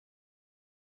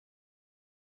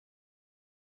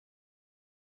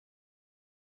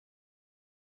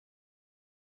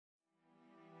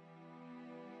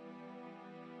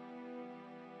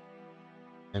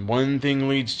And one thing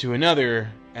leads to another,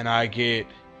 and I get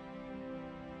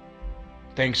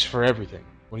thanks for everything.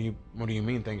 What do you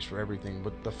mean thanks for everything?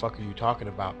 What the fuck are you talking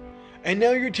about? And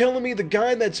now you're telling me the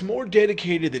guy that's more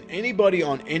dedicated than anybody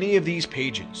on any of these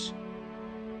pages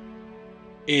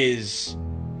is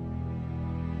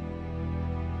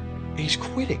he's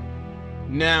quitting.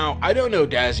 Now, I don't know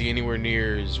Dazzy anywhere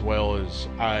near as well as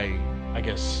I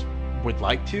guess would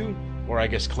like to, or I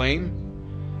guess claim,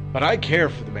 but I care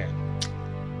for the man.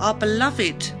 Our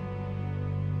beloved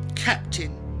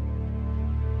captain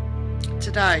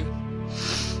today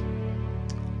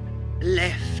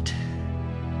left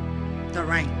the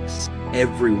ranks.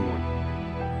 Everyone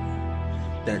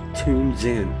that tunes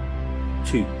in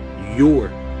to your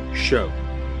show,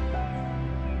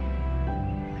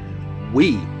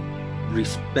 we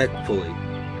respectfully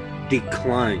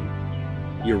decline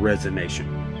your resignation.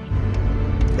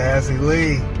 Dazzy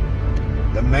Lee,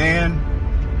 the man,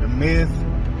 the myth,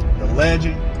 the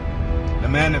legend, the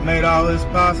man that made all this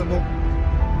possible.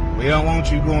 We don't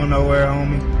want you going nowhere,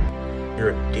 homie. You're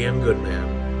a damn good man.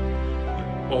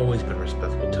 You've always been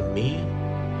respectful to me.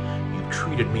 You've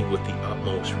treated me with the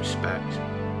utmost respect.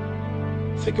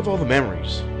 Think of all the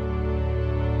memories.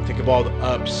 Think of all the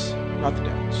ups, not the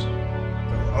downs. So,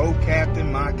 oh,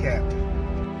 Captain, my captain.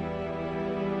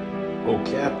 Oh,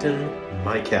 Captain,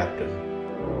 my Captain.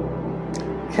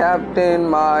 Captain,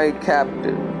 my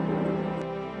captain.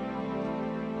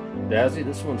 Dazzy,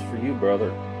 this one's for you,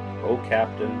 brother. Oh,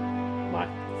 Captain, my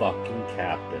fucking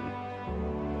captain.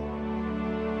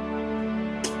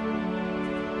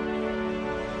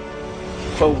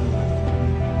 Oh.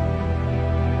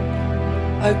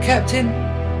 Oh, Captain,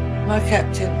 my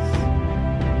captain.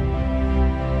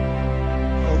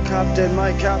 Oh, Captain,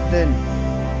 my captain.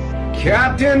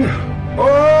 Captain,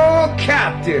 oh,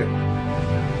 Captain.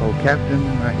 Oh, Captain,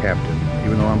 my captain,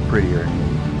 even though I'm prettier.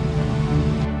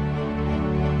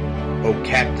 Oh,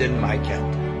 Captain, my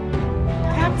captain.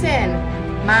 Captain,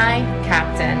 my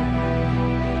captain.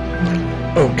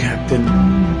 Oh, Captain,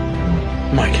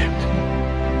 my captain.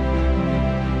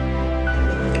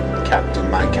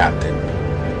 Captain, my captain.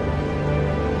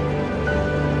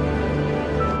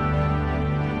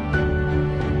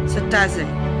 So, Dazzy,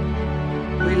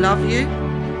 we love you.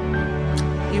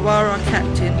 You are our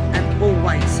captain and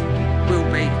always will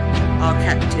be our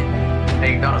captain.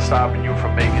 Ain't nothing stopping you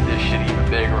from making this shit even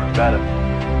bigger and better.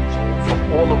 So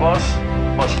from all of us,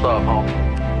 much love, homie.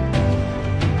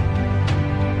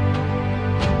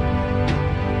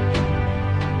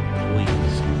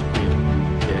 Please, really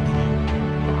beg you,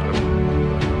 bottom of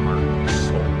my heart and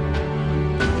soul,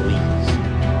 please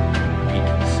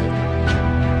reconsider.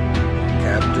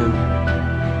 Captain,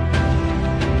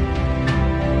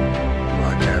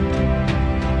 my captain.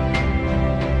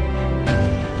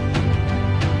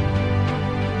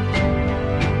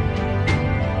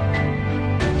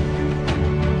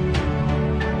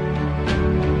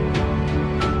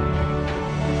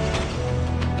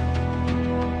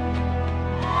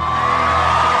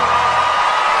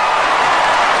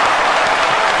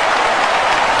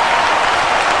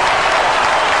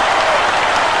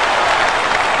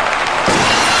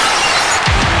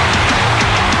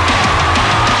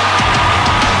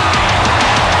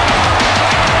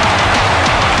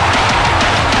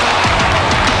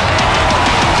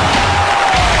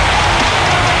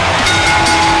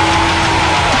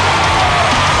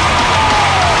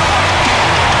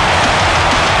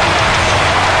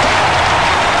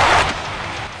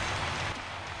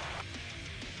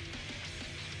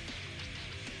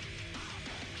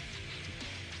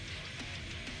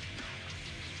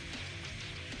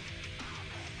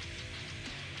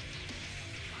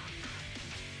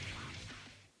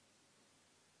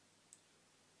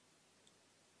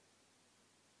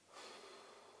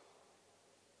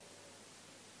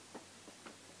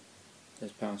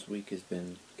 This past week has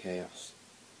been chaos,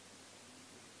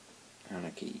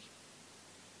 anarchy,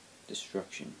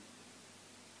 destruction,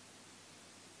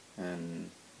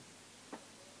 and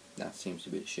that seems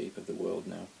to be the shape of the world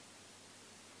now.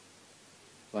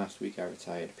 Last week I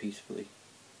retired peacefully,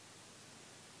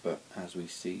 but as we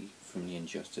see from the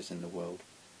injustice in the world,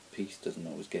 peace doesn't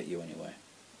always get you anywhere.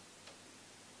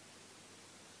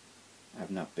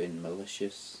 I've not been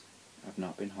malicious, I've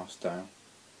not been hostile,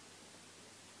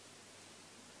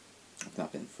 I've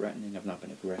not been threatening, I've not been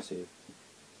aggressive,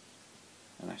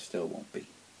 and I still won't be.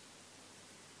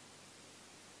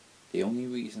 The only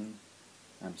reason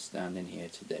I'm standing here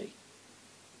today,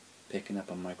 picking up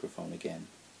a microphone again,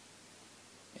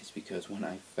 is because when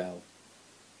I fell,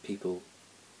 people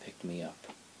picked me up.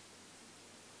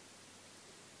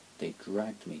 They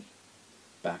dragged me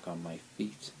back on my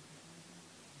feet,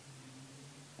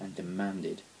 and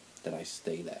demanded that I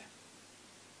stay there.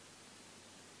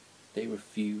 They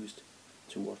refused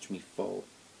to watch me fall.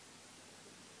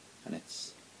 And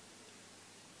it's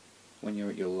when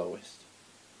you're at your lowest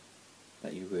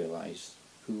that you realise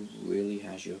who really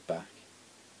has your back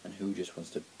and who just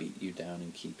wants to beat you down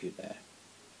and keep you there.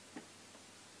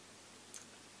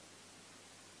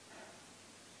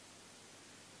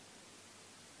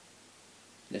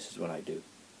 This is what I do.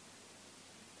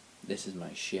 This is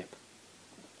my ship,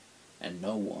 and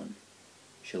no one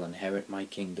shall inherit my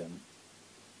kingdom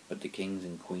but the kings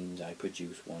and queens I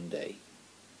produce one day.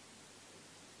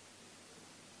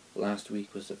 Last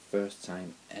week was the first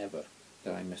time ever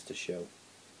that I missed a show.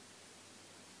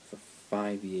 For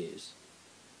 5 years,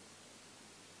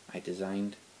 I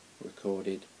designed,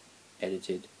 recorded,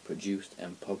 edited, produced,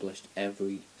 and published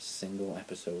every single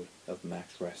episode of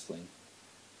Max Wrestling.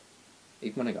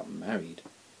 Even when I got married,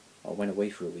 or went away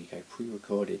for a week, I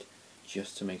pre-recorded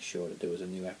just to make sure that there was a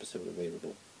new episode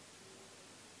available.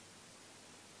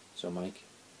 So Mike,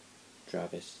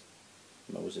 Travis,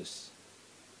 Moses,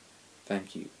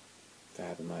 thank you for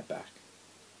having my back.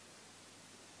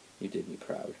 You did me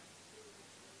proud.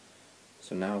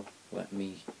 So now let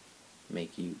me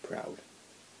make you proud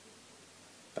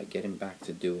by getting back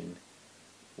to doing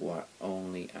what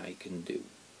only I can do.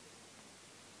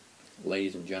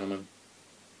 Ladies and gentlemen,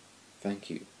 thank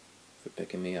you for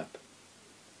picking me up.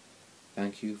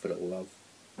 Thank you for the love.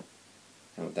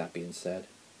 And with that being said,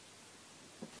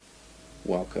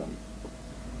 welcome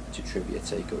to Trivia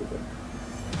Takeover.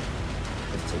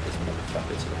 Let's take this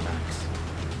motherfucker to the max.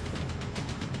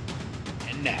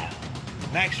 And now,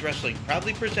 Max Wrestling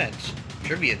proudly presents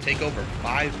Trivia Takeover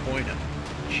 5.0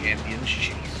 Champions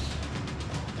Chase.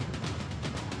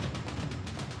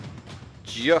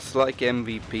 Just like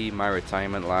MVP, my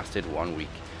retirement lasted 1 week.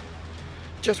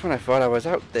 Just when I thought I was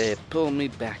out, they pulled me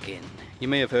back in. You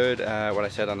may have heard what I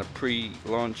said on the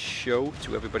pre-launch show.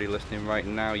 To everybody listening right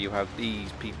now, you have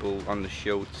these people on the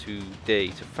show today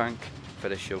to thank for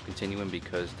the show continuing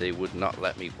because they would not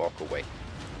let me walk away.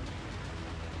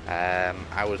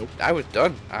 I was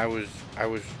done. I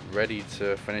was ready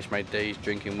to finish my days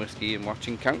drinking whiskey and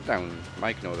watching Countdown.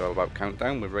 Mike knows all about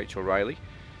Countdown with Rachel Riley.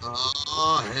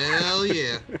 Oh, hell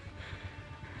yeah.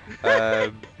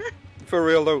 For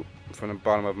real though, from the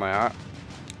bottom of my heart,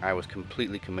 I was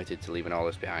completely committed to leaving all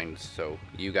this behind. So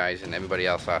you guys and everybody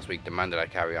else last week demanded I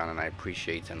carry on, and I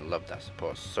appreciate and love that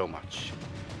support so much.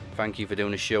 Thank you for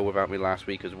doing the show without me last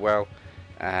week as well.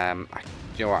 You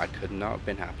know what, I could not have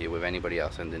been happier with anybody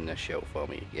else ending the show for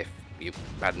me if you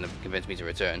hadn't have convinced me to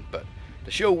return. But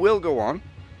the show will go on.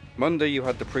 Monday you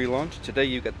had the pre-launch, today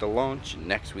you get the launch,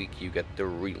 next week you get the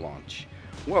relaunch.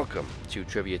 Welcome to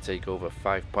Trivia Takeover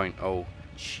 5.0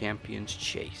 Champions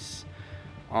Chase.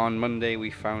 On Monday we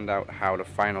found out how the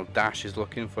final dash is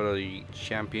looking for the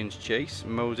Champions Chase.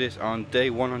 Moses, on day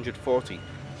 140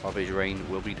 of his reign,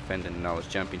 will be defending the Knowledge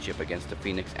Championship against the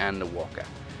Phoenix and the Walker,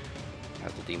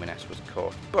 as the Demoness was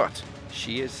caught. But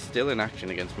she is still in action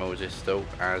against Moses, though,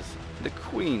 as the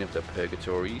Queen of the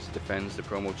Purgatories defends the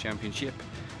Promo Championship.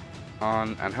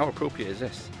 And how appropriate is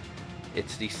this?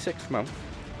 It's the 6th month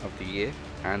of the year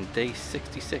and day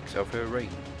 66 of her reign.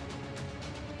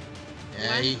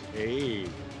 Hey.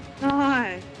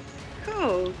 Nice.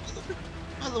 Cool.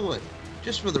 By the way,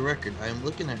 just for the record, I am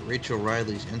looking at Rachel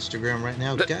Riley's Instagram right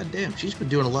now. God damn, she's been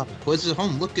doing a lot of quizzes at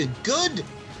home, looking good.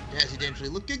 Dazzy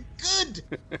Dangery looking good.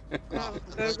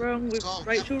 What's go wrong with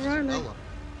Rachel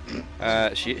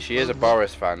Riley? She is a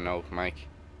Boris fan, though, Mike.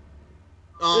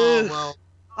 Oh well.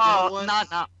 Oh,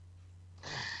 no.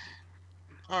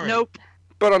 All right. Nope.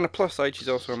 But on the plus side, she's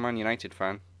also a Man United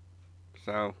fan.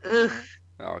 So,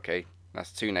 okay,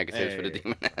 that's two negatives for the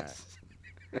Demoness.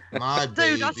 My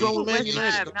Dude, I support West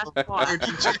Ham, that's why.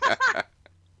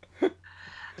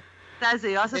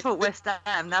 Dazzy, I support West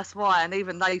Ham, that's why, and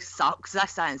even they suck, so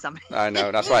that's saying something. I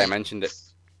know, that's why I mentioned it.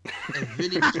 And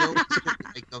Vinny Jones,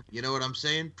 you know what I'm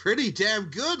saying? Pretty damn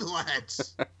good,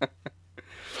 lads.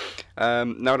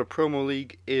 Now the Promo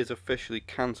League is officially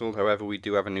cancelled. However, we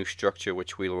do have a new structure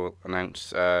which we will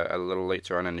announce a little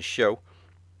later on in the show.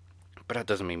 But that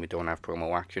doesn't mean we don't have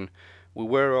promo action. We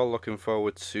were all looking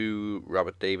forward to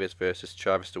Robert Davis versus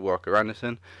Travis the Walker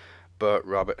Anderson, but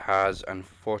Robert has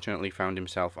unfortunately found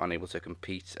himself unable to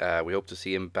compete. We hope to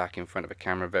see him back in front of a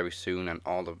camera very soon, and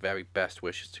all the very best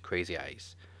wishes to Crazy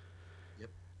Eyes. Yep.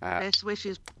 Best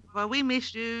wishes. Well, we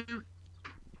miss you.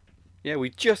 Yeah,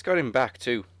 we just got him back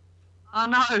too. I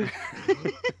know.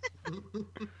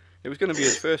 It was going to be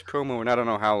his first promo in I don't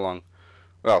know how long.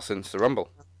 Well, since the Rumble.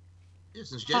 Yeah,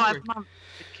 since January. 5 months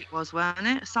it was, wasn't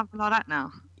it? Something like that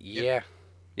now. Yeah.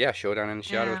 Yeah, Showdown in the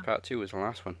Shadows Yeah. Part 2 was the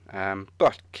last one.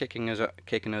 But kicking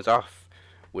us off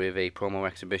with a promo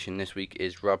exhibition this week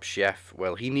is Rob Chef.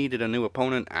 Well, he needed a new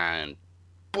opponent, and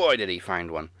boy did he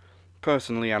find one.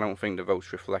 Personally, I don't think the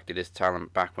votes reflected his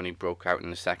talent back when he broke out in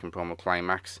the second promo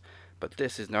climax, but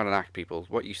this is not an act, people.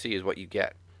 What you see is what you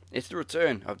get. It's the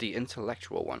return of the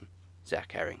intellectual one,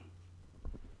 Zach Herring.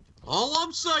 All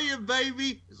I'm saying,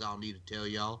 baby, is I don't need to tell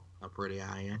y'all how pretty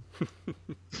I am.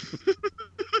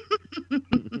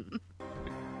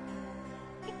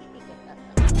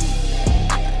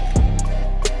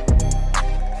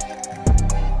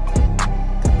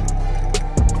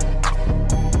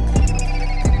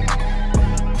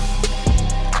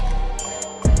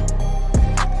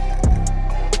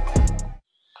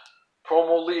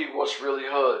 Promo League, what's really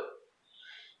hood?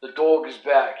 The dog is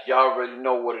back. Y'all already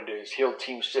know what it is. Hill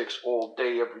Team 6 all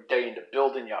day, every day in the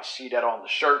building. Y'all see that on the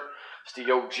shirt. It's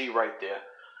the OG right there.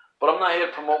 But I'm not here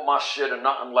to promote my shit or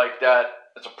nothing like that.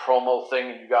 It's a promo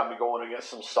thing, and you got me going against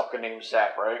some sucker named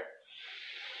Zach, right?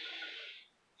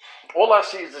 All I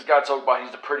see is this guy talk about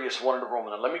he's the prettiest one in the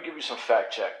room. And let me give you some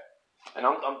fact check. And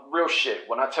I'm real shit.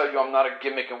 When I tell you I'm not a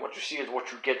gimmick and what you see is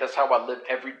what you get, that's how I live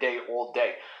every day, all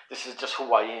day. This is just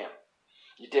who I am.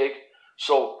 You dig?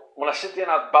 So when I sit there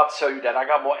and I'm about to tell you that I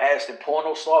got more ass than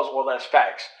porno stars, all that's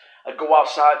facts. I'd go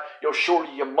outside, yo,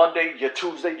 shorty, your Monday, your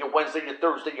Tuesday, your Wednesday, your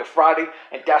Thursday, your Friday,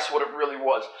 and that's what it really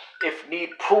was. If need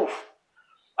proof,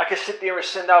 I can sit there and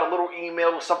send out a little email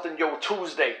or something, yo,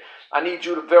 Tuesday, I need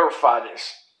you to verify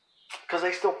this. Because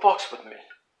they still fucks with me.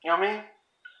 You know what I mean?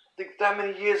 Think that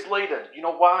many years later, you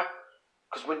know why?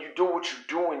 Because when you do what you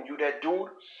do and you that dude,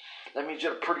 that means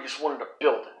you're the prettiest one in the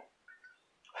building.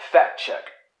 Fact check.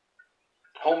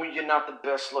 Homie, you're not the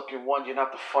best looking one. You're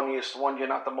not the funniest one. You're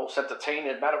not the most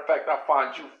entertaining. Matter of fact, I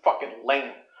find you fucking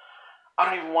lame. I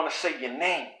don't even want to say your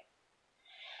name.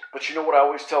 But you know what I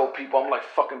always tell people? I'm like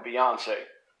fucking Beyonce.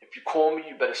 If you call me,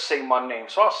 you better say my name.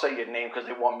 So I'll say your name because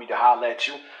they want me to holler at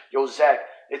you. Yo, Zach,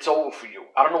 it's over for you.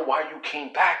 I don't know why you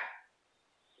came back.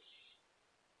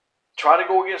 Try to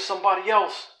go against somebody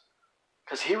else.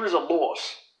 Because here is a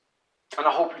loss. And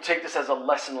I hope you take this as a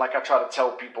lesson like I try to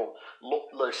tell people.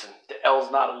 Listen, the L's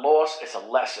not a loss, it's a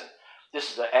lesson.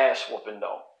 This is an ass whooping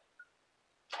though.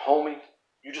 Homie,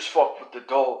 you just fucked with the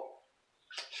dog.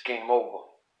 It's game over.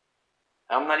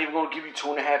 I'm not even going to give you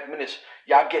 2.5 minutes.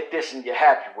 Y'all get this and you're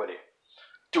happy with it.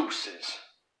 Deuces.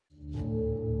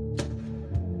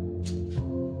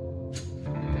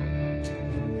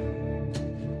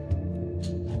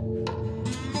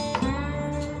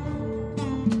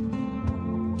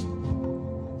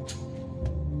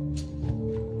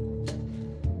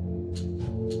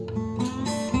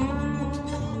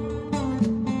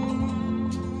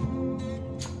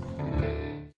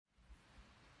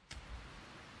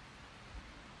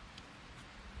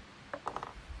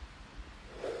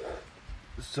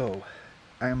 So,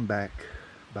 I am back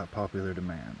by popular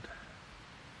demand.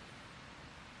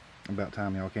 About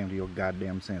time y'all came to your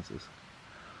goddamn senses.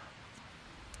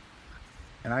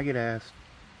 And I get asked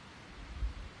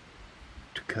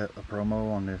to cut a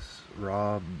promo on this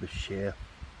Rob Chef,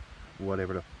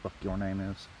 whatever the fuck your name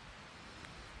is.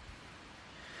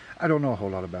 I don't know a whole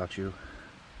lot about you.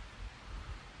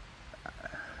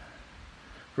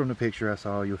 From the picture I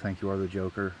saw, you'll think you are the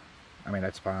Joker. I mean,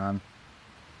 that's fine.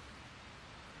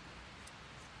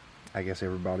 I guess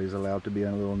everybody's allowed to be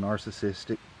a little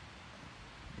narcissistic,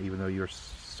 even though you're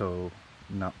so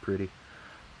not pretty.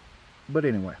 But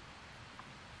anyway,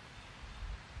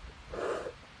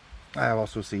 I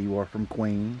also see you are from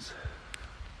Queens.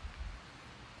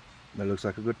 That looks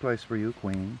like a good place for you,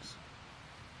 Queens.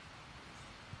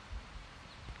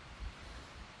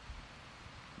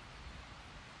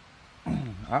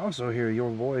 I also hear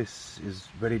your voice is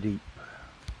very deep.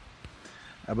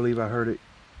 I believe I heard it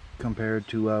compared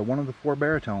to one of the 4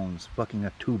 baritones fucking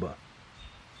a tuba.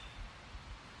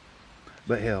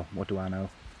 But hell, what do I know?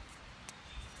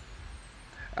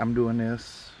 I'm doing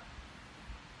this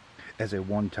as a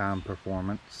one-time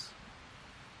performance.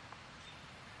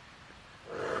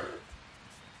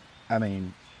 I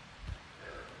mean,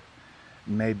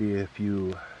 maybe a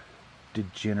few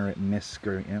degenerate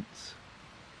miscreants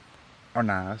are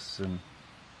nice and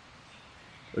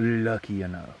lucky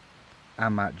enough, I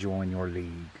might join your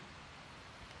league.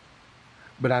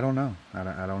 But I don't know.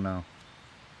 I don't know.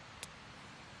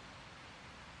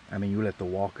 I mean, you let the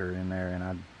Walker in there and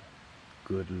I...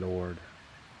 Good Lord.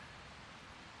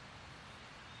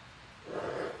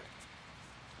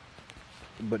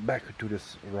 But back to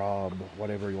this Rob,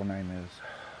 whatever your name is.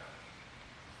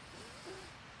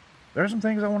 There are some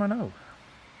things I want to know.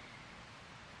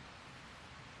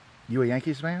 You a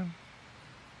Yankees fan?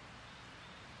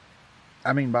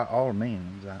 I mean, by all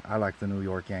means, I like the New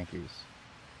York Yankees.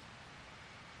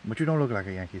 But you don't look like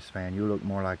a Yankees fan. You look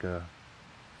more like a,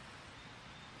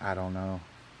 I don't know.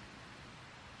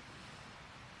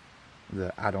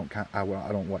 I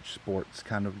don't watch sports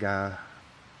kind of guy.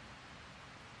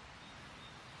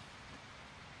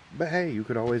 But hey, you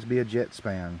could always be a Jets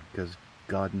fan, because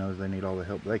God knows they need all the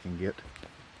help they can get.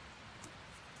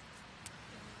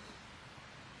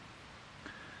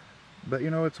 But you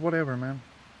know, it's whatever, man.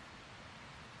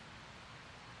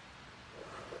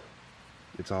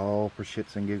 It's all for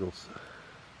shits and giggles.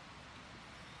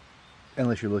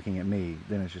 Unless you're looking at me,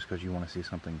 then it's just because you want to see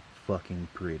something fucking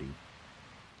pretty.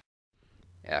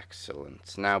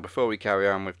 Excellent. Now, before we carry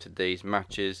on with today's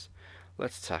matches,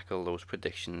 let's tackle those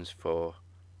predictions for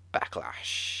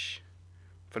Backlash.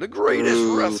 For the greatest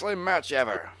wrestling match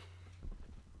ever.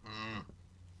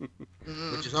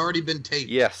 Which has already been taped.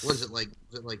 Yes. Was it like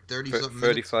 30-something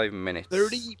minutes? 35 minutes.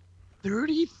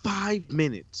 35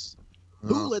 minutes.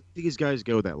 Who let these guys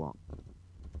go that long?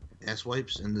 Ass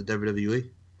wipes in the WWE.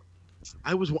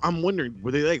 I'm wondering, were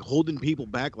they like holding people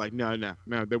back? Like, no,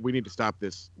 we need to stop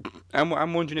this. I'm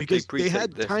wondering if Because they pre-taped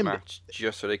had this time match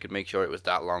just so they could make sure it was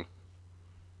that long.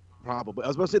 Probably. I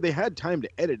was about to say they had time to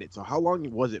edit it. So how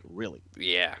long was it really?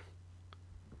 Yeah.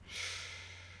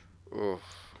 Oof.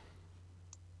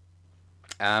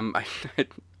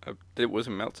 It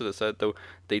wasn't Meltzer that said, though,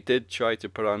 they did try to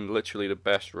put on literally the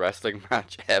best wrestling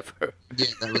match ever. Yeah,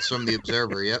 that was from The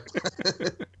Observer, yep.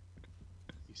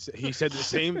 He said the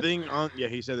same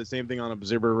thing on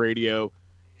Observer Radio.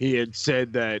 He had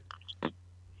said that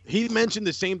he mentioned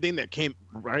the same thing that came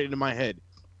right into my head.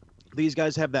 These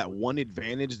guys have that one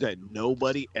advantage that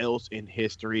nobody else in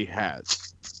history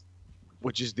has,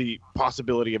 which is the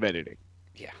possibility of editing.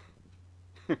 Yeah.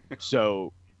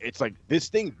 So it's like, this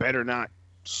thing better not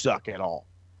suck at all.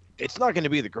 It's not going to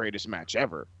be the greatest match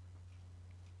ever.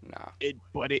 Nah.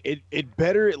 But it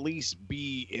better at least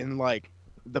be in like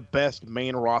the best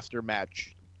main roster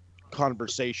match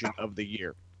conversation of the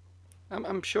year.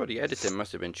 I'm sure the editing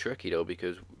must have been tricky though,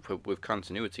 because with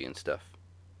continuity and stuff.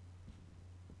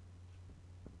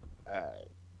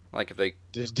 Like if they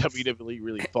does WWE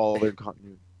really follow their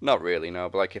continuity? Not really, no.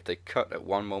 But like if they cut at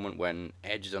one moment when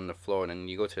Edge is on the floor, and then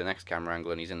you go to the next camera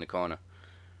angle and he's in the corner.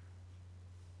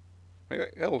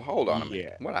 Hold on a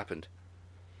minute. What happened?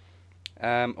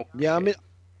 Okay. Yeah, I mean,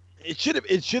 it should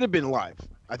have been live.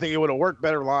 I think it would have worked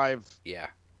better live. Yeah.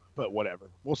 But whatever,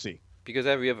 we'll see. Because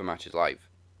every other match is live,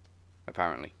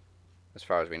 apparently, as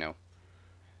far as we know.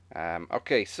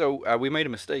 Okay, so we made a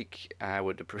mistake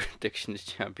with the Predictions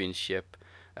Championship.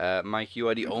 Mike, you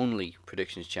are the only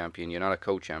Predictions Champion. You're not a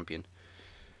co-champion.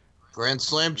 Grand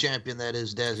Slam champion, that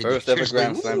is, Dazzy. First ever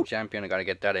Grand Slam champion. I gotta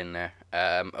get that in there.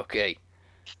 Okay.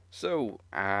 So,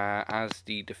 as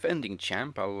the defending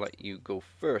champ, I'll let you go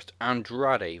first.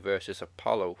 Andrade versus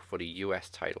Apollo for the U.S.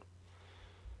 title.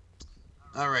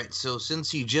 All right, so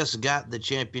since he just got the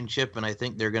championship, and I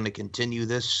think they're going to continue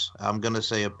this, I'm going to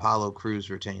say Apollo Crews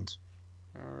retains.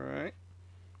 All right.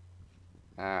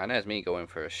 And there's me going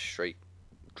for a straight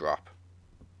drop.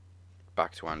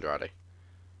 Back to Andrade.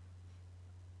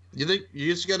 You think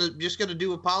you're just gonna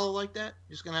do Apollo like that?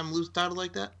 Just gonna have him lose the title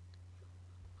like that?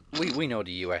 We know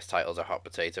the U.S. title's a hot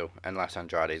potato, unless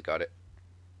Andrade's got it.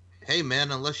 Hey,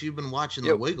 man, unless you've been watching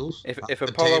the Wiggles. If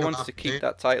Apollo wants to keep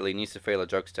that title, he needs to fail a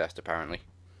drugs test, apparently.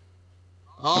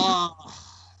 Oh,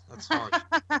 that's hard.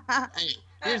 Hey,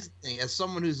 here's the thing. As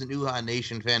someone who's an Uhaa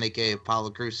Nation fan, a.k.a.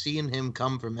 Apollo Crews, seeing him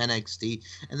come from NXT,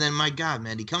 and then, my God,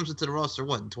 man, he comes into the roster,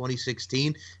 in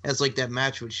 2016? Has, like, that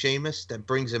match with Sheamus that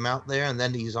brings him out there, and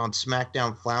then he's on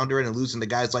SmackDown floundering and losing to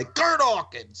guys like Kurt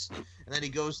Hawkins. And then he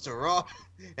goes to Raw,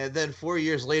 and then 4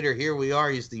 years later, here we are.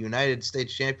 He's the United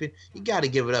States champion. You got to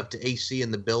give it up to AC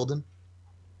in the building.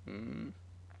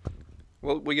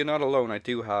 Well, you're not alone. I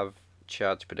do have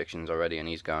Chad's predictions already, and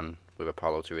he's gone with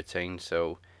Apollo to retain,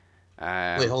 so...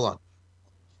 Wait, hold on.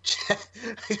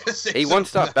 He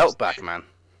wants that belt back, man.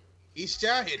 He's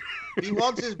trying. He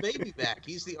wants his baby back.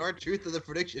 He's the R-Truth of the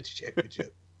Predictions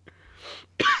Championship.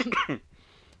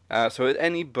 So is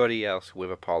anybody else with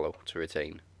Apollo to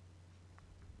retain?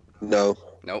 No.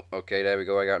 Nope. Okay, there we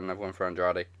go. I got another one for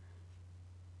Andrade.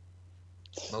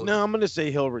 No, I'm going to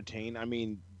say he'll retain. I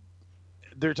mean,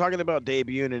 they're talking about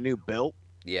debuting a new belt.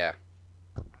 Yeah.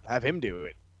 Have him do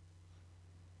it.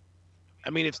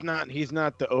 I mean, he's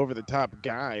not the over-the-top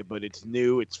guy, but it's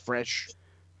new, it's fresh.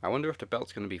 I wonder if the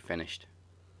belt's going to be finished.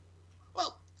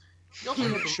 Well,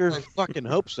 I sure fucking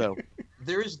hope so.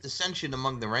 There is dissension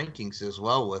among the rankings as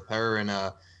well with her and,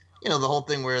 the whole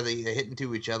thing where they hit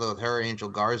into each other with her, Angel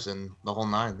Garza, and the whole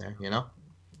nine there, you know?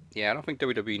 Yeah, I don't think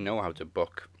WWE know how to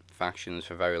book factions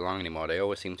for very long anymore. They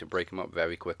always seem to break them up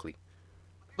very quickly.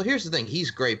 But here's the thing, he's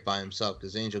great by himself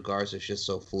because Angel Garza's just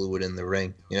so fluid in the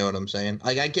ring. You know what I'm saying?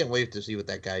 Like, I can't wait to see what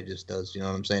that guy just does. You know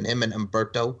what I'm saying? Him and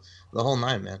Humberto, the whole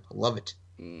nine, man. Love it.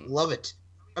 Love it.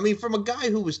 I mean, from a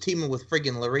guy who was teaming with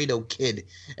friggin' Laredo Kid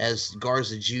as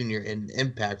Garza Jr. in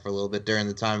Impact for a little bit during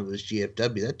the time it was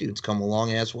GFW, that dude's come a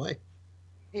long ass way.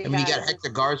 I mean, you got Hector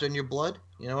Garza in your blood.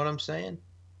 You know what I'm saying?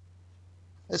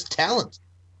 That's talent.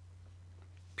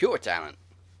 Pure talent.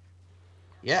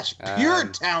 Yes, pure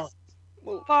talent.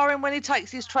 Barring when he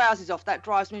takes his trousers off, that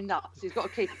drives me nuts. He's got to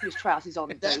keep his trousers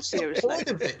on. That's seriously. the point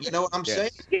of it. You know what I'm saying?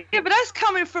 Yeah, but that's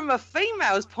coming from a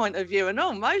female's point of view, and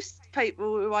all most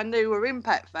people who I knew were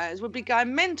Impact fans would be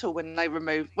going mental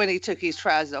when he took his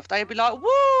trousers off. They'd be like,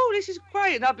 "Whoa, this is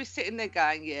great," and I'd be sitting there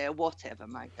going, "Yeah, whatever,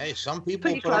 mate." Hey, some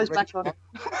people Put your clothes back on.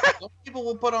 Some people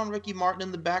will put on Ricky Martin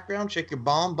in the background, shake your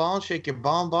bonbon, shake your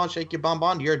bonbon, shake your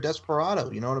bonbon. You're a desperado.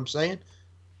 You know what I'm saying?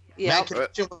 Yeah.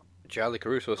 Charlie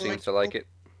Caruso seems to like it.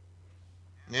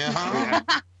 Yeah.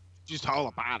 Just all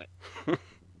about it.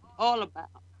 All about.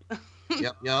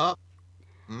 Yep.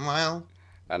 Well.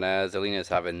 And Zelina's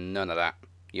having none of that.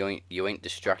 You ain't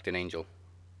distracting Angel.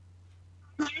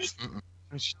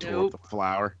 She tore up the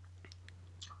flower.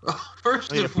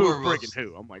 First and foremost, freaking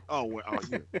who? I'm like, oh, well,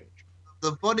 you're a bitch.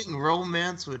 The budding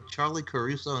romance with Charlie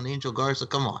Caruso and Angel Garza.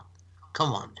 Come on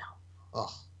now.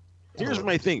 Oh. Here's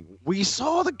my thing. We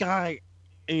saw the guy,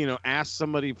 ask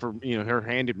somebody for, her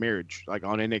hand in marriage, like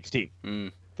on NXT.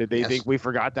 Did they think we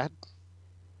forgot that?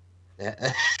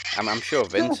 I'm sure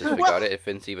Vince has forgot it, if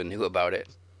Vince even knew about it.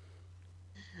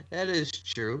 That is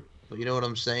true. But you know what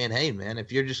I'm saying? Hey, man, if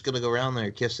you're just going to go around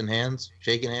there kissing hands,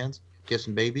 shaking hands,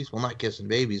 kissing babies. Well, not kissing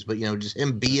babies, but, just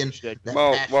him being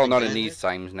that Well, not in these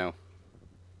times, no.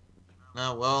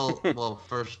 No, well,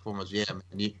 first and foremost, yeah,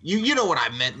 man. You know what I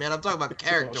meant, man. I'm talking about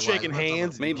character. Shaking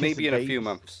hands. Maybe in a few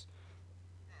months.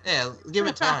 Yeah, give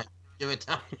it time.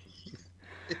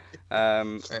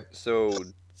 So,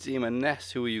 Zima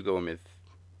Ness, who are you going with?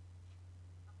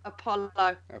 Apollo.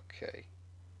 Okay.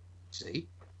 See?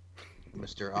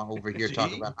 Mr. Over here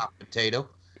talking about hot potato.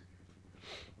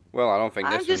 Well, I don't think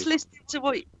I'm just listening to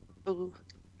what... Oh,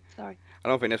 sorry. I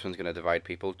don't think this one's going to divide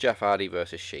people. Jeff Hardy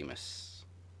versus Sheamus.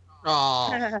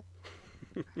 Oh.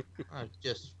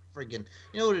 Just friggin'.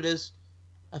 You know what it is?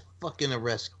 A fucking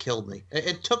arrest killed me.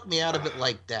 It took me out of it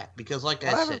like that because, like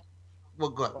I said... Well,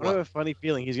 go ahead. I have a funny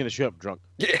feeling he's going to show up drunk.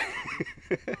 Yeah.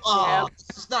 Oh,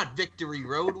 this is not Victory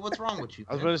Road. What's wrong with you?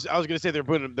 I was going to say they're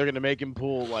going to make him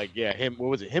pull him. What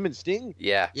was it? Him and Sting?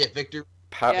 Yeah. Yeah, Victor.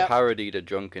 Parody the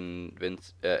drunken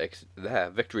Vince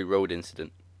Victory Road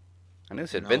incident. I know it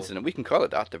said Vincent. We can call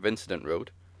it that, the Vincent Road.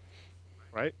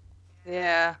 Right?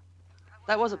 Yeah.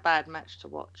 That was a bad match to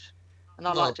watch. And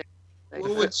I liked it.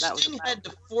 Well, Sting had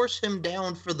to force him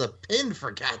down for the pin,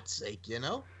 for God's sake,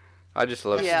 I just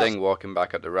love Sting walking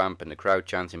back up the ramp and the crowd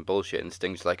chanting bullshit, and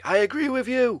Sting's like, "I agree with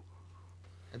you."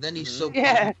 And then he's so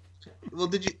well.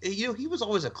 Did you? He was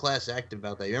always a class act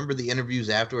about that. You remember the interviews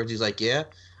afterwards? He's like, "Yeah,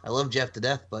 I love Jeff to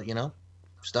death, but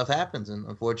stuff happens, and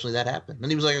unfortunately that happened." And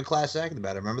he was like a class act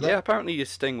about it. Remember that? Yeah, apparently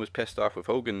Sting was pissed off with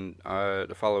Hogan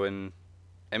the following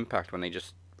Impact when they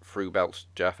just threw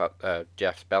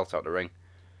Jeff's belt out the ring.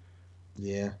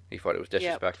 Yeah, he thought it was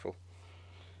disrespectful.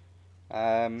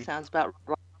 Sounds about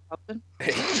right.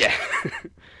 Yeah.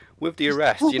 With the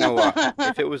arrest, you know what?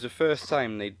 If it was the first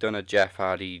time they'd done a Jeff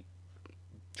Hardy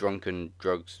drunken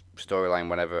drugs storyline,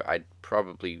 whatever, I'd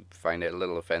probably find it a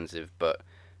little offensive, but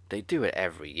they do it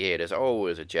every year. There's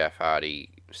always a Jeff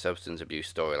Hardy substance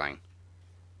abuse storyline.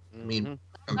 I mean,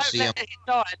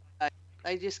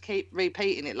 they just keep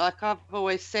repeating it. Like I've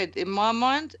always said, in my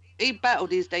mind, he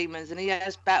battled his demons and he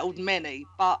has battled many,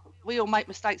 but we all make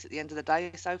mistakes at the end of the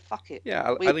day, so fuck it.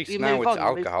 Yeah, at least now it's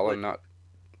alcohol and not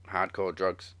hardcore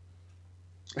drugs.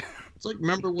 It's like,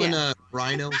 remember when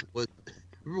Rhino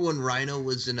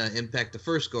was in Impact the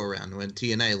first go around when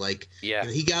TNA,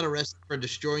 he got arrested for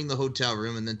destroying the hotel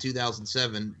room, and then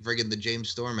 2007, friggin' the James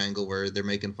Storm angle where they're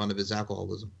making fun of his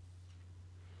alcoholism.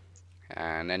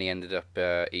 And then he ended up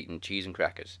eating cheese and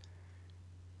crackers.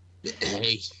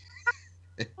 Hey.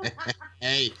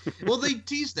 Hey. Well, they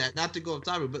teased that, not to go off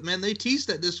topic, but man, they teased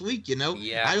that this week,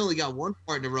 Yeah. I only got one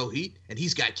partner, Rohit, and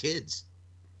he's got kids.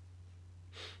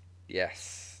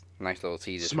 Yes. Nice little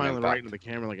teaser. Smiling right into the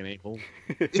camera like an 8-hole.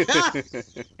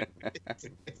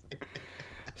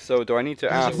 So, do I need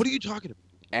to ask... What are you talking about?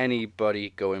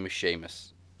 Anybody going with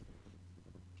Sheamus?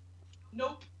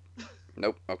 Nope.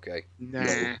 Nope, okay.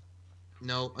 Nah.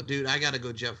 No, dude, I gotta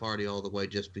go Jeff Hardy all the way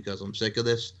just because I'm sick of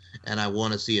this, and I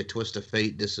want to see a twist of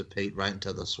fate dissipate right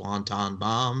into the Swanton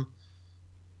Bomb.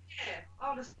 Yeah, I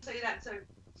want to see that too.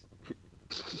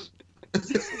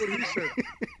 what he said.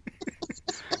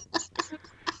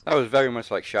 That was very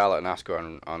much like Charlotte and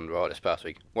Asuka on Raw this past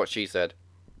week. What she said.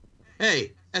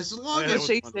 Hey, as long as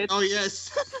she said. Oh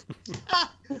yes.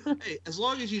 Hey, as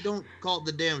long as you don't call it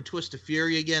the damn Twist of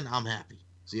Fury again, I'm happy.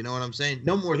 So you know what I'm saying?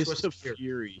 No more Twist of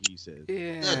Fury, he said.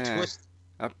 Yeah. Twist.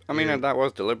 I mean, that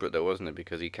was deliberate though, wasn't it?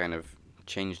 Because he kind of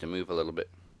changed the move a little bit.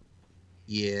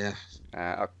 Yeah.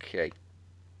 Okay.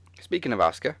 Speaking of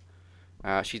Asuka,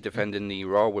 she's defending the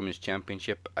Raw Women's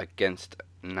Championship against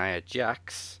Nia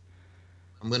Jax.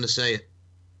 I'm gonna say it.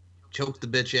 Choke the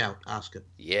bitch out, Asuka.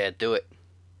 Yeah, do it.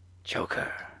 Choke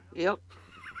her. Yep.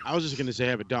 I was just gonna say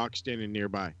have a doc standing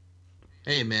nearby.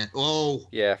 Hey man. Oh.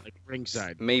 Yeah. Like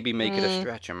ringside. Maybe make it a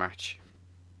stretcher match.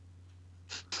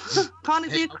 Can't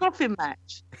it be a coffin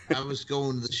match? I was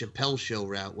going the Chappelle Show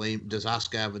route. Wait, does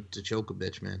Asuka have to choke a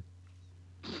bitch, man?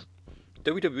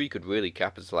 WWE could really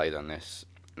capitalize on this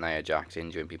Nia Jax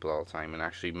injuring people all the time and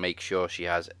actually make sure she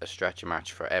has a stretcher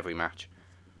match for every match.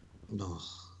 No.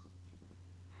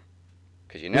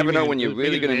 Because you never know when you're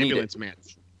really going to need ambulance it.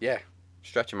 Match. Yeah,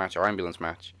 stretcher match or ambulance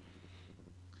match.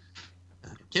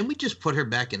 Can we just put her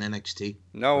back in NXT?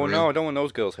 No, no, I don't want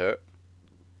those girls hurt.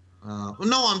 No,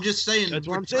 I'm just saying. That's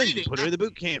what I'm saying. Put her in the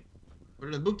boot camp. Put her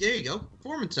in the boot. There you go.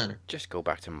 Performance Center. Just go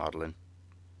back to modeling.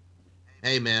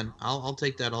 Hey man, I'll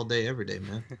take that all day, every day,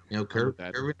 man. You know, curve,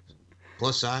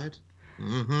 plus side.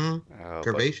 Mm-hmm. Oh,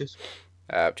 curvaceous.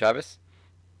 Travis?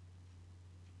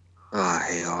 Oh,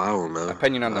 hell, I don't know.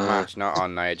 Opinion on the match, not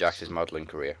on Nia Jax's modeling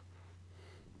career.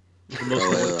 I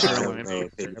don't have no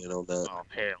opinion on that. Oh,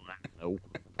 hell,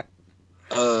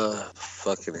 no.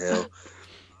 Fucking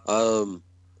hell.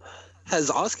 Has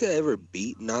Asuka ever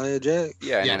beat Nia Jax?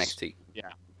 Yeah, in NXT.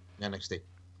 Yeah. NXT.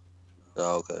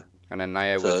 Oh, okay. And then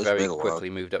Nia So was it's very been a while. quickly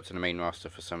moved up to the main roster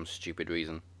for some stupid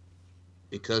reason.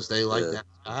 Because they like that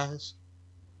size.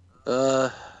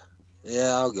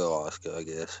 Yeah, I'll go Asuka, I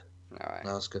guess. Alright.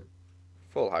 Asuka.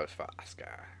 Full house for Asuka.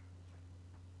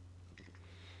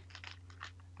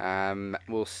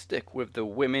 We'll stick with the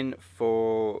women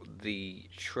for the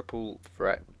Triple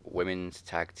Threat Women's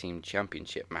Tag Team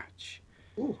Championship match.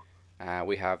 Ooh.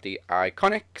 We have the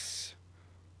Iconics,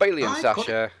 Bayley and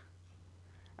Sasha,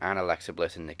 and Alexa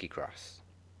Bliss and Nikki Cross.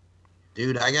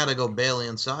 Dude, I gotta go Bayley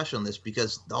and Sasha on this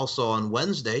because also on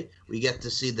Wednesday we get to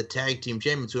see the tag team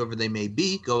champions, whoever they may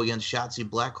be, go against Shotzi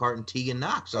Blackheart and Tegan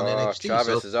Knox on NXT.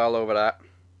 Travis is all over that.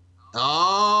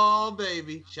 Oh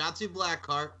baby, Shotzi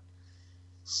Blackheart.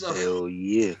 So hell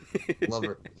yeah, love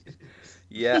her.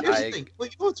 Yeah, Here's the thing. Well,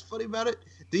 you know what's funny about it?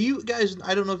 Do you guys?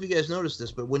 I don't know if you guys noticed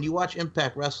this, but when you watch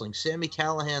Impact Wrestling, Sami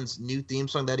Callihan's new theme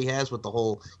song that he has with the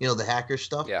whole, the hacker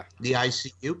stuff, the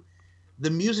ICU. The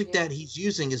music that he's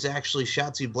using is actually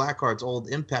Shotzi Blackheart's old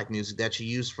Impact music that she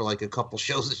used for like a couple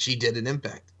shows that she did in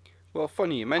Impact. Well,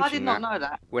 funny you mentioned I did not know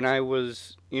that. When I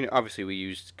was, obviously we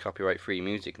used copyright-free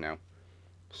music now.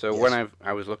 So when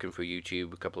I was looking for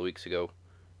YouTube a couple of weeks ago,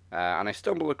 and I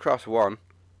stumbled across one,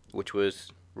 which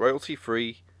was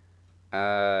royalty-free,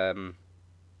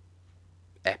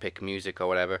 epic music or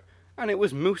whatever, and it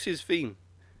was Moose's theme.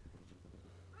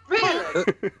 Really?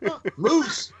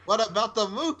 Moose. What about the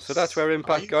Moose? So that's where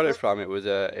Impact got it from. It was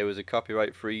a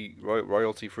copyright-free,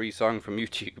 royalty-free song from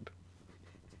YouTube.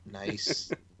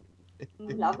 Nice.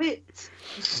 Love it.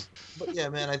 But yeah,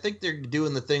 man, I think they're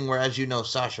doing the thing where, as you know,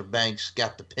 Sasha Banks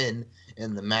got the pin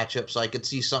in the matchup, so I could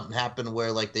see something happen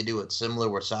where, like, they do it similar,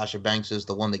 where Sasha Banks is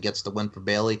the one that gets the win for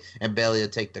Bayley, and Bayley will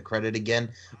take the credit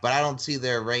again. But I don't see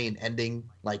their reign ending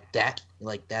like that.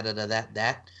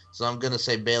 So I'm gonna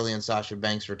say Bayley and Sasha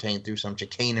Banks retain through some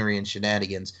chicanery and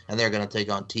shenanigans, and they're gonna take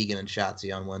on Tegan and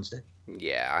Shotzi on Wednesday.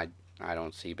 Yeah, I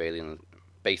don't see Bayley and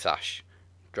Baysash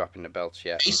dropping the belts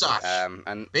yet. Baysash.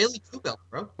 And Bayley 2 belt,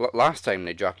 bro. Last time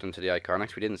they dropped them to the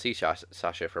Iconics, we didn't see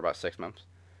Sasha for about 6 months.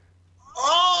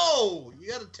 Oh, you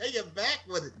gotta take it back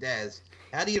with it, Daz.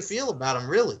 How do you feel about him,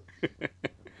 really?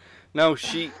 No,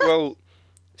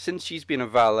 since she's been a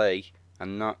valet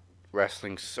and not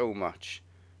wrestling so much,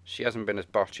 she hasn't been as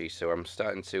botchy, so I'm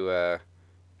starting to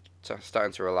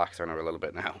relax on her a little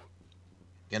bit now.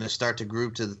 Gonna start to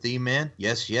groove to the theme, man?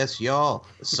 Yes, yes, y'all.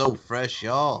 It's so fresh,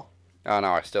 y'all. Oh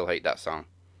no, I still hate that song.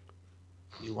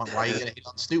 Why are you gonna hate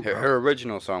on Snoop, bro? Her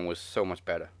original song was so much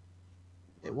better.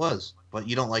 It was, but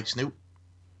you don't like Snoop?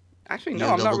 Actually, no,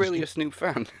 I'm not really a Snoop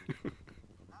fan.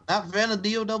 Not a fan of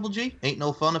D.O.G.G.? Ain't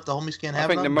no fun if the homies can't have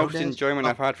it. I think the most enjoyment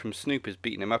I've had from Snoop is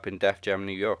beating him up in Def Jam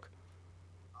New York.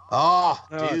 Oh,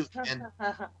 dude. And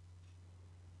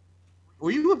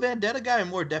were you a Vendetta guy or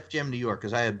more Def Jam New York?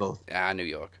 Because I had both. Ah, New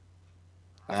York.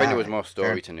 I think there was more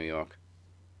story to New York.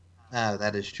 Ah,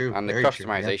 that is true. And the Very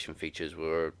customization features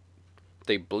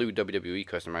they blew WWE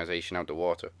customization out the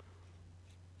water.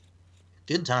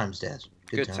 Good times, Daz.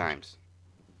 Good times.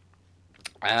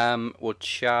 Well,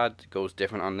 Chad goes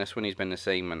different on this one. He's been the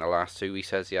same in the last two. He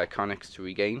says the Iconics to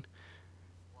regain.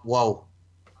 Whoa.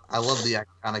 I love the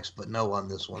Iconics, but no on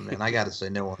this one, man. I got to say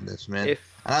no on this, man. And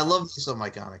I love some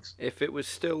Iconics. If it was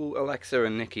still Alexa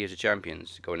and Nikki as the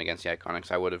champions going against the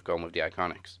Iconics, I would have gone with the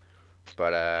Iconics.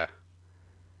 But,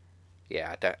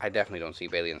 yeah, I definitely don't see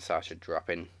Bayley and Sasha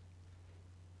dropping.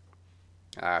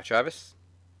 Travis?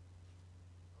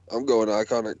 I'm going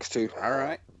Iconics, too. All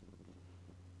right.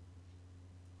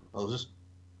 Moses?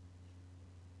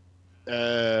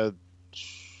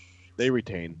 They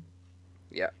retain.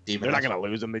 Yeah. They're not going to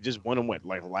lose them. They just won them,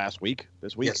 last week?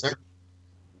 This week? Yes, sir.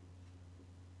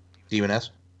 Demon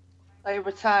S? They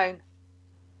retain.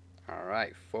 All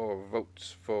right. 4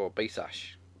 votes for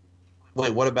Baysash.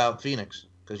 Wait, what about Phoenix?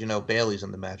 Because, Bailey's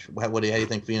in the match. How do you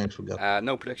think Phoenix would go?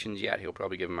 No predictions yet. He'll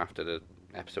probably give them after the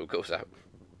episode goes out.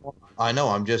 I know.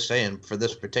 I'm just saying for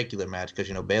this particular match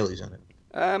because, Bailey's in it.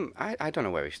 I don't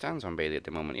know where he stands on Bayley at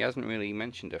the moment. He hasn't really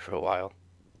mentioned it for a while.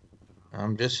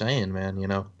 I'm just saying, man,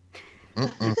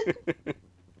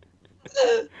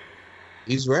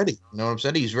 He's ready. You know what I'm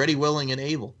saying? He's ready, willing, and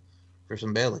able for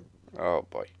some Bailey. Oh,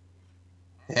 boy.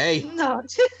 Hey. No.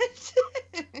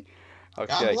 Okay.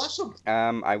 God bless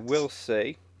him. I will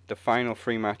say the final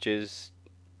 3 matches,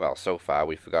 well, so far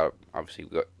we forgot, obviously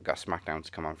we got SmackDown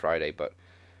to come on Friday, but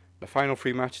the final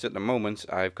 3 matches at the moment,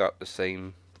 I've got the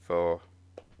same for,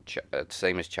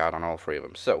 same as Chad on all 3 of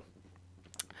them. So,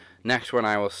 next one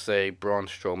I will say Braun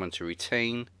Strowman to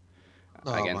retain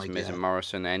against Miz and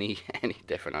Morrison. Any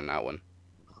different on that one?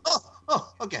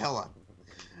 Okay, hold on.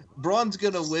 Braun's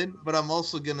gonna win, but I'm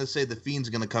also gonna say the Fiend's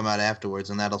gonna come out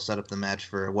afterwards, and that'll set up the match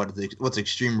for what's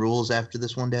Extreme Rules after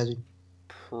this one, Dazzy?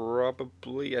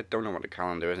 Probably. I don't know what the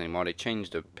calendar is anymore. They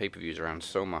changed the pay-per-views around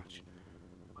so much.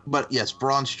 But yes,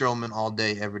 Braun Strowman all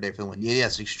day, every day for the win.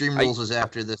 Yes, Extreme Rules is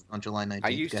after this on July 19th. I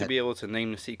used to be able to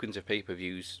name the sequence of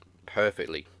pay-per-views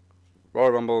perfectly.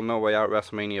 Royal Rumble, No Way Out,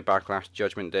 WrestleMania, Backlash,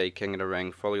 Judgment Day, King of the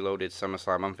Ring, Fully Loaded,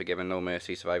 SummerSlam, Unforgiven, No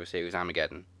Mercy, Survivor Series,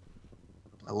 Armageddon.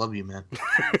 I love you, man.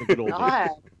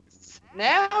 Nice.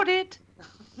 Nailed it.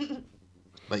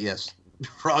 But yes,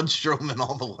 Braun Strowman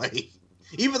all the way.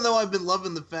 Even though I've been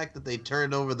loving the fact that they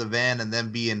turned over the van and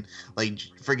them being like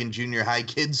friggin' junior high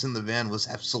kids in the van was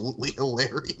absolutely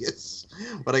hilarious.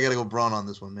 But I gotta go Braun on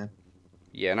this one, man.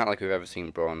 Yeah, not like we've ever seen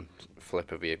Braun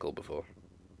flip a vehicle before.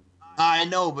 I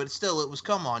know, but still, it was,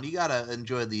 come on, you gotta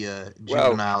enjoy the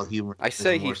juvenile humor. I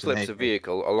say he flips a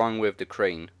vehicle along with the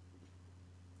crane.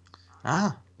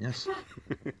 Ah, yes.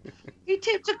 He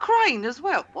tipped a crane as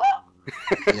well. What?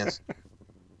 Yes.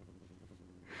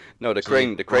 No, the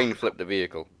crane flipped the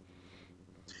vehicle.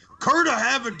 Kurt, I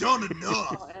haven't done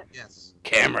enough. Yes.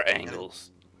 Camera angles.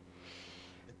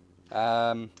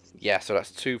 Yeah, so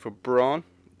that's 2 for Braun.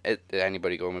 Did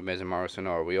anybody going with Miz and Morrison,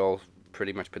 or are we all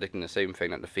pretty much predicting the same thing,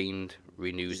 that the Fiend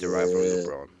renews the rivalry with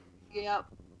Braun? Yep.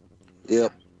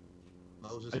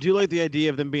 Moses. I do like the idea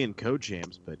of them being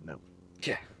co-champs, but no.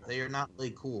 Yeah. They are not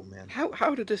really cool, man.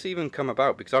 How did this even come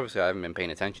about? Because obviously I haven't been paying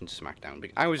attention to SmackDown.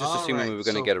 I was just assuming we were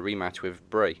going to get a rematch with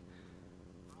Bray.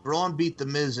 Braun beat The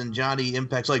Miz and Johnny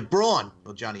Impact's like, Braun!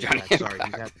 Well, Johnny Impact, sorry.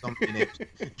 He had so many names.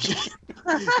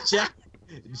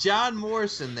 John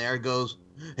Morrison there goes,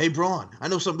 hey, Braun, I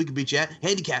know something we can beat you at.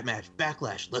 Handicap match,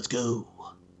 Backlash, let's go.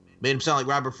 Made him sound like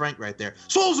Robert Frank right there.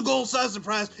 Souls of gold, size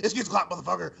surprise. It's gets clock,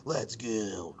 motherfucker. Let's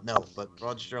go. No, but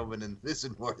Braun Strowman and Miz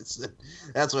and Morrison.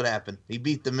 That's what happened. He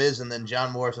beat The Miz, and then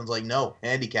John Morrison's like, no,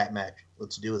 handicap match.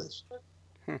 Let's do this.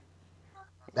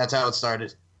 That's how it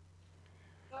started.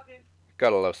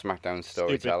 Gotta love SmackDown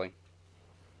storytelling.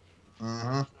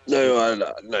 Mm-hmm. No,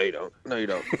 you don't. No, you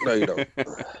don't.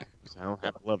 I don't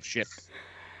have to love shit.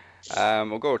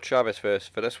 We'll go with Travis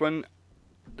first for this one.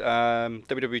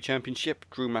 WWE Championship,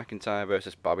 Drew McIntyre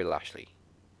versus Bobby Lashley.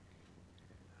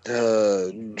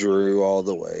 Drew all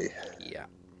the way. Yeah.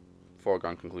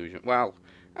 Foregone conclusion. Well,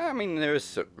 I mean, there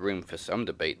is room for some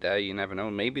debate there. You never know.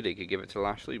 Maybe they could give it to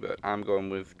Lashley, but I'm going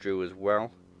with Drew as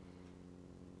well.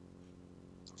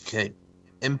 Okay.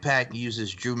 Impact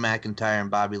uses Drew McIntyre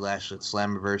and Bobby Lashley at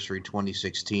Slammiversary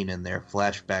 2016 in their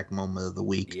flashback moment of the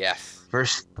week. Yes.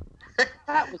 First.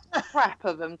 That was crap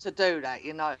of them to do that,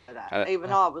 you know that.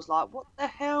 Even I was like, what the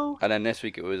hell? And then this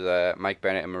week it was Mike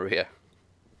Bennett and Maria.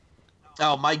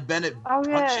 Oh, Mike Bennett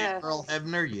punching yes. Earl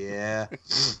Hebner? Yeah.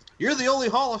 You're the only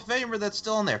Hall of Famer that's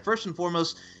still in there. First and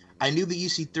foremost, I knew the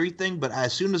EC3 thing, but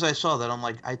as soon as I saw that, I'm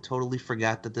like, I totally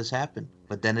forgot that this happened.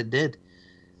 But then it did.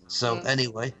 So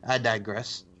anyway, I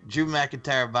digress. Drew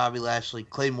McIntyre, Bobby Lashley,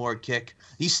 Claymore kick.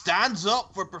 He stands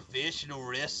up for professional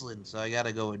wrestling, so I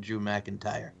gotta go with Drew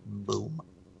McIntyre. Boom.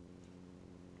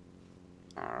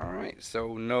 Alright,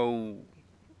 so no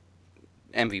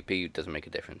MVP doesn't make a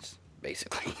difference,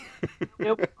 basically.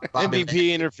 Yep.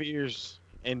 MVP interferes,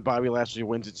 and Bobby Lashley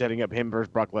wins it, setting up him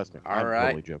versus Brock Lesnar. I'm Alright.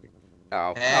 totally joking.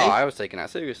 Oh, Hey. I was taking that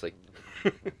seriously.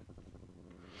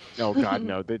 Oh God,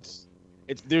 no! There's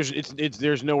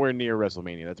nowhere near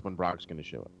WrestleMania. That's when Brock's gonna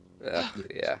show up.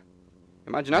 Yeah.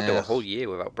 Imagine I'd go a Yeah. whole year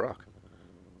without Brock.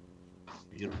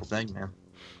 Beautiful thing, man.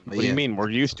 But What do yeah. you mean? We're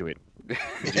used to it.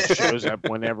 He just shows up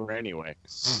whenever anyway.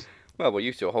 Well, we're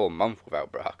used to a whole month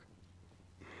without Brock.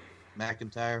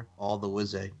 McIntyre, all the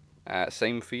Wizzy.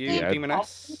 Same for you, Yeah. Demon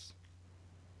S?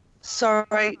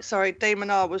 Sorry, Demon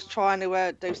R was trying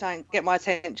to do something, get my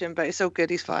attention, but it's all good.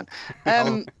 He's fine.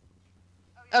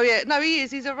 Oh yeah, no, he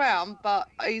is. He's around, but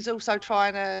he's also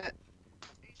trying to.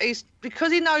 He's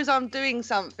because he knows I'm doing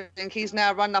something. He's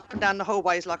now running up and down the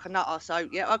hallways like a nutter. So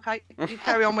yeah, okay, you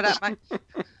carry on with that, mate.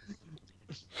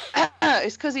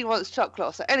 It's because he wants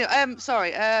chocolate. So anyway,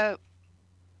 sorry.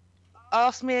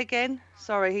 Ask me again.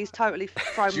 Sorry, he's totally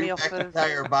thrown me Drew off of.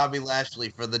 McIntyre, Bobby Lashley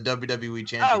for the WWE Oh,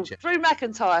 Championship. Drew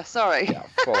McIntyre. Sorry. Yeah,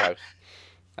 full house.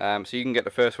 So you can get the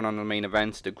first one on the main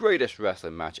event, the greatest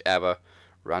wrestling match ever,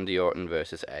 Randy Orton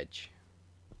versus Edge.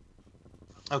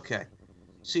 Okay.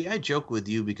 See, I joke with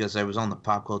you because I was on the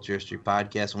Pop Culture History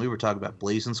podcast and we were talking about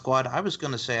Blazing Squad. I was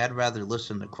going to say I'd rather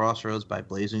listen to Crossroads by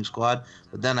Blazing Squad,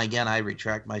 but then again, I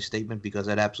retract my statement because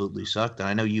that absolutely sucked. And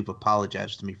I know you've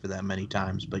apologized to me for that many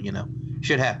times, but you know,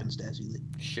 shit happens, Dazzy Lee.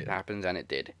 Shit happens, and it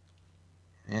did.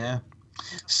 Yeah.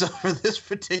 So for this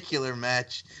particular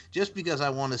match, just because I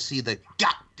want to see the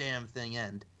goddamn thing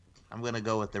end, I'm going to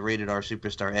go with the Rated R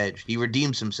Superstar Edge. He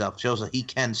redeems himself, shows that he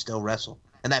can still wrestle.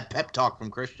 And that pep talk from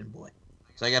Christian Boy.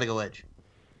 So I got to go Edge.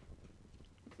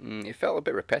 It felt a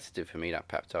bit repetitive for me, that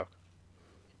pep talk.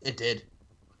 It did.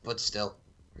 But still,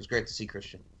 it was great to see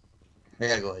Christian. I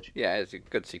got to go Edge. Yeah, it's a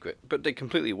good secret. But they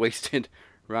completely wasted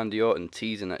Randy Orton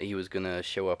teasing that he was going to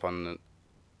show up on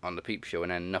the Peep Show,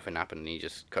 and then nothing happened, and he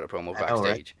just cut a promo I know,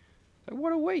 backstage. Like,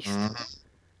 what a waste.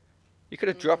 You could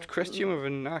have dropped Christian with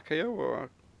an RKO, or...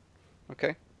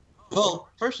 Okay. Well,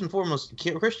 first and foremost,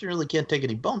 Christian really can't take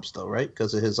any bumps, though, right?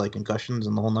 Because of his concussions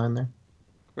and the whole nine there.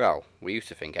 Well, we used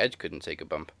to think Edge couldn't take a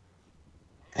bump.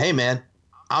 Hey, man,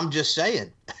 I'm just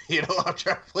saying. You know, I'm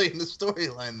trying to play in the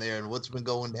storyline there and what's been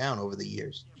going down over the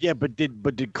years. Yeah, but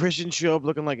did Christian show up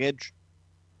looking like Edge?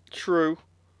 True.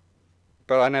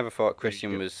 But I never thought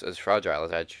Christian was as fragile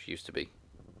as Edge used to be.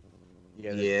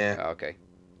 Yeah. Oh, okay.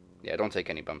 Yeah, don't take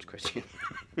any bumps, Christian.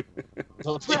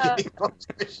 Don't take any bumps,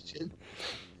 Christian.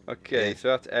 Okay, so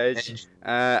that's Edge.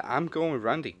 I'm going with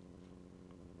Randy.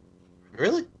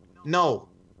 Really? No.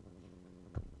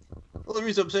 Well, the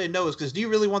reason I'm saying no is because do you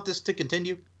really want this to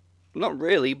continue? Not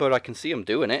really, but I can see him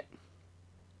doing it.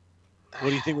 What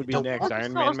do you think would be next?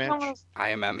 Iron Man match?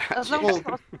 Iron Man match. As long as it's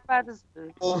not as bad as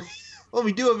Well,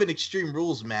 we do have an Extreme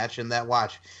Rules match in that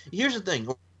watch. Here's the thing.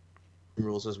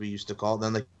 Rules, as we used to call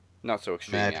them. The Not so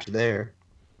extreme, match there.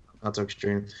 Not so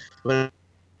extreme. But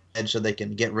Edge so they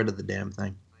can get rid of the damn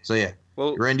thing. So, yeah.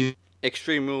 Well, Randy...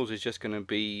 Extreme Rules is just going to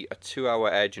be a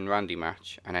 2-hour Edge and Randy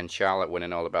match, and then Charlotte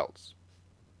winning all the belts.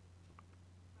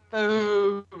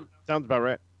 Boom. Sounds about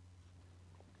right.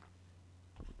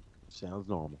 Sounds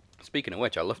normal. Speaking of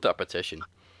which, I love that petition.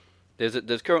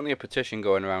 There's currently a petition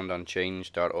going around on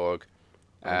change.org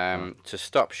to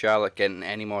stop Charlotte getting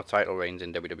any more title reigns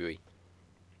in WWE.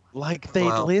 Like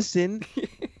they'd listen.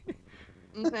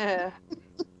 Yeah.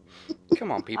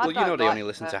 Come on, people. You know they only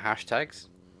listen to hashtags.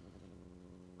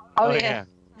 Oh, yeah.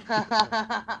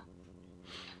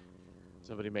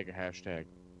 Somebody make a hashtag.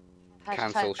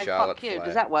 Cancel Hashtag Charlotte fuck you. Flair.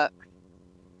 Does that work?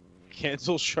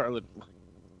 Cancel Charlotte.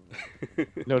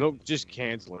 No, don't just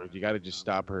cancel her. You got to just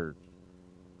stop her.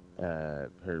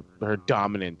 Her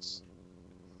dominance.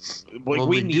 Well,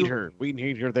 we we need do- her. We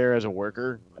need her there as a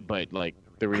worker. But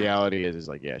the reality is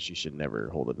yeah, she should never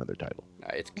hold another title.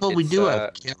 We do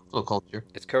have cancel culture.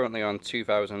 It's currently on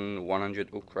 2,100.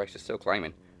 Oh Christ, it's still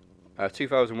climbing.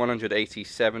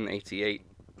 2,187, 88,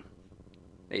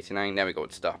 89. There we go.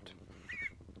 It stopped.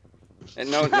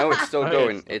 And no, it's still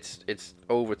going. It's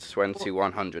over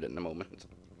 2,100 at the moment.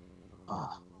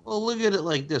 Well, look at it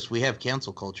like this. We have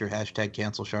cancel culture. Hashtag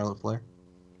cancel Charlotte Flair.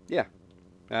 Yeah.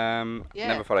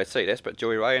 Never thought I'd say this, but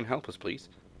Joey Ryan, help us, please.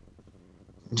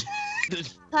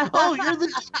 Oh, you're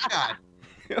the guy.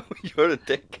 You're a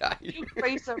dick guy. You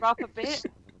raise her up a bit.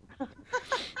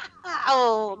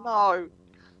 Oh, no.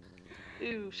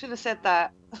 Ooh, should have said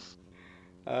that.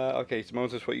 Okay, so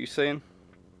Moses, what are you saying?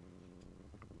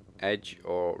 Edge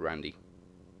or Randy?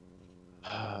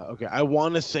 Okay, I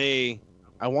want to say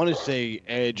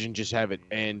Edge and just have it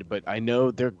end, but I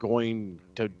know they're going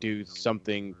to do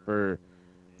something for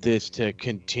this to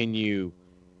continue.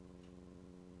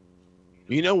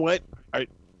 You know what?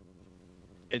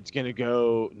 It's gonna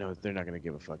go. No, they're not gonna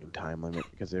give a fucking time limit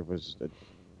because there was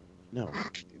no.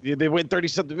 They went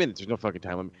 30-something minutes. There's no fucking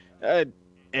time limit.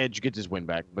 Edge gets his win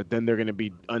back, but then they're gonna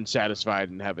be unsatisfied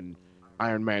and have an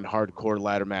Iron Man hardcore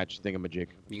ladder match thingamajig.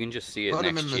 You can just see it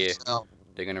next year.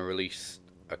 They're gonna release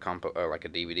a like a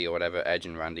DVD or whatever. Edge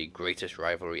and Randy, greatest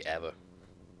rivalry ever.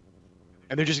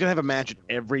 And they're just gonna have a match at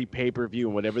every pay-per-view,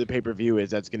 and whatever the pay-per-view is,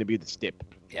 that's gonna be the stip.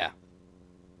 Yeah.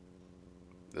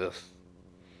 Ugh.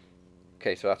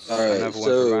 Okay, so that's All right, another one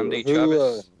for Randy.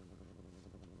 Travis.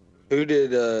 Who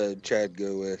did Chad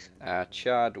go with?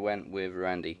 Chad went with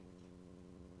Randy.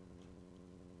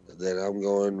 Then I'm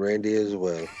going Randy as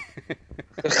well.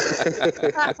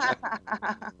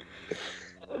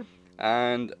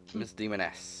 And Miss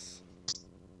Demoness.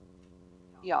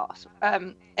 Yes.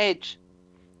 Edge.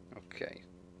 Okay.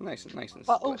 Nice and But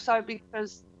split. also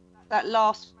because that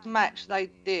last match they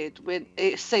did, when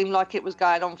it seemed like it was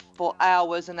going on for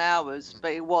hours and hours,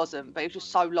 but it wasn't. But it was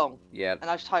just so long. Yeah. And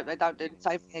I just hope they don't do the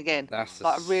same thing again. That's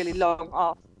like a really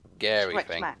long, scary stretch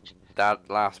thing. match. That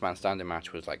last man standing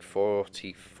match was like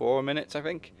 44 minutes, I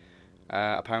think.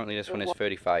 Apparently this one is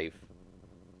 35,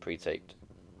 pre-taped.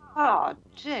 Oh,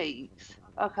 jeez.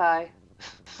 Okay.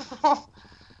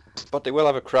 But they will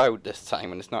have a crowd this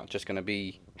time, and it's not just going to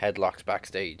be headlocks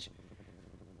backstage.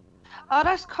 Oh,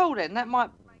 that's cool then. That might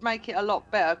make it a lot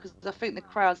better because I think the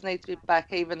crowds need to be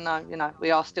back, even though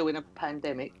we are still in a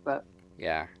pandemic. But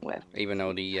yeah, well. Even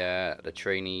though the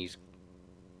trainees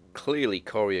clearly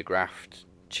choreographed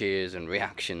cheers and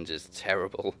reactions is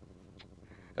terrible.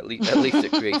 At least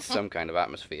it creates some kind of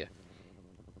atmosphere.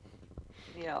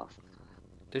 Yeah.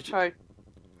 True.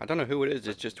 I don't know who it is.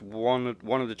 It's just one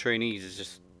of the trainees is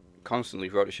just constantly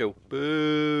throughout the show.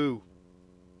 Boo,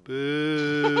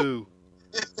 boo.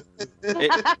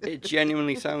 It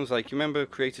genuinely sounds like, you remember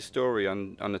Create a Story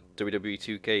on the WWE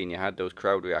 2K, and you had those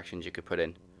crowd reactions you could put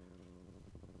in.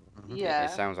 Yeah.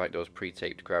 It sounds like those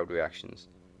pre-taped crowd reactions.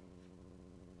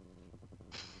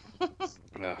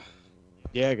 Ugh.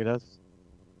 Yeah, it does.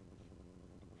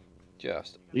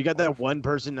 Just. You got that one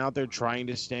person out there trying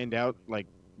to stand out like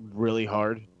really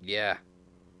hard. Yeah.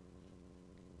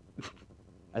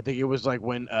 I think it was like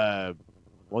when well,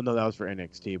 no, that was for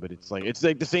NXT, but it's like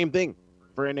the same thing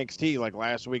for NXT. Like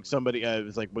last week, somebody it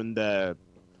was like when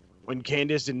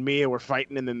Candice and Mia were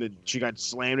fighting, and then she got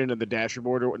slammed into the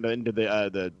dashboard or into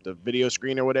the video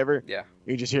screen or whatever. Yeah.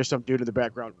 You just hear some dude in the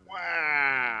background.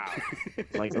 Wow.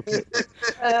 Like, okay,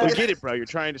 we get it, bro. You're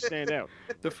trying to stand out.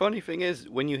 The funny thing is,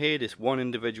 when you hear this one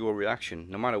individual reaction,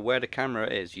 no matter where the camera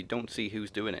is, you don't see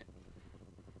who's doing it.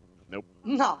 Nope.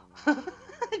 No.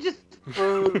 Just.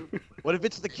 What if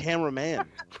it's the cameraman?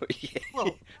 Yeah.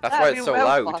 Well, that's why it's so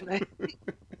loud.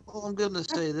 Well, I'm going to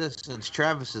say this, since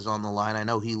Travis is on the line, I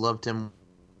know he loved him.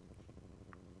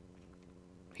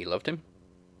 He loved him?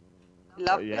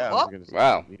 Yeah.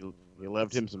 Wow. You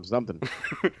loved him some something.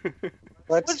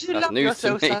 What did you love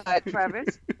yourself at,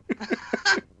 Travis?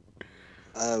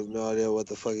 I have no idea what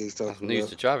the fuck he's talking about. News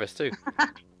to Travis, too.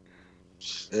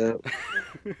 Yeah.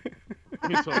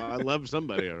 So I love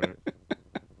somebody, all right.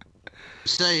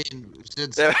 Saying,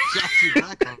 since Shotzi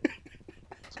Blackheart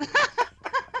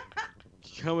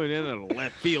coming in on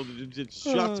left field, it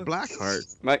shots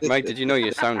Blackheart. Mike, did you know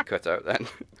your sound cut out then?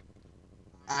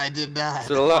 I did not.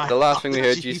 So the last thing we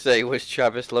heard you say was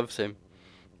Travis loves him.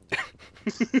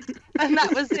 And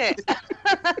that was it.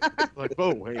 Like,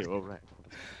 oh, hey, all right.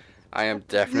 I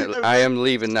am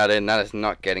leaving that in. That is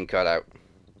not getting cut out.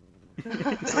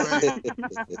 What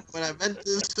I meant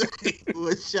to say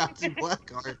was Shotzi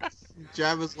Blackheart.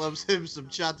 Travis loves him some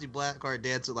Shotzi Blackheart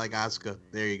dancing like Asuka.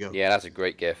 There you go. Yeah, that's a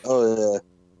great gif. Oh,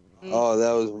 yeah. Oh,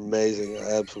 that was amazing.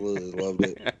 I absolutely loved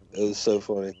it. It was so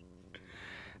funny.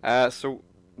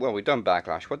 Well, we've done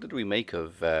Backlash. What did we make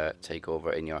of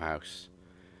TakeOver in your house?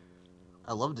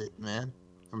 I loved it, man.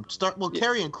 From start,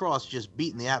 Karrion Kross just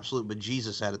beating the absolute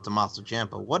bejesus out of Tommaso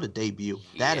Ciampa. What a debut!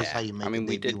 That is how you make.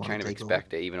 We did kind of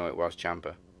expect it, even though it was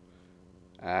Ciampa.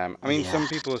 Some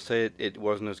people say it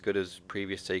wasn't as good as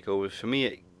previous takeovers. For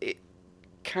me, it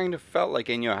kind of felt like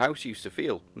In Your House used to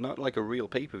feel, not like a real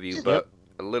pay-per-view, but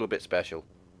a little bit special.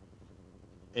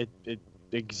 It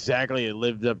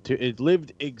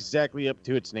lived exactly up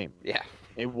to its name. Yeah.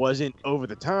 It wasn't over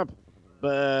the top,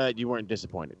 but you weren't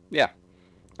disappointed. Yeah.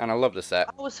 And I love the set.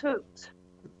 I was hooked,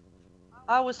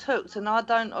 and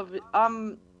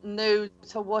I'm new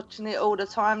to watching it all the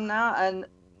time now, and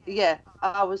yeah,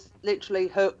 I was literally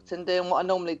hooked and doing what I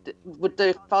normally would do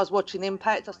if I was watching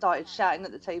Impact. I started shouting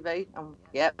at the TV, and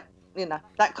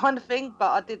that kind of thing.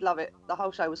 But I did love it. The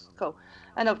whole show was cool,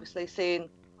 and obviously seeing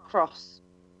Cross.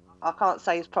 I can't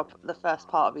say the first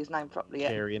part of his name properly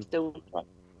yet. Carrion. Still,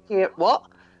 what?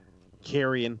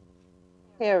 Carrion.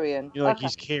 Carrion. You know, like Okay.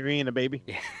 he's carrying a baby.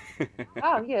 Yeah.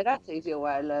 Oh yeah, that's easier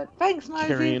way to learn. Thanks, Moses.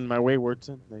 Carrying my wayward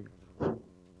son. There you go.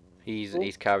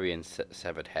 He's carrying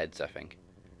severed heads, I think.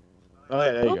 Oh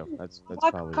yeah, there you go. That's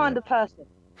My probably kind of person.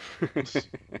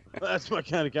 That's my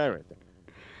kind of guy right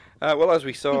there. Well, as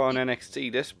we saw on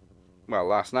NXT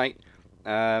last night,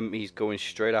 he's going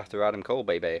straight after Adam Cole,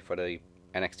 baby, for the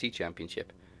NXT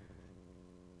Championship.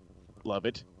 Love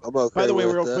it. I'm okay By the way,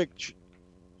 with real that. quick,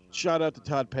 shout out to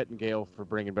Todd Pettingale for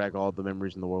bringing back all the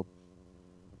memories in the world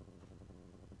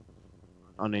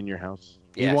on In Your House.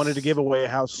 He Yes. wanted to give away a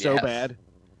house so Yes. bad,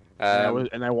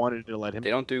 and I wanted to let him. They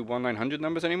don't do 1-900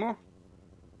 numbers anymore?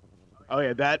 Oh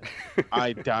yeah, that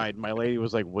I died. My lady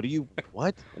was like, "What?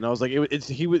 And I was like,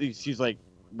 She's like,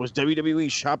 "Was WWE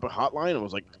shop a hotline?" I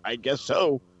was like, "I guess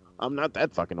so. I'm not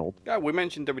that fucking old." Yeah, we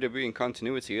mentioned WWE and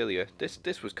continuity earlier.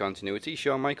 This was continuity.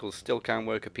 Shawn Michaels still can't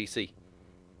work a PC.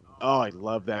 Oh, I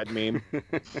love that meme.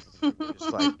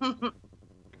 Just like,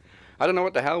 I don't know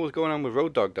what the hell was going on with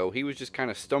Road Dogg, though. He was just kind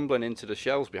of stumbling into the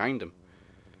shelves behind him.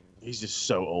 he's just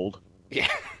so old. Yeah.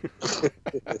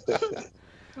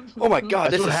 Oh my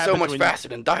god, That's this what is so happens much when you- faster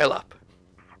than dial-up.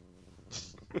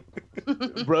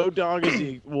 Road Dogg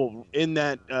is in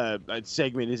that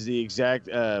segment is the exact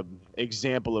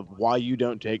example of why you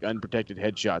don't take unprotected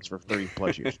headshots for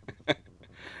 30+ years.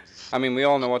 I mean, we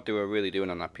all know what they were really doing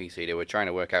on that PC. They were trying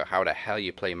to work out how the hell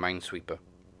you play Minesweeper.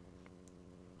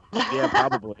 Yeah,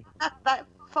 probably. That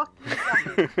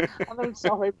fucking game. I mean,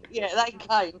 sorry, but yeah, that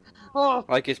game. Oh,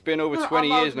 Like, it's been over 20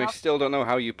 I'm old years and I enough. still don't know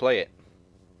how you play it.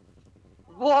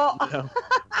 what? No.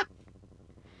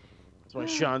 That's why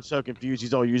Sean's so confused.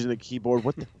 He's all using the keyboard.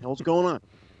 What the hell's going on?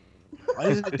 Why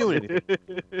isn't it doing anything?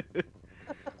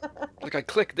 Like, I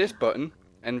click this button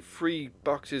and 3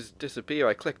 boxes disappear.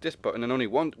 I click this button and only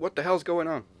 1. What the hell's going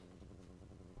on?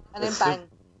 And then bang.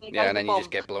 There Yeah, goes and then the you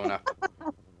just bomb. get blown up.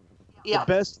 Yeah. The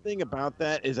best thing about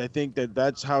that is I think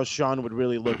that's how Sean would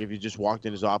really look if you just walked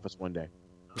in his office one day.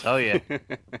 Oh yeah.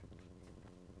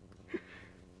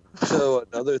 So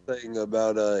another thing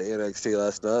about NXT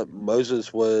last night,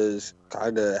 Moses was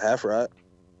kind of half right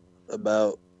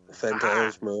about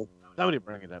Phantasmo. Somebody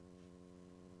bring it up.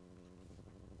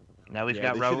 Now he's Yeah,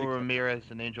 got they Raul should've- Ramirez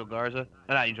and Angel Garza.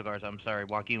 Not Angel Garza. I'm sorry,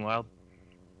 Joaquin Wilde.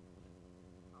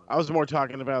 I was more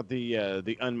talking about the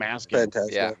unmasking.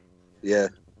 Phantasmo. Yeah. Yeah.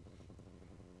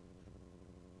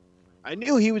 I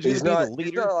knew he was going He's to be not. the He's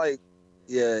leader. not like.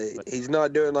 Yeah, he's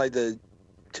not doing like the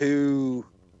 2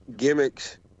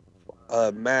 gimmicks,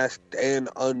 masked and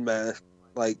unmasked,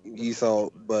 like you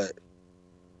thought. But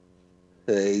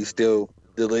he's still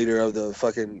the leader of the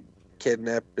fucking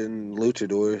kidnapping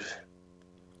luchadors.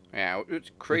 Yeah, it's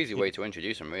a crazy way to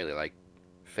introduce him, really. Like,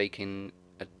 faking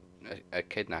a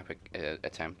kidnap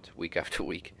attempt week after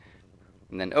week.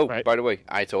 And then, Right. by the way,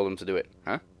 I told him to do it.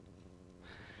 Huh?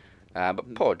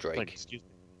 But poor Drake. Like, excuse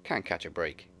Can't catch a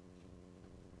break.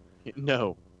 me.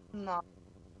 No. No.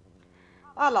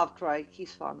 I love Drake.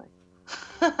 He's funny.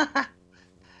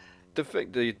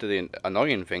 The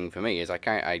annoying thing for me is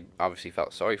I obviously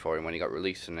felt sorry for him when he got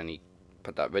released and then he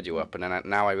put that video up. And then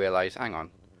now I realise, hang on,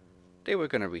 they were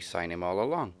going to re-sign him all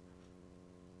along.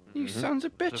 You sons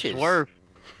of So bitches.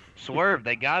 Swerve,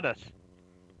 they got us.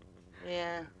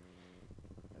 Yeah.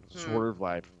 Swerve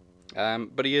life.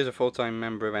 But he is a full-time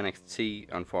member of NXT.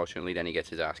 Unfortunately, then he gets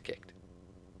his ass kicked.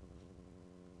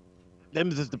 Them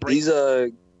is the break.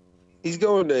 He's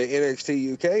going to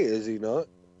NXT UK, is he not?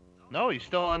 No, he's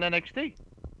still on NXT.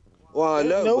 Well, I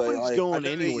know, Nobody's but like, going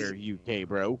I know anywhere, UK,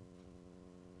 bro.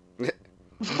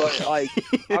 But like,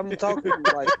 I'm talking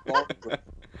like, long-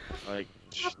 Like,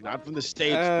 not from the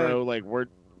States, bro. Like,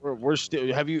 we're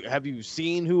still. Have you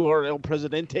seen who our El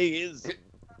Presidente is?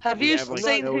 Have We you have, like,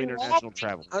 seen no who international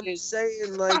travel. I'm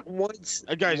saying like once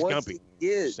That guy's once gumpy.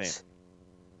 it Just gets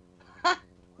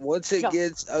once it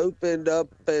gets opened up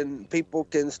and people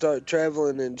can start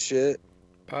traveling and shit.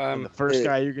 And the first yeah.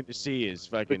 guy you're going to see is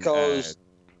fucking Because-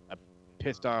 a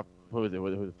pissed off. Who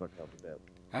the fuck helped with that?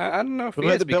 I don't know if Who he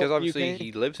had is, the belt because in obviously UK?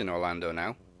 he lives in Orlando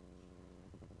now.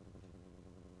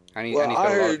 And, he's Well, got I a lot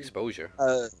of heard- exposure.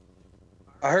 I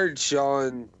heard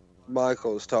Shawn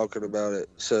Michaels talking about it,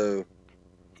 so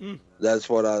Hmm. that's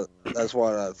what I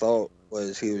thought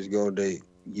was he was going to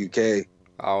UK.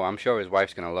 Oh, I'm sure his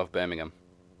wife's going to love Birmingham.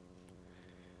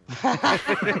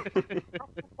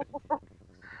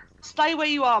 Stay where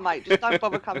you are, mate. Just don't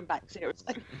bother coming back.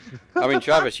 Seriously. I mean,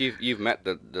 Travis, you've met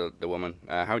the woman.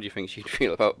 How do you think she'd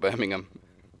feel about Birmingham?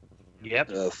 Yep.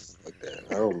 Fuck that.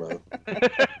 I don't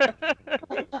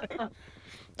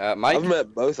know. Mike? I've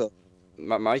met both of them.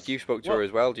 Mike, you spoke to her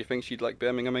as well. Do you think she'd like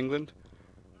Birmingham, England?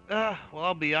 Well,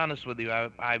 I'll be honest with you.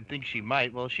 I think she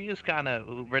might. Well, she is kind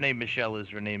of Renee Michelle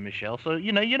is Renee Michelle. So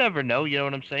you never know. You know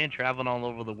what I'm saying? Traveling all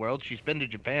over the world. She's been to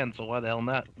Japan, so why the hell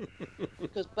not?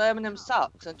 Because Birmingham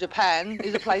sucks, and Japan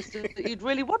is a place that you'd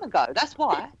really want to go. That's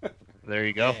why. There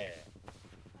you go.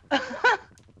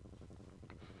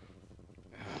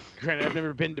 Granted, I've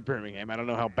never been to Birmingham. I don't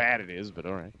know how bad it is, but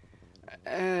all right.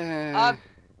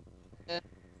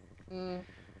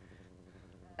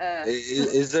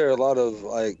 Is there a lot of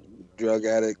like drug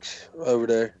addicts over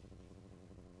there?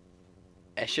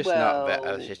 It's just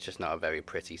not a very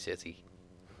pretty city.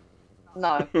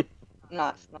 No, it's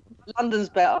not. London's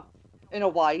better, in a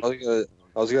way. I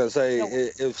was gonna say,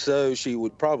 if so, she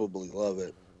would probably love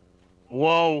it.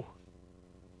 Whoa.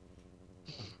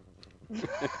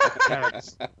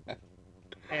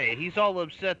 Hey, he's all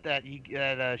upset that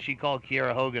she called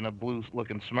Kiera Hogan a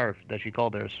blue-looking Smurf. That she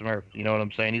called her a Smurf. You know what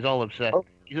I'm saying? He's all upset. Oh.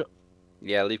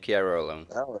 Yeah, leave Kiera alone.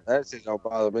 That don't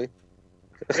bother me.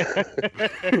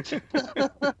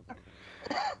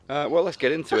 Well, let's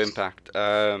get into Impact.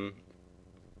 Actually,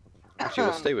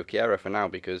 we'll stay with Kiera for now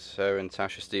because her and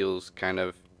Tasha Steelz kind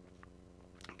of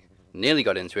nearly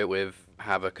got into it with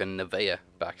Havoc and Nevaeh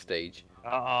backstage.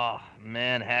 Oh,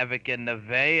 man, Havoc and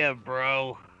Nevaeh,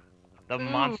 bro. The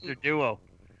monster duo.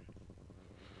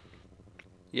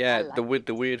 Yeah, the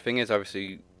weird thing is,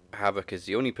 obviously, Havoc is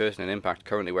the only person in Impact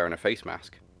currently wearing a face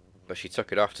mask, but she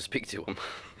took it off to speak to him.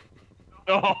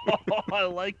 Oh, I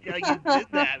like how you did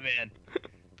that, man.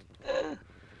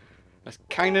 That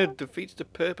kind of defeats the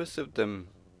purpose of them,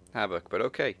 Havoc, but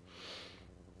okay.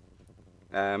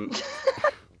 Tasha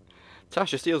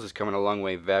Steelz is coming a long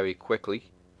way very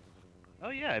quickly. Oh,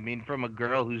 yeah, I mean, from a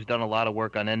girl who's done a lot of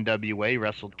work on NWA,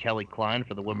 wrestled Kelly Klein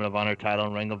for the Women of Honor title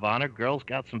in Ring of Honor, girl's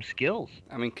got some skills.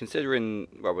 I mean, considering,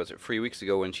 3 weeks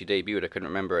ago when she debuted, I couldn't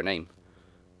remember her name.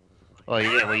 Well,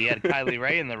 yeah, you had Kylie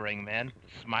Ray in the ring, man.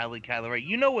 Smiley Kylie Ray.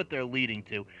 You know what they're leading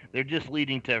to. They're just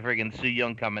leading to friggin' Su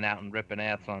Yung coming out and ripping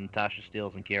ass on Tasha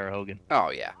Steelz and Kiera Hogan.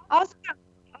 Oh, yeah. I was going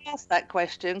to ask that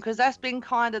question because that's been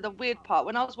kind of the weird part.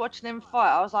 When I was watching them fight,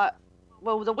 I was like,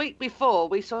 well, the week before,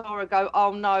 we saw her go,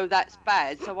 oh, no, that's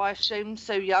bad. So I assumed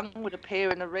Su Yung would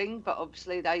appear in the ring, but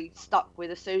obviously they stuck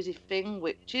with the Susie thing,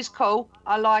 which is cool.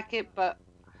 I like it, but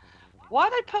why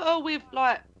they put her with,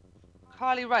 like,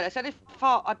 Kylie Ray? That's the only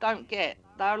part I don't get.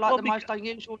 They're like the most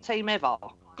unusual team ever.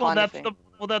 Well,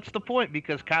 that's the point,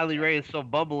 because Kylie Ray is so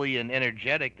bubbly and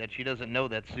energetic that she doesn't know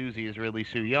that Susie is really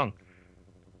Su Yung.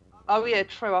 Oh, yeah,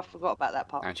 true. I forgot about that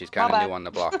part. And she's kind of new on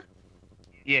the block.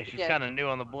 Yeah, she's kind of new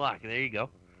on the block. There you go.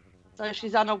 So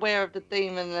she's unaware of the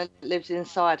demon that lives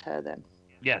inside her, then?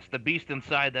 Yes, the beast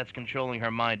inside that's controlling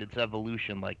her mind. It's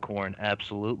evolution, like Korn.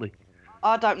 Absolutely.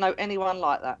 I don't know anyone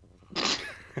like that.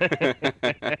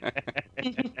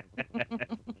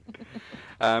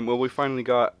 Well, we finally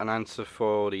got an answer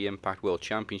for the Impact World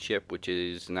Championship, which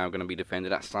is now going to be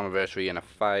defended at Slammiversary in a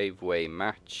 5-way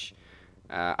match.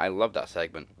 I love that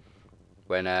segment.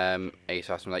 When Ace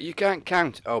asked him, like, you can't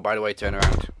count. Oh, by the way, turn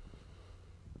around.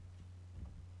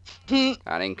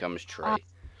 And in comes Trey.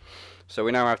 So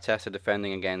we now have Tessa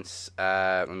defending against,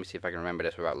 let me see if I can remember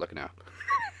this without looking up.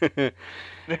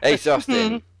 Ace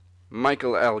Austin,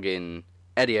 Michael Elgin,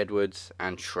 Eddie Edwards,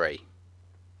 and Trey.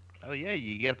 Oh, yeah,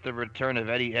 you get the return of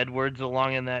Eddie Edwards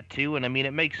along in that, too. And, I mean,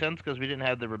 it makes sense because we didn't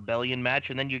have the Rebellion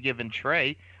match. And then you're giving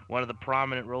Trey one of the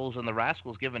prominent roles in the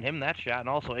Rascals, giving him that shot. And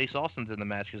also Ace Austin's in the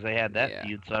match because they had that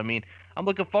feud. So, I mean, I'm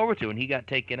looking forward to it. And he got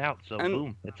taken out. So,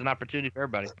 boom. It's an opportunity for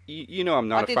everybody. You know I'm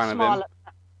not a fan of him.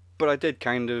 But I did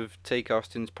kind of take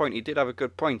Austin's point. He did have a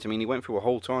good point. I mean, he went through a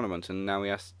whole tournament and now he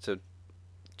has to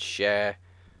share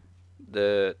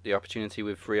the opportunity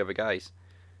with 3 other guys.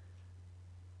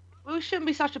 Well, we shouldn't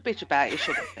be such a bitch about it,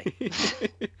 should we?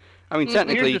 I mean,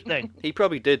 technically, he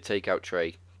probably did take out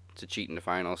Trey to cheat in the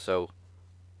final, so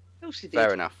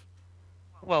fair enough.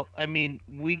 Well, I mean,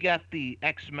 we got the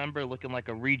ex-member looking like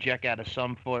a reject out of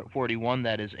Sum 41,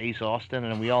 that is Ace Austin,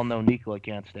 and we all know Nicola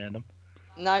can't stand him.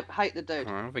 Nope, hate the dude.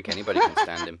 I don't think anybody can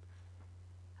stand him.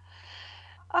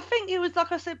 I think it was,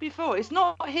 like I said before, it's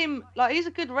not him, like, he's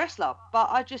a good wrestler,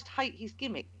 but I just hate his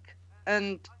gimmick.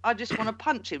 And I just want to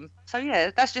punch him. So,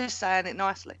 yeah, that's just saying it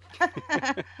nicely.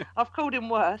 I've called him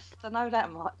worse. I know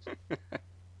that much.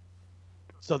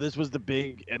 So this was the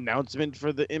big announcement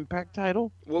for the Impact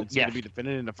title? Well, it's going to be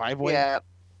defended in a 5-way? Yeah.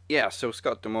 Yeah, so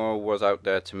Scott D'Amore was out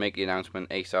there to make the announcement.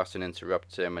 Ace Austin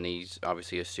interrupts him, and he's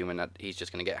obviously assuming that he's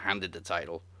just going to get handed the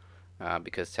title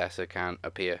because Tessa can't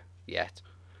appear yet.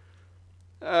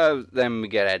 Then we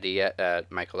get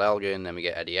Michael Elgin, then we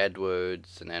get Eddie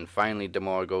Edwards, and then finally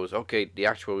D'Amore goes, okay, the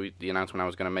announcement I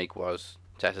was going to make was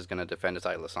Tessa's going to defend the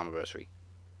title at Slammiversary.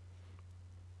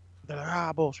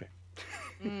 Bullshit.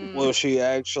 Will she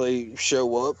actually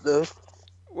show up though?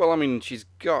 Well, I mean, she's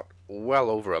got well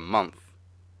over a month.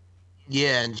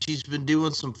 Yeah, and she's been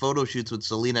doing some photo shoots with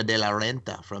Selena De La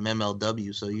Renta from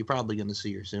MLW, so you're probably going to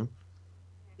see her soon.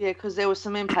 Yeah, because there was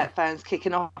some Impact fans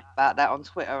kicking off about that on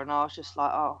Twitter, and I was just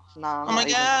like, oh, no. Oh my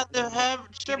God, they have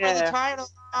strip of the title.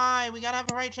 Why? We got to have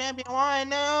the right champion. Why?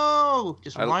 No.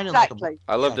 Just whining like a...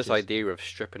 I love this idea of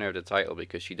stripping her of the title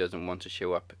because she doesn't want to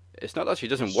show up. It's not that she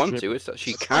doesn't want to, it's that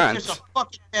she can't. Like there's a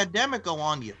fucking pandemic go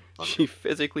on you. She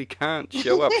physically can't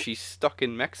show up. She's stuck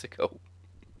in Mexico.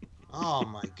 Oh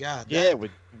my God. Yeah,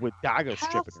 with Dago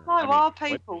stripping her. How slow are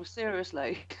people,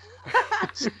 seriously?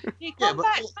 You come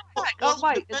back. Oh,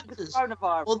 wait, it's the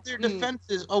coronavirus. Well, their defense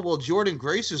is, oh, well, Jordan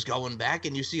Grace is going back,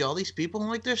 and you see all these people, and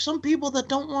like, there's some people that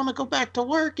don't want to go back to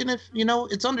work, and if, you know,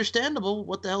 it's understandable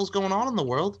what the hell's going on in the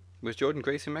world. Was Jordan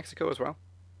Grace in Mexico as well?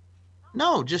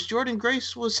 No, just Jordan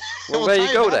Grace was... Well, there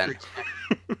you go, then.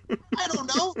 I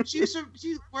don't know. She's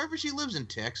wherever she lives in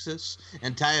Texas,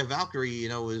 and Taya Valkyrie, you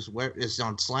know, is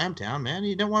on Slamtown, man.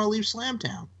 You don't want to leave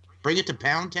Slamtown. Bring it to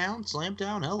Pound Town,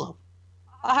 Slamtown, hello.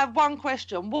 I have one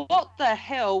question. What the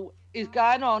hell is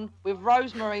going on with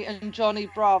Rosemary and Johnny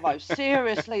Bravo?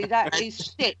 Seriously, that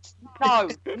is shit. No.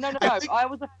 I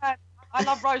was a fan. I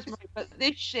love Rosemary, but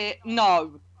this shit,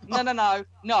 no.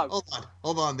 No.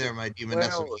 Hold on there, my demon.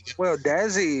 Well,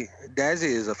 Dazzy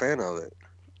is a fan of it.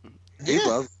 He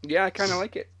loves it. Yeah, I kind of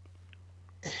like it.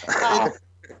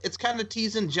 It's kind of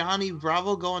teasing Johnny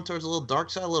Bravo going towards a little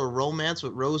dark side, a little romance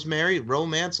with Rosemary.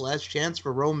 Romance, last chance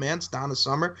for romance, Donna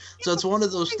Summer. So it's one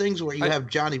of those things where you have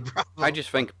Johnny Bravo. I just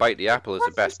think Bite the Apple is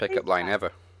the best pickup line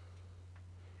ever.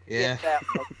 Yeah.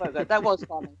 That was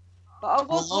funny. But I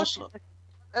was watching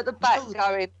at the back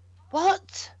going,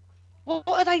 what? What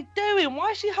are they doing?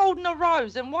 Why is she holding a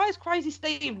rose? And why is Crazy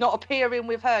Steve not appearing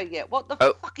with her yet? What the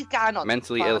fuck is going on?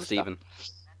 Mentally ill Steven.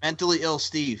 Mentally ill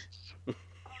Steve.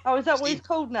 Oh, is that what he's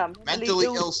called now? Mentally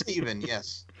ill Steven,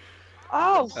 yes.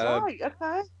 Oh, right,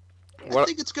 okay. I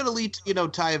think it's going to lead to, you know,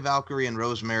 Taya Valkyrie and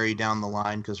Rosemary down the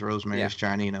line because Rosemary's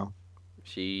trying to, you know.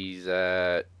 She's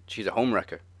a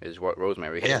homewrecker, is what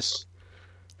Rosemary is. Yes.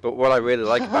 But what I really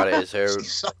like about it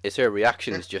is her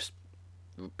reactions just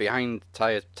behind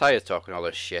Taya's talking all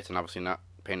this shit and obviously not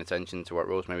paying attention to what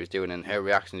Rosemary's doing, and her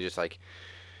reaction is just like,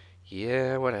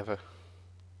 yeah, whatever.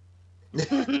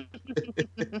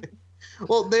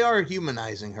 Well, they are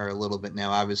humanizing her a little bit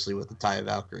now, obviously, with the Taya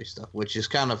Valkyrie stuff, which is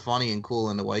kind of funny and cool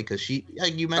in a way, because she,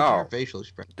 like you mentioned, her facial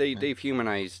expression. They've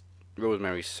humanized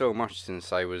Rosemary so much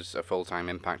since I was a full-time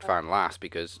Impact fan last,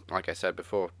 because, like I said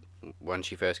before, when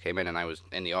she first came in and I was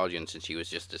in the audience and she was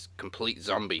just this complete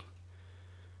zombie.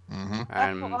 Mm-hmm.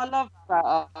 That's what I love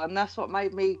about her, and that's what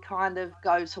made me kind of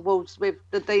go towards with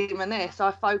the Demoness.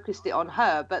 I focused it on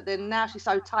her, but then now she's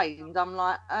so tamed, I'm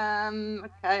like,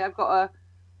 okay, I've got to...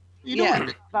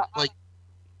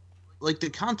 like the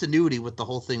continuity with the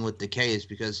whole thing with Decay is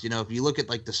because, you know, if you look at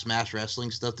like the Smash Wrestling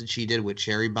stuff that she did with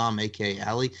Cherry Bomb, aka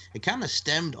Allie, it kind of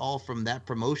stemmed all from that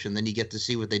promotion. Then you get to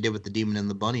see what they did with the Demon and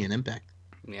the Bunny and Impact.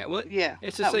 Yeah, well,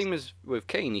 it's the same as with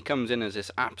Kane. He comes in as this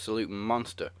absolute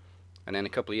monster, and then a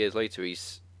couple of years later,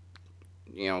 he's,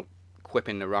 you know,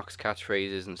 quipping the Rock's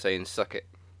catchphrases and saying "suck it."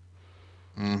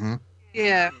 Mm-hmm.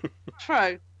 Yeah,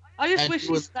 true. I just wish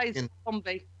he stays a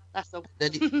zombie. That's all.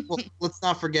 Well, let's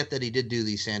not forget that he did do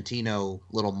the Santino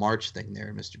little march thing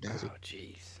there, Mr. Dazzy. Oh,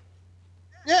 jeez.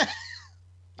 Yeah.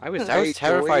 I was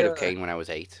terrified of Kane when I was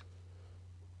 8.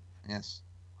 Yes.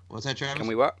 What's that, Travis? Can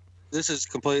we what? This is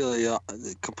completely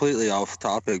off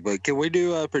topic, but can we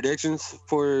do predictions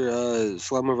for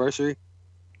Slammiversary?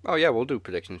 Oh yeah, we'll do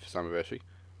predictions for Slammiversary.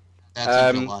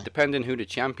 Depending who the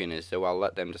champion is, so I'll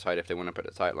let them decide if they want to put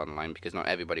the title on the line, because not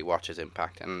everybody watches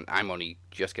Impact, and I'm only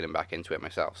just getting back into it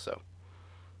myself. So,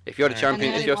 if you're the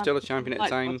champion, if you're still a champion at the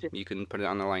time, you can put it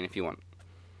on the line if you want.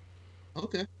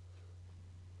 Okay.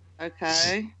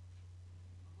 Okay.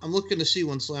 I'm looking to see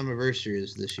when Slammiversary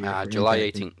is this year. July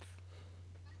 18th.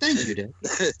 Thank you, Dad.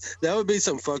 That would be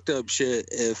some fucked up shit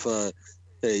if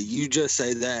you just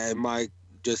say that and Mike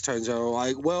just turns around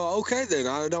like, well, okay then,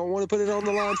 I don't want to put it on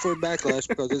the line for Backlash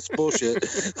because it's bullshit.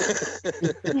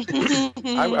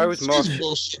 I was more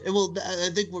bullshit. Well, I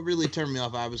think what really turned me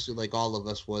off, obviously, like all of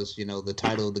us, was, you know, the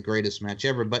title of the greatest match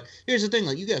ever. But here's the thing,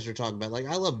 like you guys were talking about, like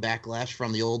I love Backlash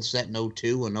from the old set in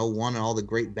 02 and 01 and all the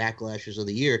great Backlashes of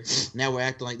the year. Now we're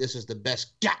acting like this is the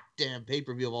best goddamn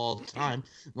pay-per-view of all time.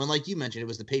 When, like you mentioned, it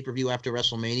was the pay-per-view after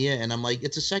WrestleMania, and I'm like,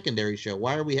 it's a secondary show.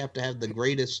 Why do we have to have the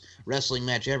greatest wrestling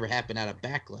match ever happen out of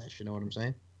Backlash? You know what I'm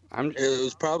saying? It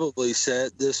was probably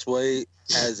set this way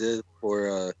as is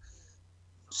for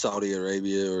Saudi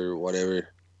Arabia or whatever.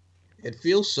 It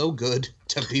feels so good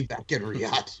to be back in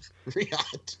Riyadh.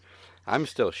 Riyadh. I'm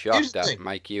still Here's shocked the that, thing.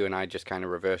 Mike, you and I just kind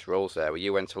of reversed roles there, where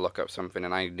you went to look up something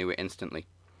and I knew it instantly.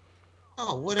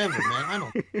 Oh, whatever, man. I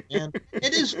don't, man.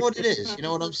 It is what it is. You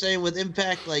know what I'm saying? With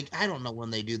Impact, like, I don't know when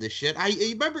they do this shit.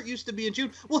 You remember it used to be in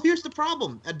June. Well, here's the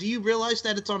problem. Do you realize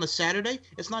that it's on a Saturday?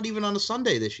 It's not even on a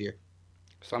Sunday this year.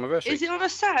 Slammiversary. Is it on a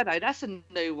Saturday? That's a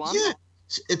new one. Yeah.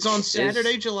 It's on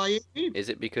Saturday, July 18th. Is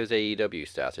it because AEW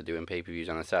started doing pay-per-views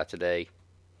on a Saturday?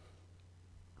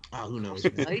 Oh, who knows?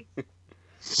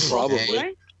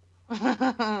 Probably.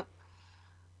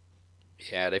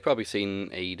 Yeah, they've probably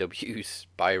seen AEW's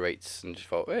buy rates and just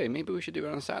thought, hey, maybe we should do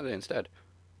it on a Saturday instead.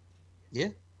 Yeah.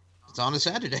 It's on a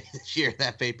Saturday this year,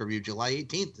 that pay-per-view. July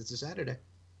 18th. It's a Saturday.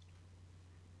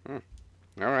 All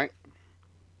right.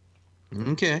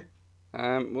 Okay.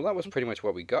 Well, that was pretty much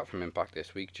what we got from Impact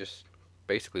this week. Just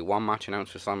basically one match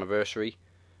announced for Slammiversary.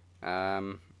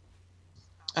 Well,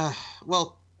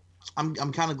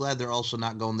 I'm kind of glad they're also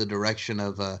not going the direction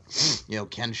of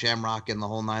Ken Shamrock and the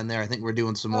whole nine there. I think we're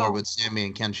doing some more with Sammy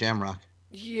and Ken Shamrock.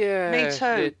 Yeah, Me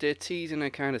too. They're teasing a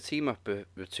kind of team up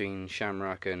between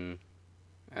Shamrock and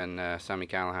Sami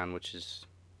Callihan, which is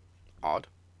odd,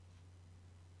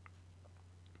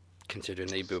 considering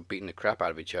they were beating the crap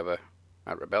out of each other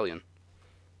at Rebellion.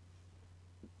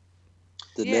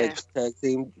 The next tag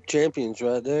team champions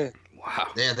right there. Wow.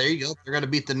 Yeah, there you go. They're going to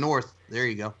beat the North. There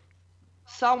you go.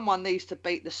 Someone needs to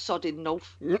beat the sodding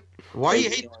North. Why do you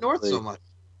hate the North so much?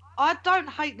 I don't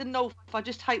hate the North. I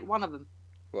just hate one of them.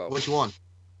 Well, which one?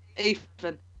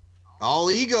 Ethan.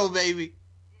 All ego, baby.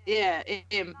 Yeah,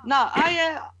 him. No,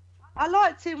 I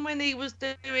liked him when he was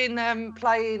doing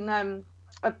playing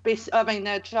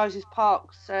Joseph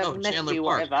Park's Chandler nephew,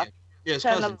 Park. whatever. Yeah, his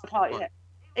Chandler cousin. Park. Yeah,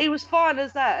 he was fine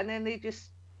as that, and then he just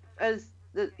he's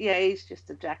just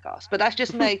a jackass. But that's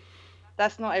just me.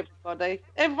 That's not everybody.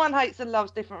 Everyone hates and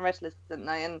loves different wrestlers, don't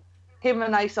they? And him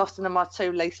and Ace Austin are my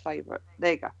two least favourite.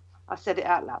 There you go. I said it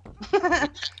out loud.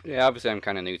 Yeah, obviously I'm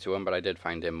kind of new to him, but I did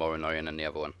find him more annoying than the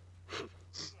other one.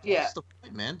 Yeah. That's the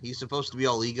point, man. He's supposed to be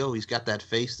all ego. He's got that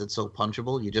face that's so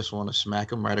punchable. You just want to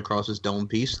smack him right across his dome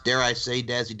piece. Dare I say,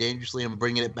 Dazzy Dangerously, I'm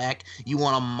bringing it back. You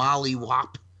want to molly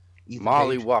whop?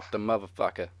 Molly whop the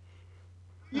motherfucker.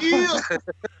 Yeah.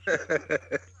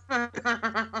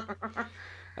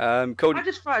 Cody. I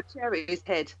just throw a chair at his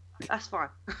head. That's fine.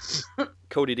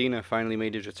 Cody Deaner finally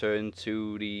made his return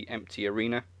to the empty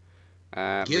arena.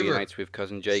 Reunites with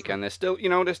Cousin Jake, and they're still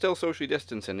socially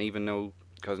distancing, even though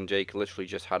Cousin Jake literally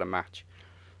just had a match.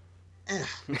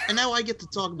 And now I get to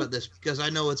talk about this because I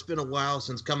know it's been a while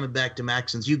since coming back to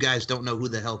Max, since you guys don't know who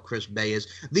the hell Chris Bay is.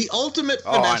 The ultimate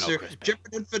finesser,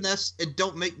 Jordan Finesse, it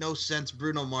don't make no sense,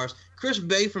 Bruno Mars. Chris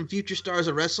Bay from Future Stars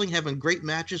of Wrestling having great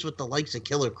matches with the likes of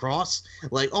Killer Cross.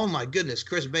 Like, oh my goodness,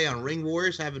 Chris Bay on Ring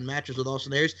Warriors having matches with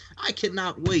Austin Aries. I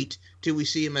cannot wait till we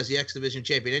see him as the X Division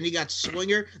champion. And you got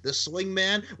Swinger, the Swing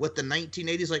Man, with the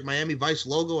 1980s like Miami Vice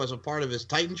logo as a part of his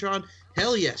Titantron.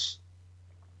 Hell yes.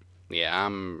 Yeah,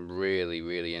 I'm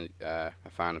really a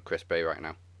fan of Chris Bay right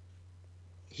now.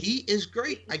 He is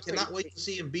great. I cannot wait to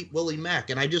see him beat Willie Mack.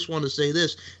 And I just want to say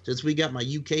this, since we got my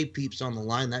UK peeps on the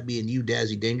line, that being you,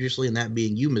 Dazzy Dangerously, and that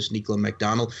being you, Miss Nicola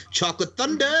McDonald. Chocolate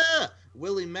Thunder!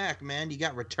 Willie Mack, man. You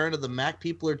got Return of the Mac.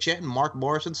 People are chanting Mark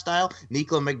Morrison style.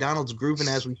 Nicola McDonald's grooving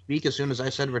as we speak as soon as I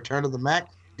said Return of the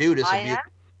Mac. Dude, it's a beautiful...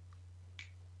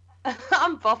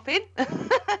 I'm bopping.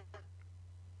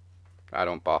 I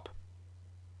don't bop.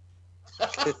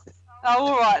 Oh,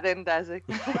 all right then, Dazzy.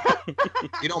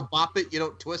 You don't bop it? You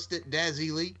don't twist it,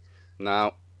 Dazzy Lee?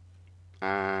 No.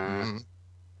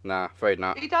 Nah, afraid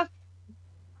not. He does.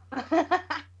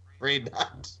 Afraid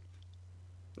not.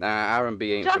 Nah,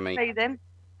 R&B ain't Just for me. me then.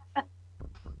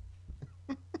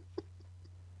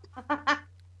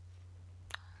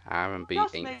 R&B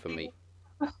Just ain't for me. me.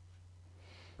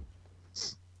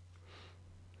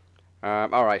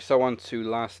 Alright, so on to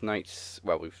last night's,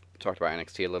 well, we've talked about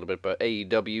NXT a little bit, but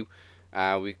AEW,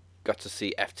 we got to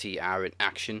see FTR in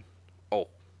action. Oh.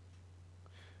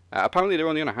 Apparently they're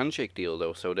only on a handshake deal,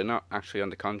 though, so they're not actually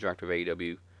under contract with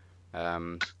AEW,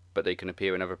 but they can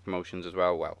appear in other promotions as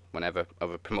well, whenever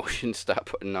other promotions start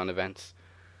putting on events.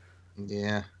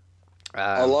 Yeah.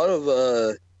 A lot of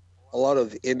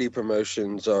indie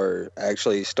promotions are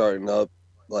actually starting up,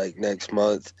 like, next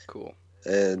month. Cool.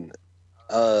 And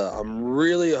I'm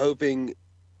really hoping,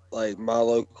 like, my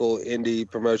local indie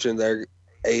promotion there,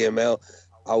 AML,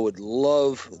 I would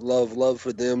love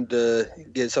for them to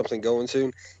get something going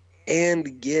soon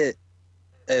and get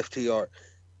FTR,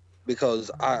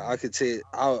 because I could see it.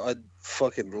 I'd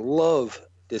fucking love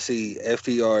to see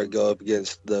FTR go up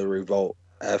against the Revolt.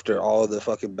 after all the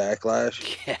fucking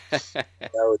backlash. Yeah.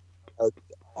 That was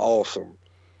awesome.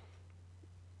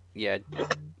 Yeah.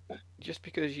 Just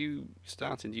because you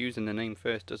started using the name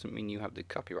first doesn't mean you have the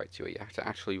copyright to it. You have to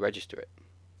actually register it.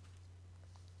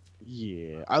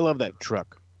 Yeah, I love that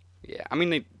truck. Yeah, I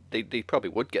mean, they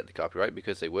probably would get the copyright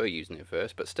because they were using it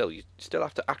first, but still, you still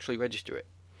have to actually register it.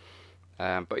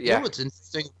 But yeah. You know what's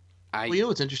interesting? You know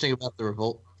what's interesting about the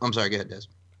Revolt? I'm sorry, go ahead,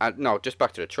 Des. No, just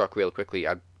back to the truck real quickly.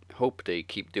 I hope they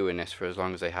keep doing this for as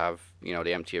long as they have,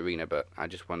 the empty arena, but I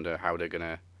just wonder how they're going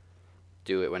to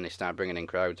do it when they start bringing in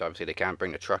crowds. Obviously, they can't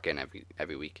bring the truck in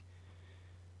every week.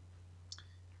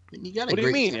 I mean, you got What do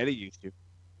you mean? Eddie used to.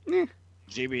 Yeah.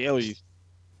 JBL used to.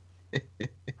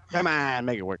 Come on,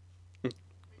 make it work. I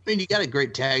mean, you got a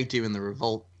great tag team in the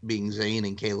Revolt, being Zayn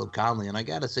and Caleb Conley. And I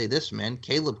got to say this, man.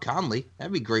 Caleb Conley,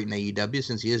 that'd be great in AEW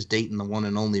since he is dating the one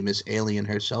and only Miss Alien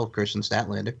herself, Kristen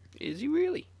Statlander. Is he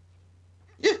really?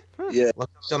 Yeah. Yeah.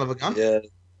 Son of a gun. Yeah.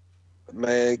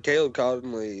 Man, Caleb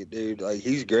Conley, dude, like,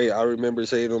 he's great. I remember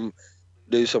seeing him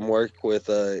do some work with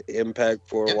Impact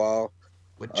for a while.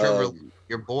 With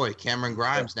your boy, Cameron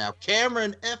Grimes now.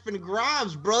 Cameron effing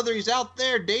Grimes, brother. He's out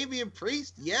there. Damian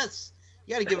Priest, yes.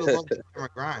 You got to give a love to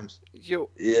Cameron Grimes.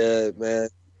 Yeah, man.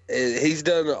 He's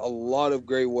done a lot of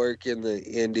great work in the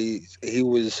indies. He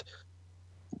was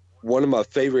one of my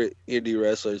favorite indie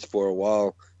wrestlers for a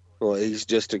while. Well, he's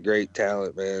just a great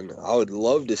talent, man. I would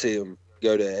love to see him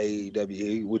go to AEW.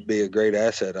 He would be a great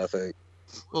asset, I think.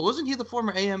 Well, wasn't he the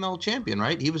former AML champion,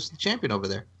 right? He was the champion over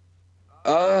there.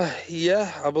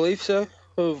 Yeah, I believe so.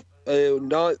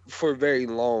 Not for very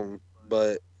long,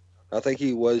 but I think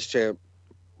he was champ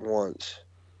once.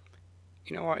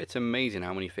 You know what? It's amazing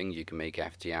how many things you can make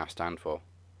FTR stand for.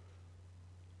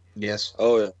 Yes.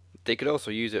 Oh, yeah. They could also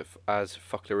use it as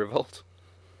fuck the Revolt.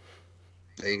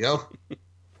 There you go.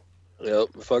 Yep.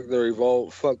 Fuck the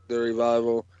Revolt. Fuck the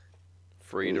Revival.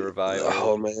 Free the Revival.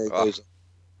 Oh, man.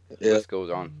 This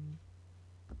goes on.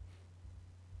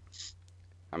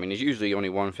 I mean, there's usually only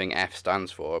one thing F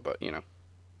stands for, but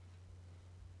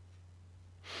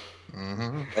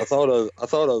Mm-hmm. I thought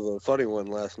of a funny one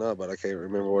last night, but I can't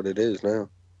remember what it is now.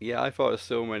 Yeah, I thought of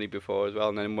so many before as well,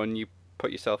 and then when you put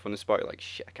yourself on the spot, you're like,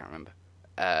 shit, I can't remember.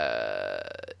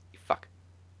 Fuck.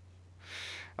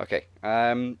 Okay.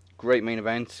 Great main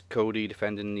event. Cody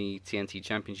defending the TNT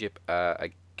Championship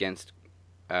against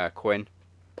Quinn.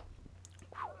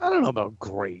 I don't know about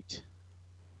great.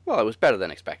 Well, it was better than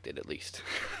expected, at least.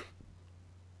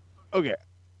 Okay.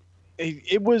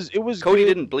 It was Cody good.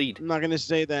 didn't bleed. I'm not gonna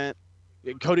say that.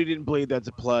 Cody didn't bleed. That's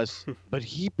a plus. But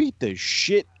he beat the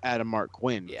shit out of Mark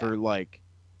Quinn for like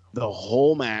the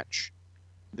whole match.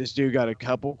 This dude got a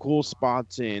couple cool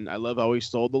spots in. I love how he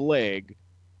stole the leg,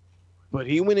 but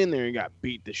he went in there and got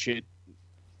beat the shit.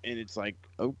 And it's like,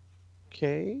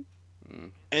 okay.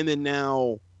 And then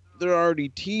now they're already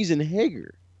teasing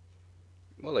Hager.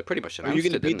 Well, they pretty much Are announced you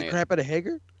it, gonna beat the didn't crap out of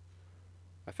Hager?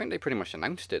 I think they pretty much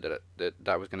announced it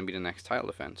that was going to be the next title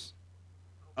defense.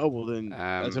 Oh, well then,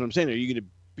 that's what I'm saying. Are you going to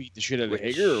beat the shit out of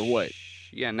Hager or what?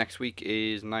 Yeah, next week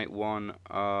is night one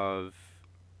of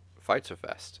Fighter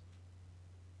Fest.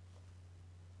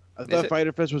 I thought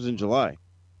Fighter Fest was in July.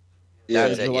 Yeah,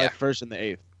 That's it, July yeah. 1st and the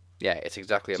 8th. Yeah, it's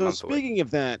exactly a So month away. speaking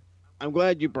of that, I'm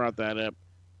glad you brought that up.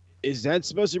 Is that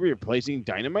supposed to be replacing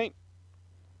Dynamite?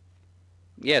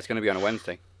 Yeah, it's going to be on a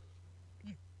Wednesday.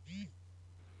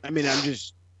 I mean,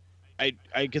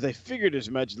 because I figured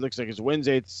as much. It looks like it's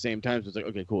Wednesday at the same time, so it's like,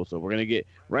 okay, cool. So we're gonna get,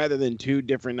 rather than 2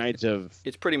 different nights of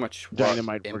It's pretty much what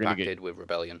Dynamite, we're gonna Impact get. did with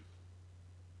Rebellion.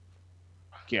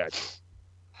 Gotcha.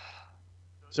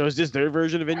 So is this their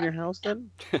version of In Your House then?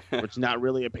 Where it's not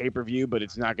really a pay-per-view, but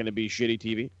it's not going to be shitty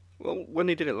TV? Well, when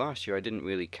they did it last year, I didn't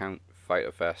really count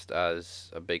Fighter Fest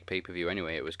as a big pay-per-view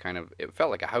anyway. It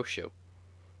felt like a house show.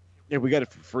 Yeah, we got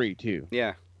it for free too.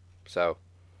 Yeah, so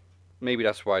maybe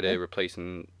that's why they're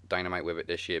replacing Dynamite with it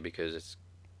this year, because it's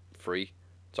free.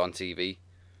 It's on TV.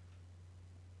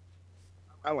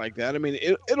 I like that. I mean,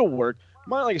 it'll work.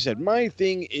 Like I said, my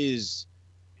thing is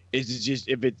just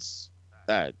if it's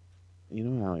that, I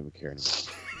don't even care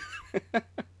anymore.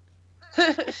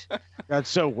 Got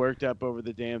so worked up over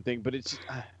the damn thing, but it's.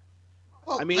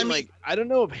 I mean, I don't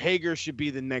know if Hager should be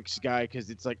the next guy, because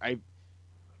it's like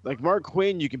Mark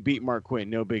Quinn, you can beat Mark Quinn,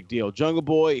 no big deal. Jungle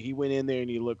Boy, he went in there and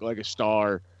he looked like a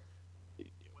star.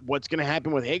 What's gonna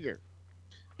happen with Hager?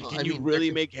 Can you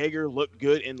really make Hager look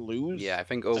good and lose? Yeah, I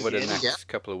think over the next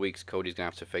couple of weeks, Cody's gonna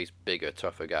have to face bigger,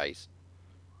 tougher guys.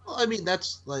 Well, I mean,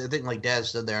 that's I think like Dad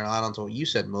said there, and I don't know what you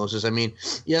said, Moses. I mean,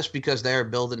 yes, because they're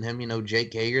building him,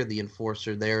 Jake Hager, the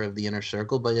enforcer there of the Inner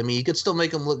Circle, but I mean, you could still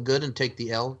make him look good and take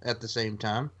the L at the same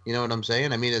time. You know what I'm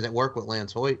saying? I mean, it worked with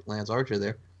Lance Archer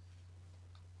there.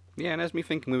 Yeah, and there's me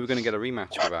thinking we were going to get a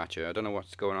rematch with Archer. I don't know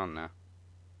what's going on now.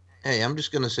 Hey, I'm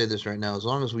just going to say this right now. As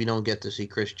long as we don't get to see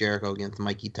Chris Jericho against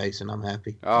Mikey Tyson, I'm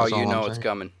happy. Oh, That's you all know I'm it's saying.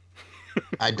 coming.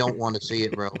 I don't want to see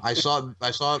it, bro. I saw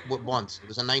it once. It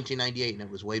was in 1998, and it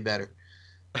was way better.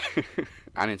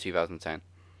 And in 2010.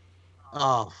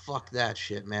 Oh, fuck that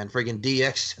shit, man. Friggin'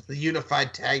 DX, the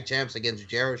Unified Tag Champs against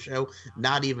Jericho,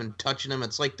 not even touching him.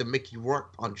 It's like the Mickey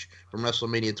Rourke punch from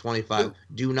WrestleMania 25.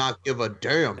 Do not give a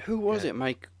damn. Who was it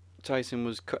Mike Tyson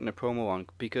was cutting a promo on?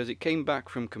 Because it came back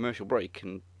from commercial break,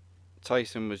 and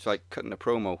Tyson was like cutting a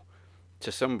promo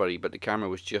to somebody, but the camera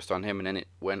was just on him, and then it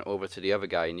went over to the other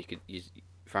guy, and you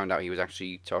found out he was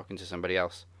actually talking to somebody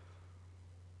else.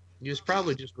 He was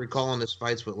probably just recalling his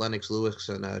fights with Lennox Lewis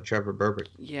and Trevor Berbick.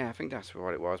 Yeah, I think that's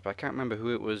what it was, but I can't remember who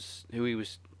he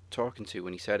was talking to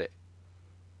when he said it.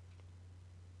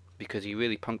 Because he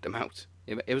really punked him out.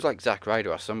 It was like Zack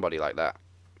Ryder or somebody like that.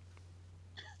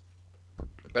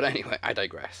 But anyway, I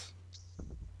digress.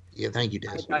 Yeah, thank you,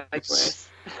 Des. I digress.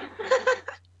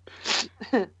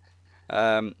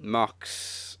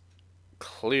 Mox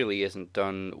clearly isn't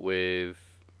done with,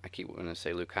 I keep wanting to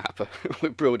say Luke Harper,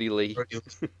 with Brody Lee.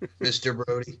 Mr.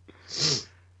 Brody.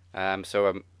 So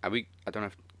are we, I don't know,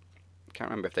 I can't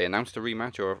remember if they announced a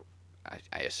rematch, or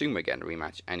I assume we're getting a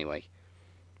rematch anyway.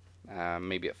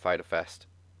 Maybe at Fyter Fest.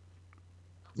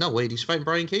 No, wait, he's fighting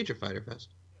Brian Cage at Fyter Fest.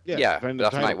 Yeah, but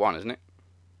that's night one, isn't it?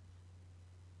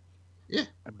 Yeah.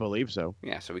 I believe so.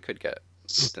 Yeah, so we could get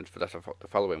it for the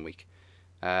following week.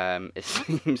 It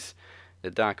seems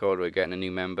the Dark Order are getting a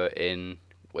new member in,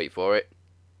 wait for it,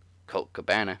 Colt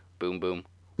Cabana. Boom, boom.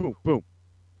 Boom, boom.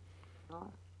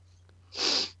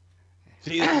 See,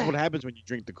 this is what happens when you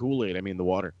drink the Kool-Aid. I mean, the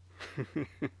water.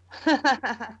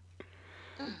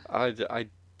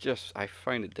 I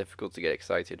find it difficult to get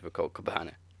excited for Colt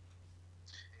Cabana.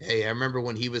 Hey, I remember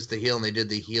when he was the heel and they did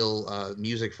the heel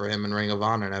music for him in Ring of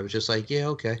Honor, and I was just like, yeah,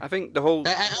 okay. I think the whole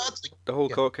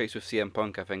court case with CM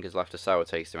Punk, I think, has left a sour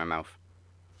taste in my mouth.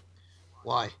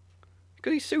 Why?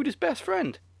 Because he sued his best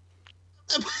friend.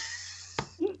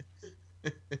 This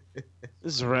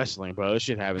is wrestling, bro. This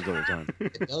shit happens all the time.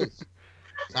 It does.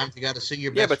 Sometimes you got to sue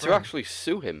your best Yeah, but friend. to actually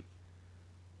sue him.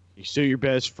 You sue your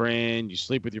best friend. You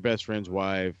sleep with your best friend's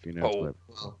wife. You know.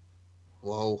 Well,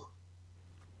 whoa.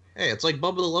 Hey, it's like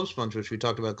Bubba the Love Sponge, which we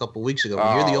talked about a couple weeks ago.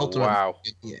 When you're the ultimate, wow.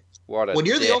 Yeah. What a when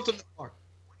you're dick. the ultimate mark.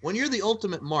 When you're the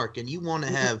ultimate mark, and you want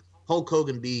to have Hulk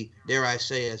Hogan be, dare I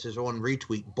say, as his own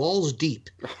retweet, balls deep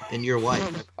in your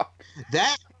wife.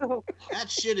 that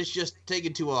shit is just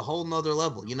taken to a whole nother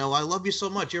level. You know, I love you so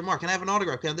much. You're Mark. Can I have an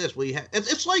autograph? Can I have this? Will you have?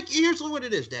 It's like, here's what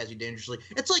it is, Dazzy Dangerously.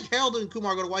 It's like Harold and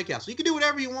Kumar go to White Castle. You can do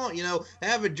whatever you want. You know,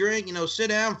 have a drink. You know, sit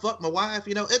down, fuck my wife.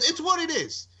 You know, it's what it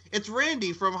is. It's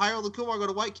Randy from Harold and Kumar go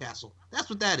to White Castle. That's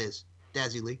what that is,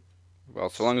 Dazzy Lee. Well,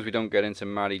 so long as we don't get into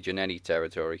Marty Jannetty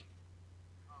territory.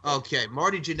 Okay,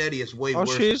 Marty Jannetty is way Oh,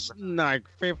 worse. she's like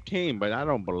 15, but I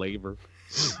don't believe her.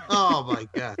 Oh my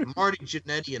God, Marty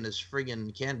Jannetty and his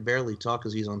friggin' can't barely talk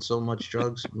because he's on so much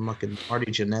drugs. Fucking Marty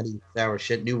Jannetty, sour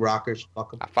shit. New Rockers,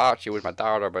 fuck him. I thought she was my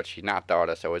daughter, but she's not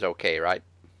daughter, so it's okay, right?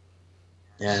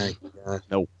 Yeah,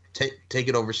 no. Take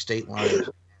it over state line,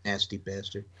 nasty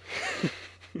bastard.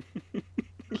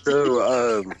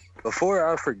 So, before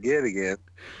I forget again,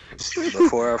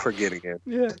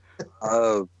 yeah,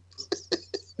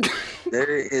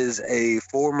 there is a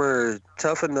former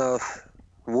Tough Enough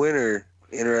winner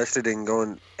interested in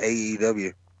going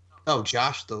AEW. Oh,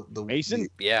 Josh, the Mason?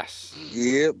 Yes.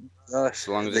 Yep. As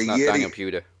long as the it's not Yeti. Daniel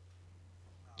Puder.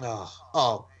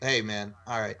 Oh, hey man,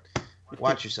 all right,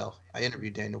 watch yourself. I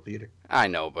interviewed Daniel Puder. I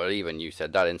know, but even you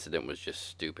said that incident was just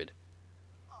stupid.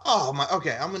 Oh my.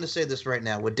 Okay, I'm gonna say this right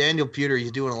now. With Daniel Puder,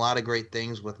 he's doing a lot of great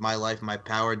things with My Life, My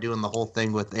Power, doing the whole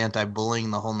thing with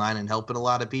anti-bullying, the whole nine, and helping a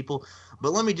lot of people.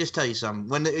 But let me just tell you something.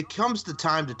 When it comes to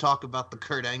time to talk about the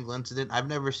Kurt Angle incident, I've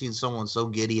never seen someone so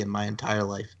giddy in my entire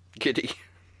life. Giddy.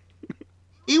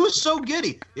 He was so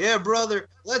giddy. Yeah, brother,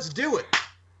 let's do it.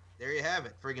 There you have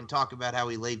it. Friggin' talk about how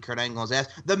he laid Kurt Angle on his ass.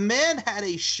 The man had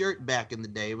a shirt back in the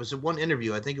day. It was in one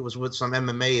interview. I think it was with some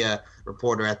MMA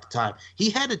reporter at the time. He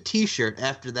had a T-shirt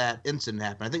after that incident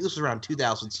happened. I think this was around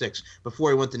 2006, before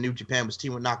he went to New Japan, was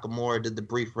teaming with Nakamura, did the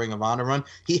brief Ring of Honor run.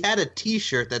 He had a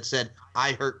T-shirt that said,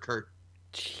 "I hurt Kurt."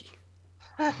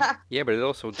 Yeah, but it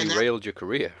also derailed your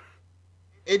career.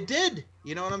 It did.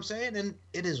 You know what I'm saying? And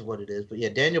it is what it is. But yeah,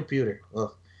 Daniel Puder.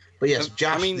 Ugh. But yes,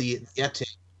 Josh, I mean, the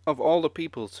Yeti. Of all the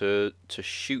people to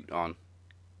shoot on,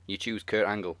 You choose Kurt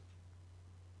Angle.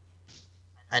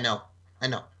 I know,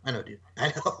 dude.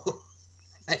 I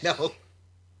know.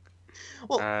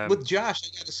 Well, with Josh, I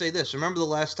got to say this. Remember the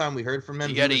last time we heard from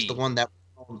him? He was the one that.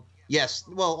 Yes.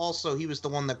 Well, also he was the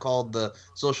one that called the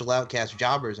social outcast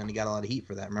jobbers, and he got a lot of heat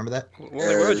for that. Remember that? Well,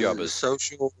 they were jobbers.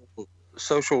 Social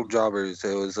jobbers.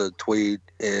 It was a tweet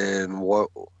in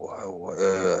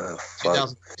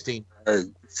 2016.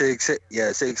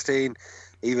 16.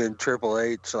 Even Triple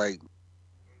H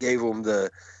gave him the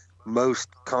most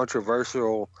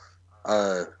controversial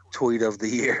tweet of the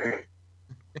year.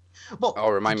 Well,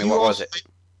 remind me, what was it?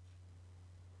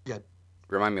 Yeah.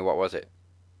 Remind me, what was it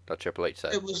that Triple H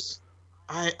said? It was,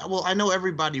 I know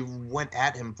everybody went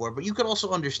at him for it, but you could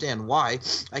also understand why.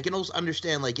 I can also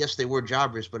understand, yes, they were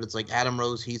jobbers, but it's like Adam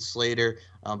Rose, Heath Slater,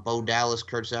 Bo Dallas,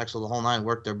 Kurt Saxel, the whole nine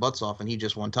worked their butts off, and he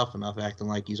just wasn't tough enough, acting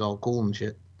like he's all cool and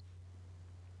shit.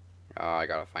 Oh, I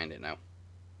gotta find it now.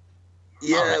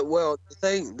 Yeah, well,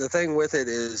 the thing with it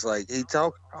is I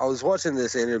was watching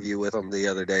this interview with him the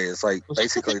other day. It's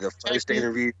basically the first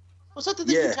interview. Was that the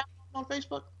thing you tapped on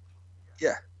Facebook?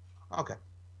 Yeah. Okay.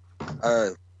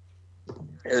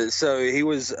 So he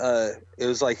was. It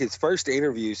was his first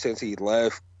interview since he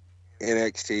left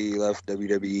NXT, left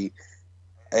WWE,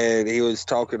 and he was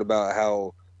talking about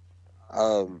how,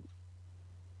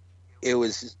 it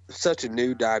was such a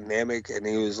new dynamic, and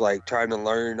he was trying to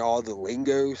learn all the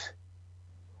lingos.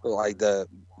 The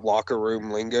locker room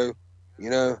lingo,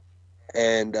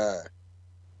 and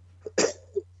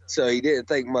so he didn't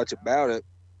think much about it,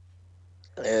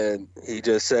 and he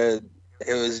just said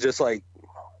it was just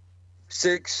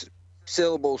 6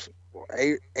 syllables,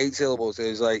 8 syllables.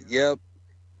 It was yep,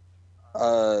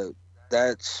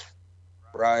 that's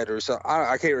right, or so.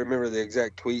 I can't remember the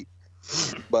exact tweet,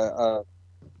 but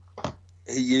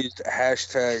he used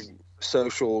hashtag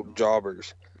social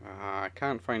jobbers. I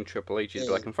can't find Triple H's,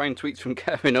 but I can find tweets from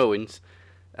Kevin Owens.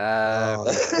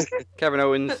 Kevin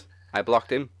Owens, I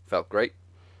blocked him. Felt great.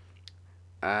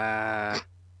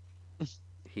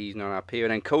 He's not up here.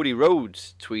 And then Cody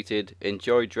Rhodes tweeted,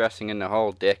 "Enjoy dressing in the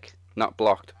hall, dick. Not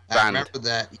blocked. Banned." I remember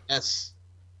that. Yes.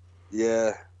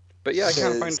 Yeah. But yeah, I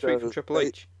can't find a tweet from Triple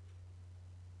H.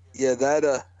 Yeah,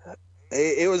 that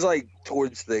it was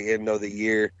towards the end of the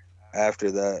year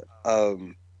after that.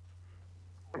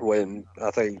 When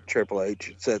I think Triple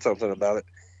H said something about it,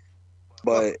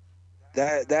 but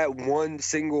that one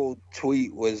single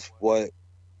tweet was what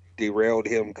derailed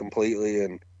him completely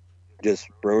and just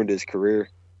ruined his career.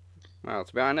 Well,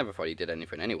 to be honest, I never thought he did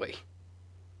anything anyway.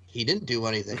 He didn't do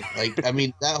anything.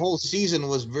 That whole season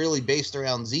was really based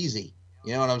around ZZ.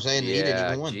 You know what I'm saying? Yeah, he didn't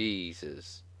even win.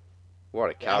 Jesus, what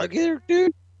a character, Alligator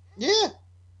dude. Yeah.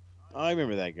 I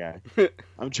remember that guy.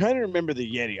 I'm trying to remember the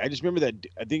Yeti. I just remember that.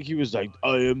 I think he was "I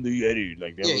am the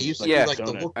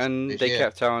Yeti." And they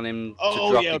kept telling him to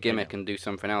drop the gimmick and do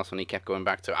something else, and he kept going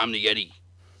back to "I'm the Yeti."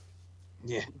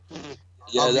 Yeah.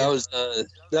 Yeah, that was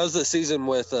the season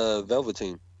with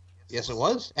Velveteen. Yes, it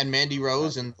was, and Mandy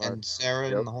Rose and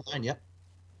Sarah and the whole nine. Yep.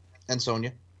 And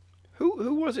Sonya.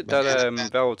 Who was it that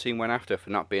Velveteen went after for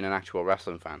not being an actual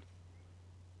wrestling fan?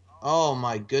 Oh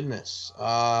my goodness!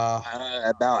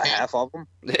 About half of them.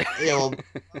 Yeah, well,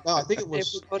 no, I think it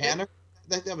was Tanner. I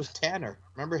think that was Tanner.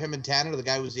 Remember him and Tanner, the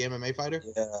guy who was the MMA fighter?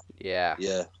 Yeah.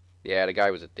 Yeah, the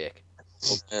guy was a dick.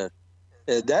 Yeah,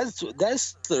 that's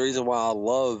the reason why I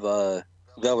love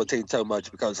Velveteen so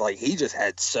much, because he just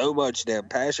had so much damn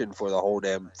passion for the whole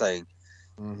damn thing.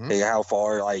 Mm-hmm. Hey, how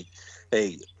far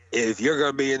hey, if you're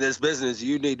gonna be in this business,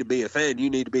 you need to be a fan. You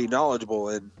need to be knowledgeable,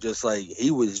 and just he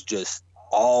was just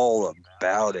all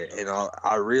about it, and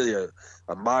I really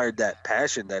admired that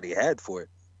passion that he had for it,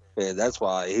 and that's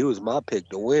why he was my pick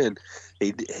to win.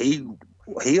 He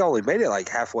only made it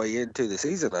halfway into the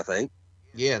season, I think.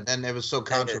 Yeah, then it was so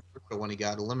controversial when he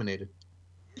got eliminated.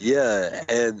 Yeah,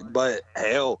 but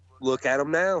hell, look at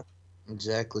him now.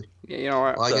 Exactly. Yeah, you know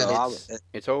what? Well,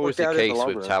 it's always the case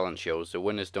with talent shows. The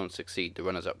winners don't succeed; the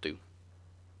runners-up do.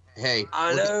 Hey,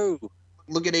 I know.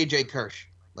 Look at AJ Kirsch.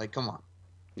 Come on.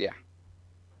 Yeah.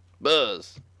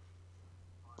 Buzz.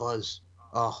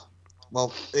 Oh,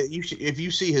 well, if you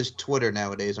see his Twitter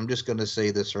nowadays, I'm just going to say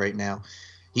this right now.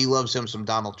 He loves him some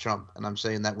Donald Trump, and I'm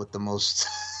saying that with the most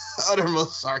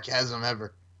uttermost sarcasm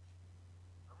ever.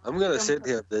 I'm going to send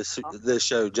him this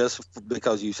show just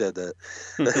because you said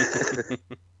that.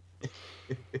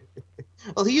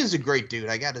 Well, he is a great dude,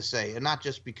 I got to say, and not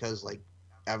just because,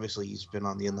 obviously he's been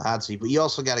in the hot seat, but you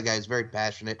also got a guy who's very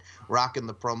passionate, rocking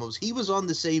the promos. He was on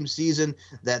the same season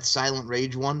that Silent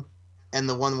Rage won, and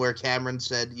the one where Cameron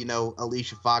said,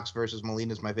 Alicia Fox versus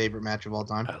Melina is my favorite match of all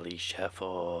time. Alicia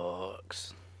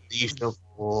Fox. Alicia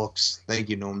Fox. Thank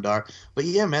you, Noam Dar. But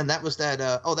yeah, man, that was that.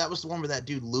 That was the one where that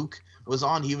dude Luke was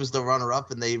on. He was the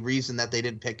runner-up, and the reason that they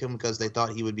didn't pick him because they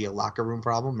thought he would be a locker room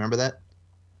problem. Remember that?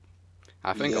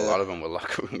 I think a lot of them were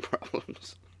locker room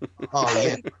problems. Oh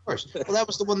yeah, of course. Well, that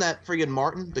was the one that friggin'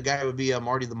 Martin, the guy who would be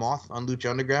Marty the Moth on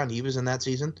Lucha Underground. He was in that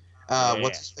season.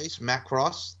 What's his face? Matt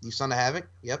Cross, the son of Havoc.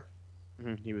 Yep.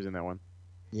 He was in that one.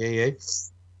 Yeah.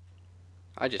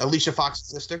 I just Alicia Fox's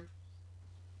sister.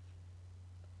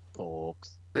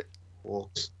 Fox.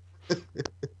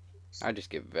 I just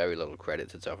give very little credit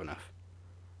to Tough Enough.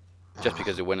 Just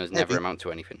because the winners never amount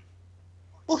to anything.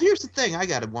 Well, here's the thing. I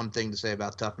got one thing to say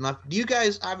about Tough Enough. Do you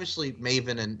guys, obviously,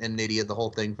 Maven and Nydia, the whole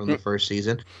thing from the first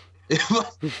season.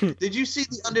 Did you see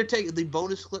the Undertaker, the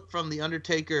bonus clip from the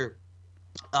Undertaker,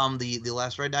 the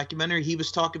Last Ride documentary? He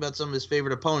was talking about some of his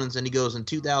favorite opponents, and he goes, in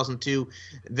 2002,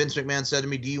 Vince McMahon said to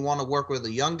me, do you want to work with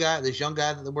this young guy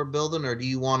that we're building, or do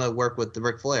you want to work with the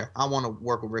Ric Flair? I want to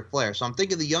work with Ric Flair. So I'm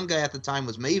thinking the young guy at the time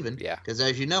was Maven. Yeah. Because,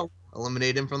 as you know,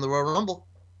 eliminated him from the Royal Rumble.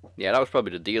 Yeah, that was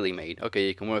probably the deal he made. Okay,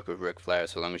 you can work with Ric Flair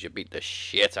so long as you beat the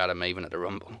shit out of Maven at the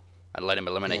Rumble. And let him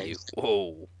eliminate you.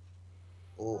 Whoa.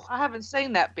 I haven't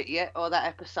seen that bit yet, or that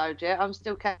episode yet. I'm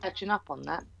still catching up on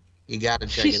that. You got to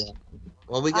check it out.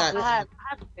 Well, we got... I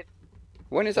have.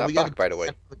 When is that back, by the way?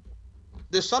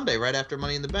 This Sunday, right after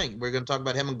Money in the Bank. We're going to talk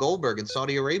about him and Goldberg in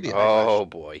Saudi Arabia. Oh,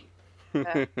 boy. What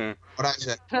I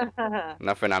said?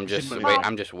 Nothing, I'm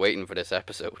just waiting for this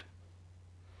episode.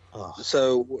 Oh.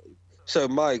 So,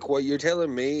 Mike, what you're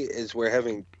telling me is we're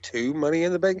having 2 Money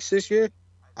in the Banks this year?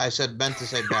 I meant to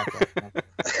say backup.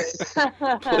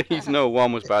 Please, no,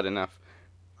 one was bad enough.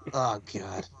 Oh,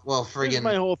 God. Well, friggin'...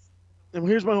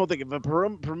 Here's my whole thing. If a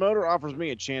promoter offers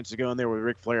me a chance to go in there with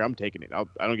Ric Flair, I'm taking it. I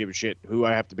don't give a shit who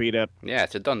I have to beat up. Yeah,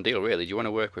 it's a done deal, really. Do you want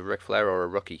to work with Ric Flair or a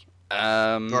rookie?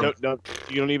 No,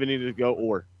 you don't even need to go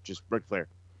or. Just Ric Flair.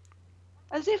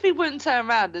 As if he wouldn't turn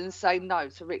around and say no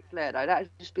to Ric Flair, though. That would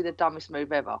just be the dumbest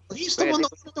move ever. He's the one that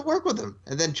wanted to work with him.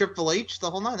 And then Triple H, the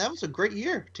whole nine. That was a great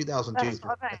year, 2002. That's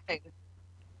what I think.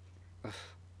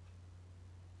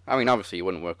 I mean, obviously, you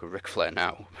wouldn't work with Ric Flair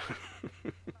now.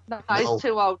 No, he's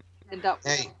too old to end up.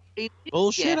 Hey.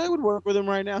 Bullshit, I would work with him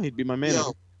right now. He'd be my manager.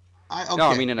 No,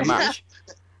 I mean in a match.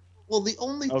 Well, the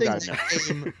only thing that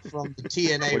came from the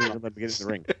TNA run, let me get in the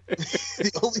ring.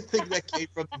 The only thing that came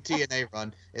from the TNA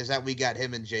run is that we got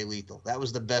him and Jay Lethal. That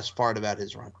was the best part about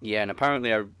his run. Yeah, and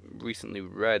apparently I recently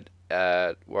read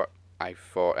what I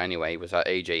thought anyway was that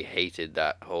AJ hated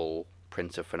that whole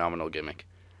Prince of Phenomenal gimmick.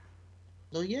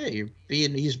 Oh yeah,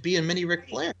 he's being mini Ric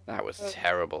Flair. That was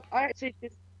terrible. I actually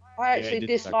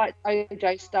disliked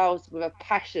AJ Styles with a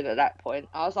passion at that point.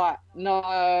 I was like,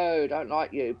 no, don't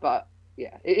like you, but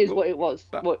yeah, it is what it was.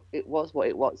 What it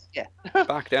was. Yeah.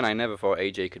 Back then, I never thought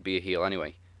AJ could be a heel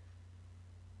anyway.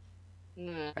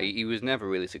 Mm. He was never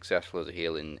really successful as a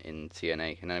heel in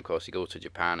TNA, and then of course he goes to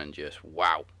Japan and just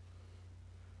wow.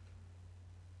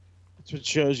 That's what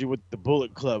shows you what the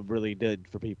Bullet Club really did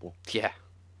for people. Yeah.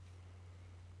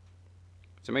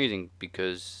 It's amazing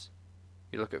because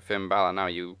you look at Finn Balor now,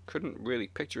 you couldn't really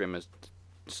picture him as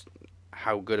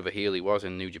how good of a heel he was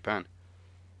in New Japan.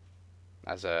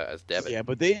 As Devitt. Yeah,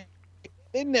 but they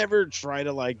never try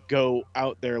to like go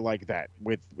out there like that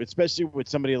especially with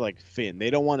somebody like Finn.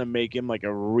 They don't want to make him like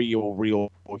a real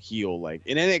heel. Like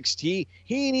in NXT,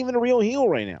 he ain't even a real heel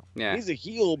right now. Yeah. He's a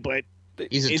heel, but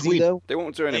he's a tween. though? They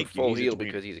won't turn him full heel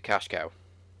because he's a cash cow.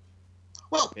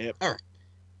 Well, all right.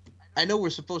 I know we're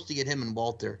supposed to get him and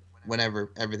Walter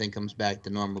whenever everything comes back to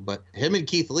normal, but him and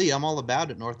Keith Lee, I'm all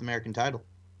about it. North American title.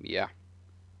 Yeah.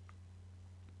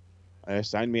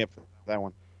 Sign me up for that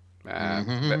one. But,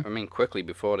 I mean, quickly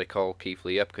before they call Keith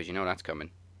Lee up, because you know that's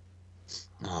coming.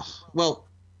 Oh, well,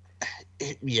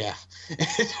 yeah.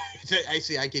 I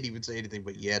see. I can't even say anything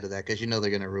but yeah to that because you know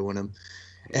they're gonna ruin him.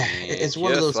 It's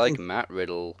one of those like things, Matt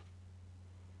Riddle,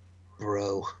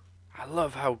 bro. I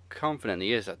love how confident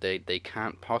he is that they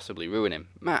can't possibly ruin him.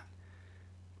 Matt,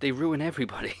 they ruin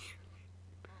everybody.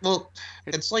 Well,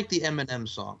 it's like the Eminem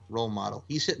song, Role Model.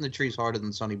 He's hitting the trees harder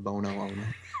than Sonny Bono on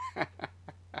him.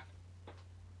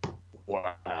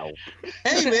 Wow.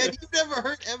 Hey, man, you've never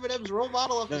heard Eminem's Role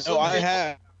Model? No, I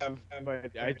have,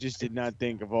 but I just did not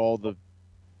think of all the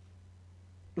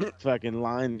fucking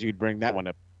lines you'd bring that one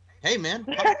up. Hey, man,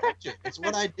 it's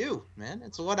what I do, man.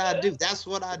 It's what I do. That's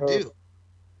what I do.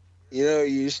 You know,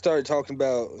 you start talking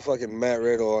about fucking Matt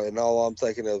Riddle, and all I'm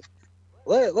thinking of,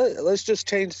 let's just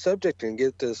change the subject and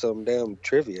get to some damn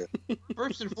trivia.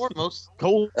 First and foremost,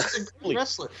 Cole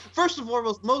wrestler. First and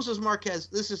foremost, Moses Marquez,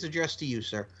 this is addressed to you,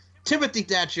 sir. Timothy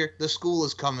Thatcher, the school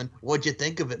is coming. What'd you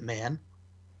think of it, man?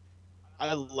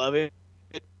 I love it.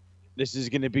 This is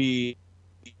going to be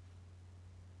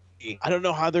I don't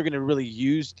know how they're going to really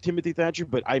use Timothy Thatcher,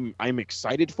 but I'm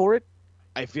excited for it.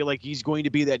 I feel like he's going to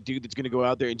be that dude that's going to go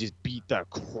out there and just beat the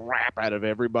crap out of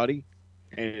everybody,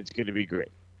 and it's going to be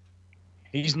great.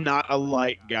 He's not a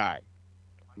light guy.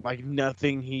 Like,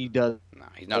 nothing he does. No,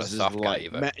 he's not a soft guy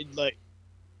either. Like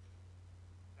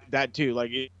that too.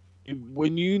 Like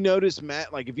when you notice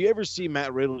Matt, like if you ever see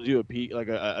Matt Riddle do a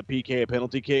PK, a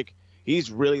penalty kick, he's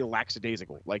really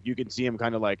lackadaisical. Like you can see him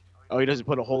kind of like, oh, he doesn't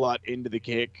put a whole lot into the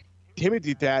kick.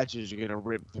 Timothy Thatcher is gonna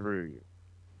rip through you,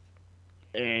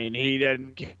 and he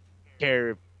doesn't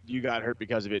care if you got hurt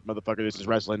because of it, motherfucker. This is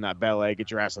wrestling, not ballet.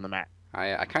 Get your ass on the mat.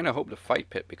 I kind of hope the Fight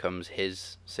Pit becomes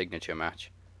his signature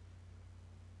match.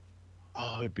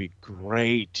 Oh, it'd be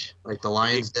great. Like the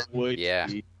Lions Den? Would Yeah.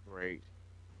 be great.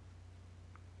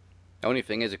 The only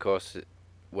thing is, of course,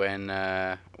 when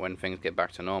things get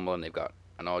back to normal and they've got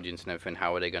an audience and everything,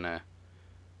 how are they gonna?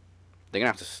 They're gonna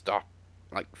have to stop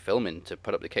like filming to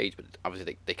put up the cage, but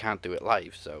obviously they can't do it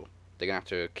live, so they're gonna have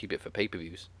to keep it for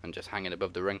pay-per-views and just hang it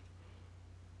above the ring.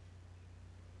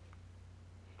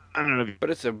 I don't know. But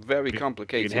it's a very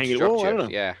complicated hang it- structure. well, I don't know.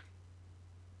 Yeah.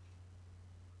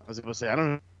 I was going to say, I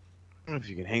don't know if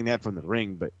you can hang that from the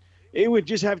ring, but it would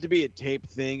just have to be a tape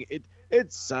thing.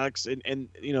 It sucks, and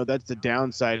you know that's the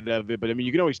downside of it. But I mean,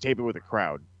 you can always tape it with a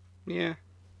crowd. Yeah.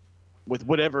 With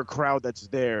whatever crowd that's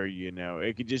there, you know,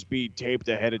 it could just be taped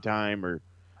ahead of time, or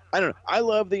I don't know. I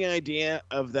love the idea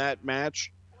of that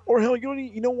match. Or hell,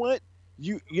 you know what?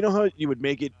 You know how you would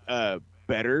make it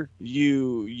better?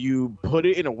 You put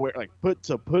it in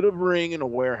a put a ring in a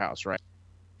warehouse, right?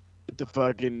 Put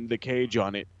the cage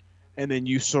on it, and then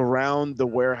you surround the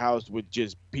warehouse with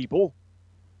just people,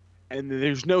 and then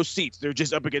there's no seats. They're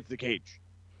just up against the cage.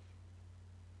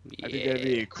 Yeah. I think that'd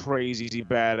be a crazy,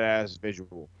 badass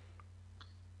visual.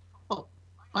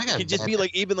 I got It could just be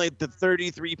like even like the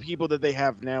 33 people that they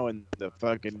have now in the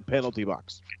fucking penalty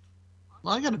box.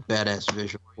 Well, I got a badass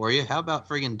visual for you. How about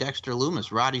friggin' Dexter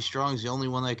Loomis? Roddy Strong's the only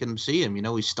one that can see him. You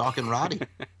know, he's stalking Roddy.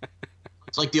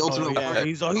 It's like the ultimate. Oh, yeah,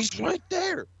 he's right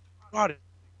there. Roddy,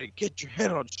 get your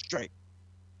head on straight.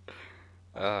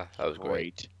 That was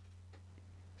great.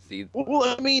 See,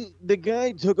 Well, I mean, the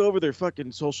guy took over their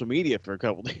fucking social media for a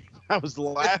couple days. I was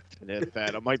laughing at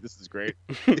that. I'm like, this is great.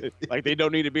 Like, they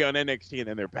don't need to be on NXT, and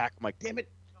then they're back. I'm like, damn it.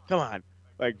 Come on.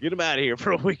 Like, get them out of here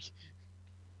for a week.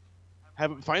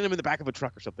 Find them in the back of a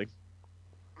truck or something.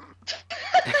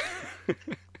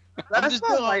 That's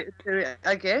one way to do it,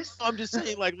 I guess. I'm just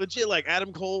saying, like, legit, like,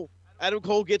 Adam Cole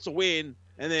gets a win,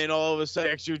 and then all of a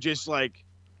sudden, you're just like,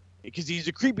 because he's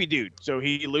a creepy dude. So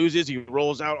he loses, he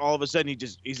rolls out, all of a sudden,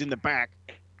 he's in the back.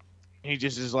 He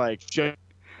just is like,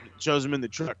 shows him in the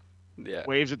truck. Yeah.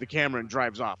 Waves at the camera and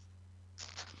drives off.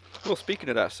 Well, speaking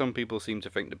of that, some people seem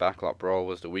to think the Backlot Brawl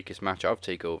was the weakest match of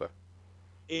TakeOver.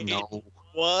 It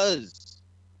was.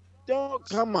 Don't.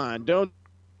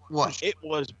 What? It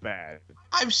was bad.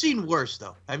 I've seen worse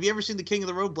though. Have you ever seen the King of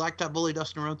the Road, Blacktop Bully,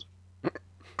 Dustin Rhodes?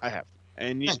 I have,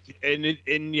 and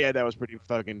yeah, that was pretty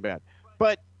fucking bad.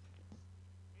 But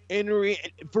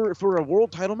for a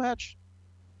world title match,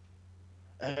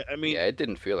 I mean, Yeah, it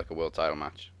didn't feel like a world title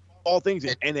match. all things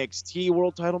an NXT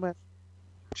world title match.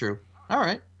 True. All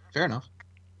right. Fair enough.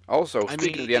 Also, I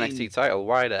speaking of the NXT title,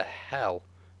 why the hell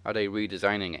are they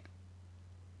redesigning it?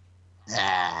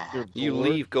 You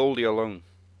leave Goldie alone.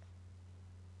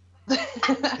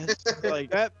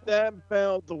 Like that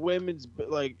belt, the women's,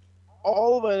 like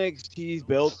all of NXT's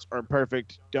belts are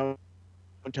perfect. Don't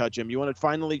touch them. You want to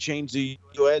finally change the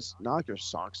US? Knock your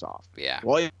socks off. Yeah.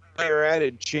 While you're at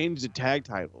it, change the tag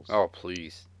titles. Oh,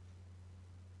 please.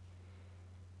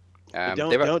 But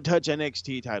don't touch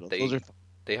NXT titles. Those are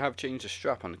They have changed the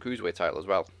strap on the Cruiserweight title as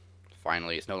well.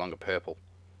 Finally, it's no longer purple.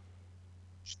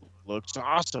 Looks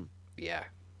awesome. Yeah.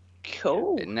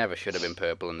 Cool. It never should have been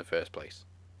purple in the first place.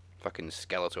 Fucking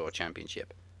Skeletor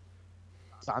Championship.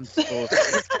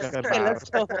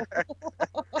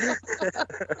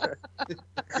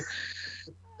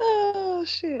 Oh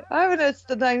shit! I haven't heard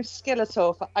the name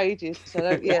Skeletor for ages, so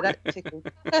that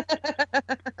tickled.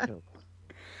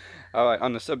 Alright,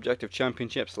 on the subject of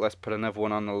championships, let's put another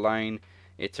one on the line.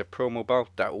 It's a promo bout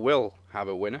that will have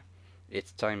a winner.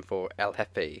 It's time for El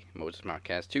Jefe Moses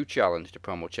Marquez to challenge the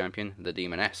promo champion, the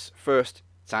Demon S. First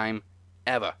time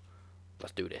ever.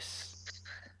 Let's do this.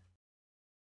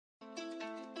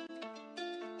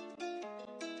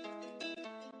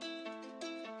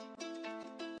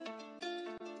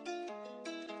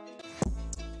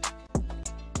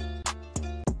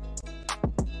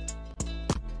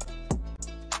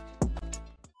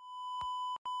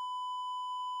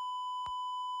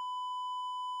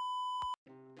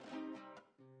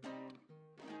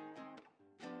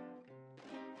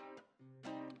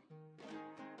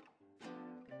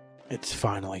 It's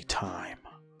finally time.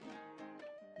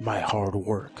 My hard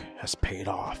work has paid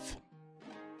off.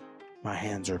 My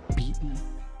hands are beaten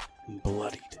and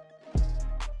bloodied.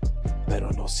 Pero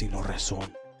no sino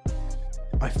razón.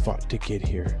 I fought to get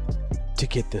here, to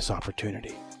get this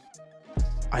opportunity.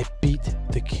 I beat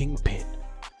the Kingpin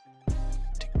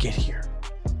to get here.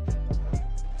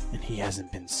 And he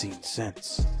hasn't been seen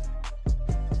since.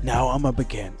 Now I'm up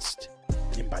against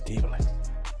Imbatible,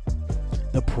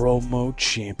 the promo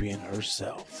champion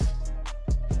herself,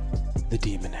 the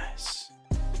Demoness.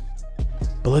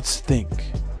 But let's think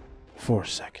for a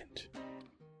second.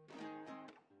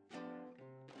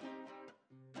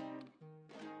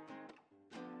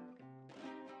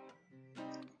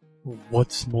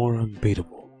 What's more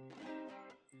unbeatable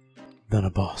than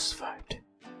a boss fight?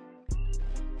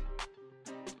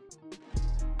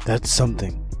 That's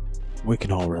something we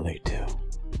can all relate to.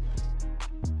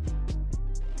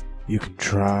 You can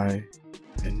try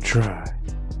and try,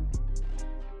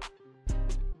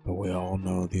 but we all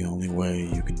know the only way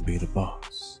you can beat a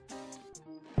boss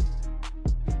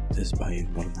is by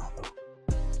encarnado.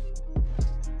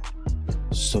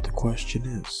 So the question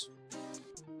is,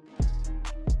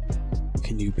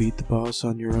 can you beat the boss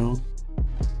on your own?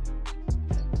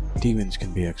 Demons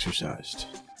can be exorcised,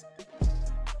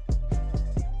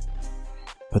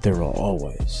 but there will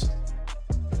always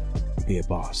be a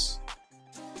boss.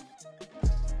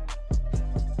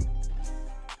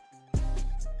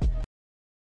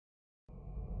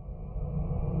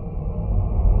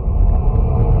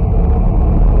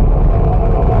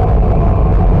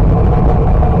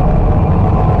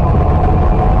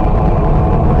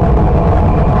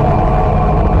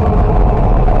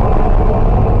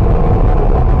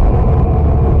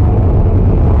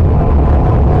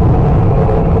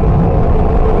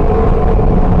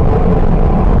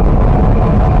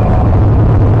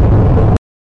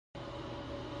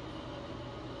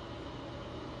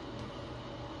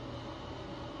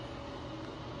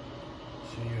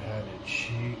 So you had to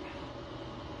cheat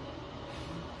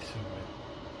to it.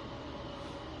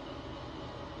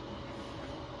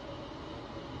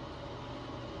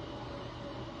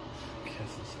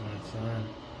 Guess it's my time.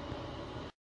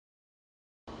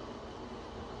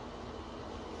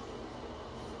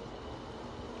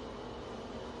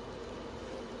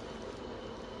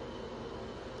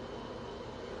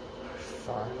 I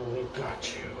finally got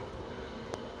you.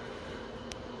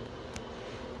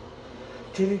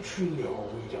 Didn't you know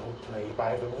we don't play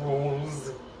by the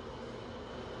rules?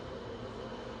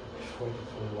 I've waited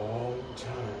a long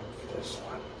time for this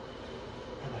one,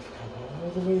 and I've come all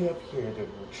the way up here to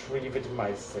retrieve it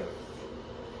myself.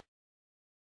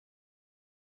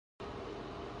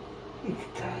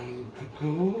 It's time to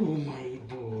go, my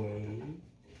boy.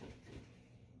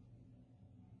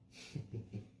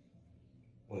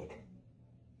 Wait.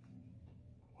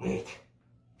 Wait.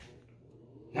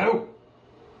 No!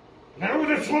 No,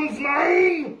 this one's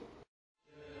mine!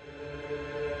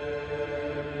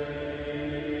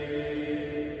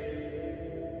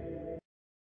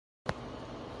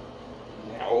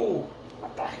 No!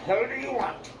 What the hell do you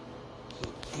want?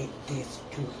 He did this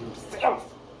to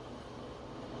himself.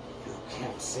 You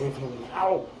can't save him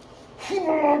now. He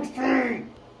belongs to me!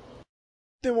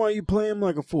 Then why you play him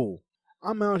like a fool?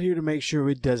 I'm out here to make sure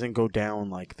it doesn't go down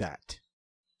like that.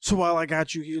 So while I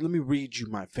got you here, let me read you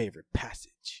my favorite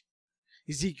passage.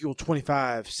 Ezekiel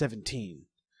 25:17.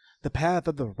 The path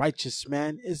of the righteous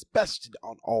man is bested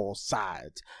on all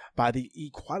sides by the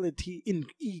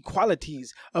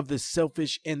inequalities of the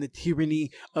selfish and the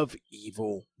tyranny of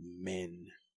evil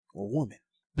men or women.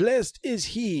 Blessed is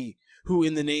he who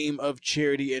in the name of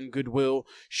charity and goodwill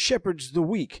shepherds the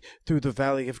weak through the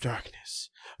valley of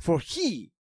darkness, for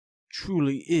he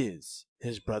truly is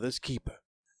his brother's keeper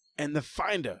and the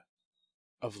finder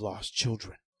of lost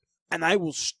children. And I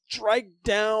will strike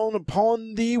down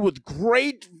upon thee with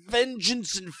great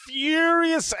vengeance and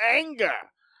furious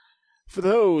anger for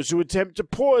those who attempt to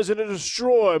poison and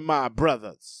destroy my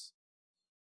brothers.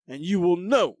 And you will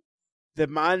know that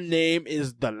my name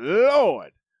is the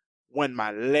Lord when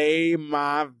I lay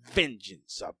my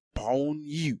vengeance upon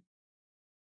you.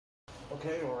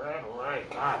 Okay, all right.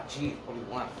 God, geez, what do you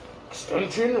want?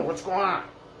 Extension or what's going on?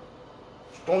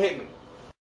 Don't hit me.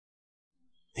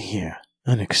 Yeah.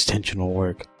 An extension will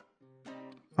work.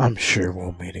 I'm sure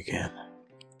we'll meet again.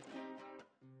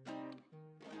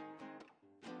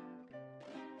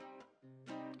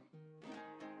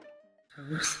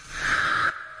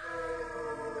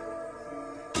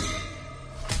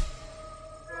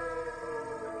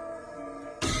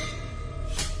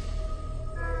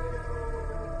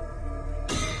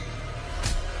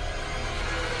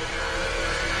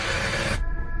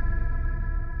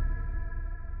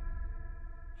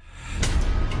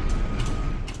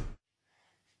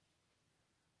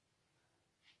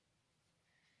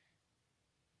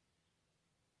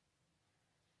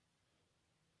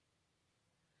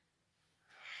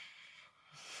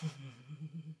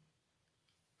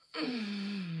 Hello,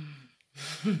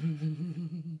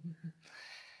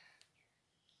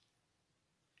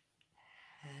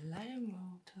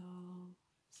 mortals.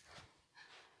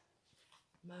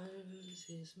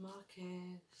 Moses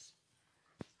Marquez.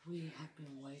 We have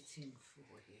been waiting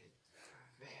for you for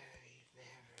a very,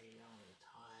 very long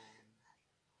time.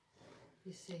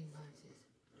 You see, Moses,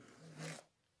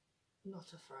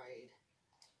 not afraid.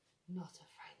 Not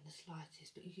afraid in the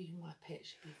slightest, but you, my pet,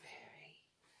 should be very,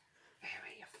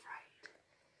 very afraid.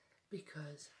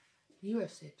 Because you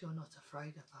have said you're not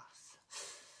afraid of us.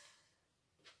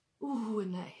 Ooh,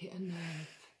 and that hit a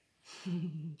nerve.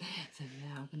 So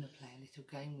now I'm going to play a little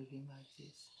game with you,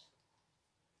 Moses.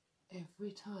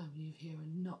 Every time you hear a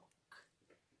knock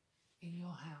in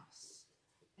your house,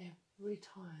 every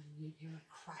time you hear a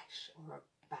crash or a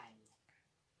bang,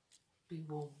 be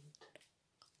warned.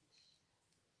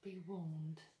 Be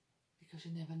warned, because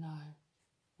you never know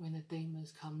when the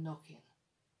demons come knocking.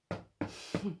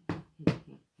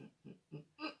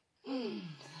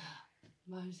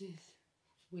 Moses,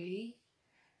 we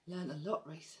learned a lot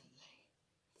recently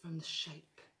from the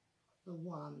shape, the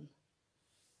one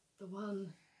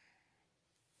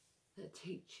that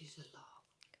teaches a lot.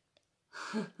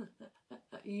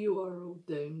 You are all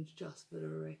doomed, just for the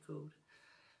record.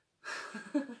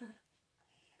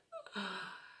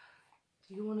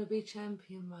 Do you want to be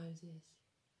champion, Moses?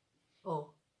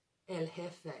 Or El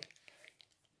Jefe?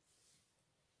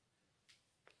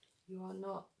 You are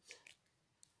not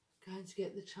going to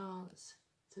get the chance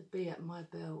to be at my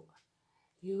belt.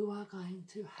 You are going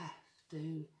to have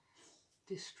to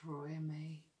destroy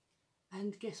me.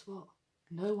 And guess what?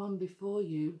 No one before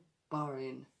you,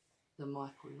 barring the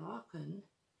Michael Larkin,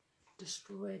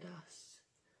 destroyed us.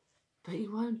 But he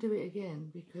won't do it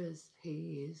again because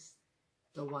he is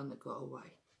the one that got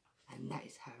away. And that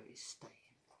is how it is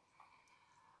staying.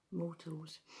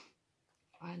 Mortals,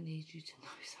 I need you to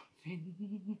know something.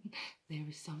 There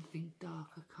is something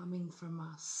darker coming from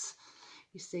us.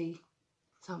 You see,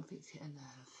 something's hit a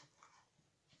nerve.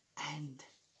 And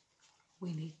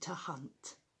we need to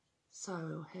hunt.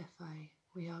 So, Jefe,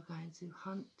 we are going to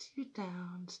hunt you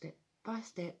down step by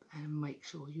step and make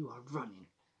sure you are running.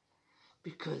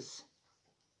 Because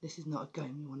this is not a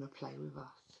game you want to play with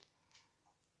us.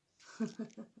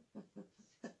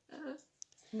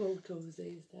 Mortals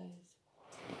these days.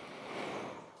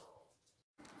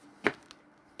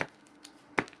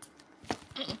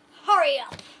 Hurry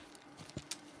up!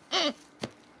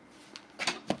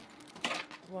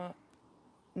 What?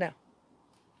 No.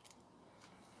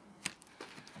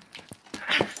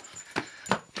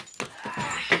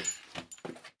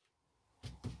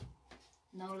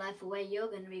 No life away you're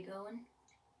going to be going.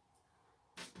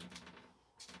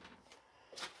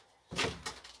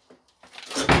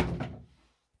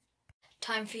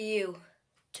 Time for you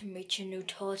to meet your new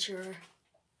torturer.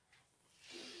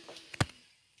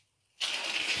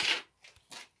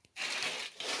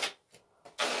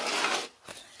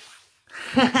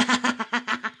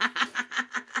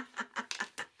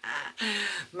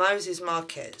 Moses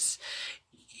Marquez,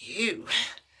 you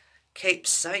keep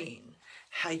saying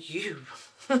how you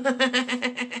are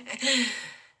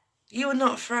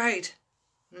not afraid.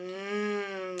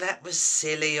 That was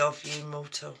silly of you,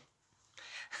 mortal.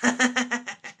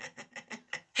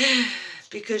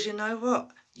 Because you know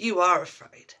what? You are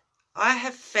afraid. I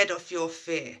have fed off your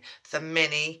fear for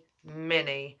many,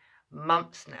 many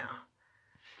months now.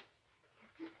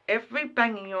 Every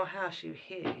bang in your house you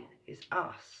hear is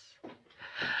us.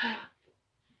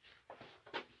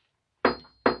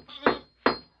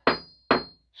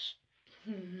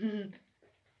 No,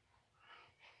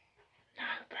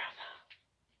 brother.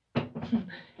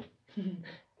 You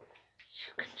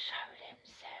can show them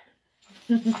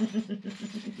soon.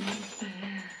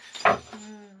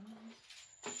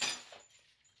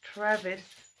 Travis,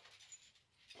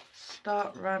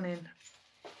 start running.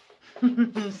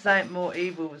 Saint more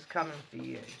evil was coming for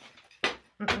you.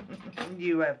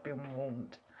 You have been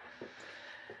warned.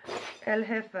 El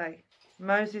Jefe,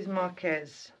 Moses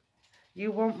Marquez,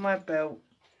 you want my belt.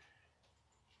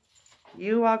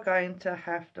 You are going to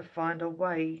have to find a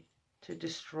way to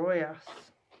destroy us.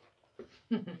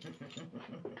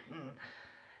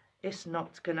 It's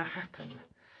not going to happen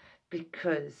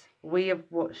because we have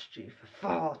watched you for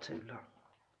far too long.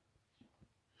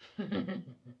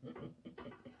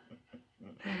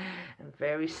 And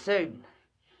very soon,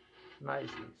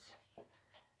 Moses,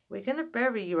 we're going to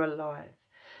bury you alive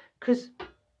because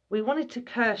we wanted to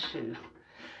curse you,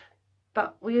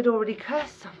 but we had already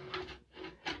cursed someone.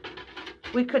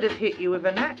 We could have hit you with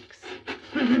an axe,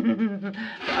 but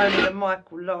only the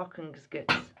Michael Larkins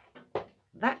gets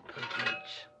that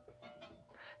privilege.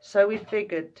 So we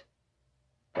figured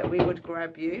that we would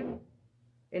grab you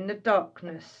in the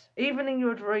darkness, even in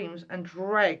your dreams, and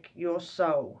drag your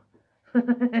soul.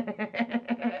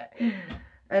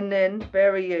 And then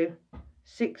bury you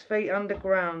 6 feet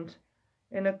underground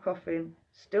in a coffin,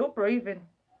 still breathing.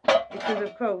 Because,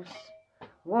 of course,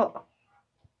 what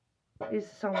is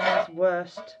someone's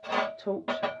worst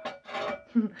torture?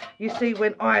 You see,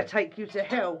 when I take you to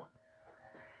hell,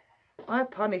 I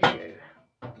punish you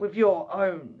with your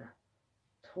own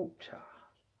torture.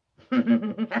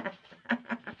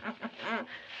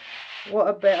 What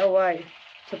a better way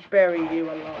to bury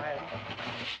you alive.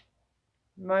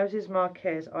 Moses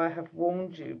Marquez, I have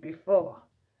warned you before,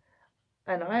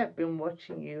 and I have been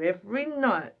watching you every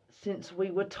night since we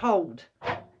were told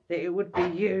that it would be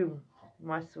you,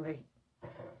 my sweet.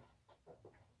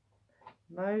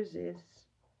 Moses,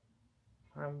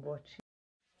 I'm watching.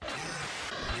 The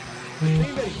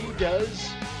thing that he does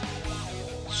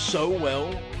so well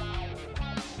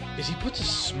is he puts a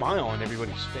smile on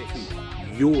everybody's face.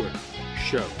 Your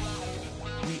show.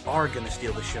 We are gonna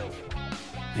steal the show.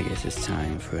 I guess it's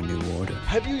time for a new order.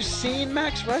 Have you seen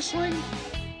Max Wrestling?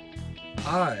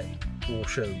 I will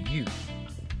show you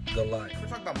the light. We're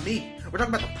talking about me. We're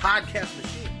talking about the podcast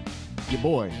machine. Your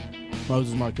boy,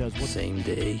 Moses Marquez. Same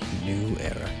day, new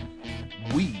era.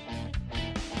 We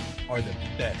are the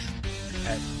best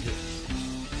at this.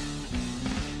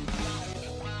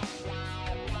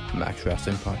 Max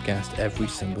Wrestling Podcast every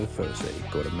single Thursday.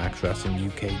 Go to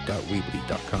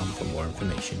maxwrestlinguk.weebly.com for more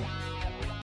information.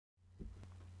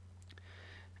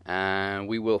 And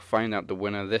we will find out the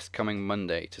winner this coming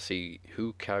Monday to see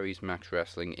who carries Max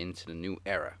Wrestling into the new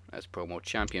era as promo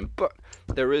champion. But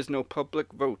there is no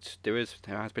public vote. There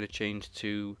has been a change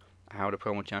to how the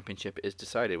promo championship is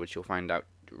decided, which you'll find out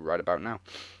right about now.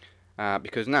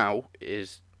 Because now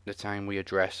is the time we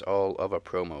address all other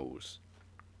promos.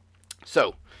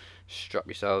 So, strap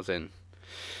yourselves in.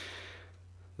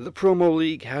 The Promo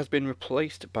League has been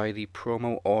replaced by the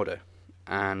Promo Order.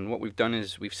 And what we've done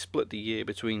is we've split the year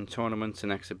between tournaments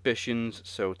and exhibitions.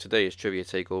 So today is Trivia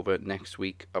Takeover. Next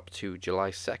week up to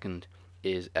July 2nd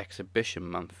is Exhibition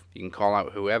Month. You can call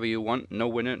out whoever you want. No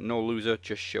winner, no loser.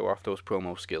 Just show off those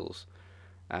promo skills.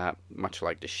 Much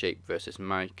like The Shape versus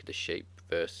Mike, The Shape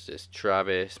versus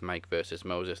Travis, Mike versus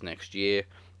Moses next year.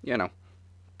 You know,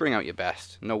 bring out your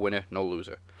best. No winner, no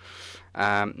loser.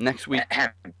 Next week,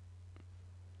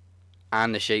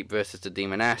 and The Shape versus the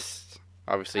Demoness.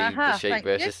 Obviously, The Shape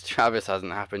versus Travis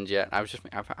hasn't happened yet.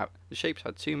 The Shape's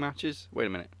had 2 matches. Wait a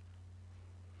minute.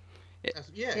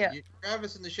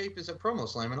 Travis and The Shape is a promo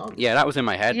slam in August. Yeah, that was in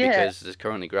my head because there's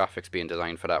currently graphics being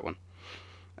designed for that one.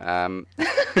 Thanks,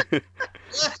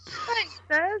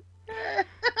 Dad.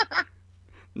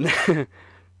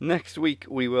 Next week,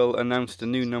 we will announce the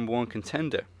new #1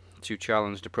 contender to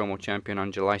challenge the promo champion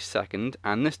on July 2nd.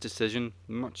 And this decision,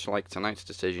 much like tonight's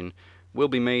decision, will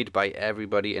be made by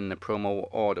everybody in the promo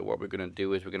order. What we're going to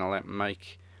do is we're going to let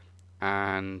Mike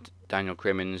and Daniel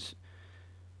Crimmins,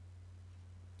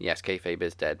 yes, kayfabe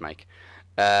is dead, Mike,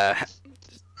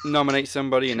 nominate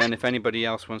somebody, and then if anybody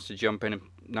else wants to jump in and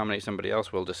nominate somebody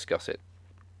else, we'll discuss it.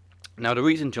 Now, the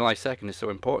reason July 2nd is so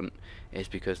important is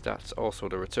because that's also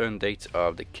the return date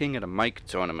of the King of the Mic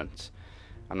tournament.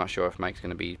 I'm not sure if Mike's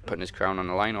going to be putting his crown on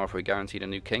the line or if we're guaranteed a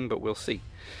new king, but we'll see.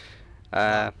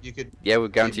 Yeah, we're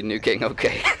guaranteed a new king,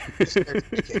 okay.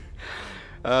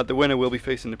 The winner will be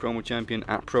facing the promo champion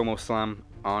at Promo Slam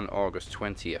on August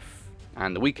 20th.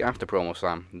 And the week after Promo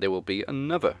Slam, there will be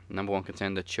another #1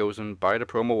 contender chosen by the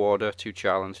promo order to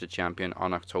challenge the champion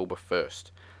on October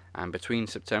 1st. And between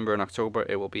September and October,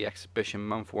 it will be Exhibition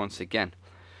Month once again.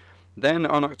 Then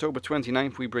on October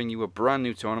 29th, we bring you a brand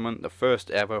new tournament, the first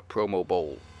ever Promo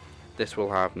Bowl. This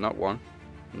will have not 1,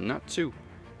 not 2,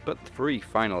 but 3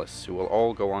 finalists who will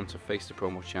all go on to face the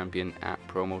promo champion at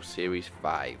Promo Series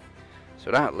 5.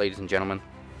 So that, ladies and gentlemen,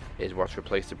 is what's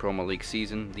replaced the Promo League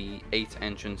season. The 8th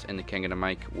entrants in the King of the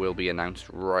Mic will be announced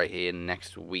right here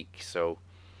next week. So,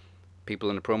 people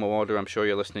in the promo order, I'm sure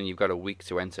you're listening, you've got a week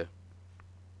to enter.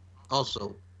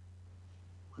 Also,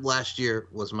 last year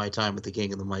was my time at the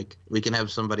King of the Mic. We can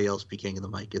have somebody else be King of the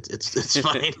Mic. It's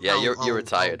fine. Yeah, you're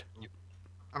retired.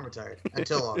 I'm retired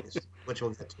until August, which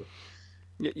we'll get to.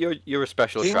 You're a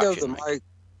special attraction.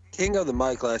 King of the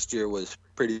Mic last year was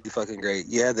pretty fucking great.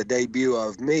 You had the debut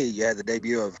of me. You had the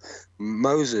debut of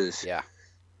Moses. Yeah.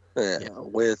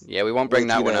 We won't bring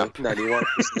that one up. 91%.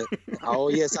 Oh,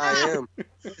 yes, I am.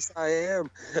 Yes, I am.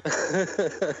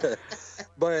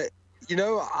 But, you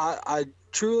know, I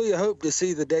truly hope to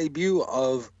see the debut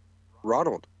of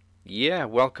Ronald. Yeah,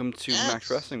 welcome to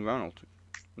Max Wrestling, Ronald.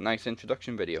 Nice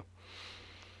introduction video.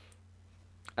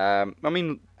 I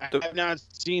mean, I've not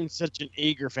seen such an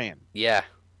eager fan. yeah,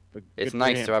 But it's good for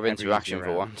nice him to have every interaction year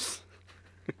for round. once.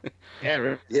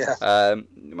 Yeah. I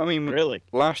mean, Really?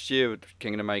 last year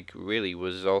King of the Mic really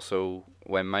was also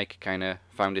when Mike kind of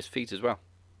found his feet as well.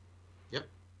 Yep.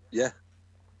 Yeah.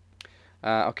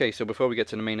 Okay, so before we get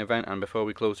to the main event and before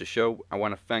we close the show, I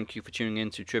want to thank you for tuning in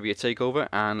to Trivia Takeover.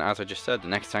 And as I just said, the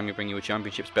next time we bring you a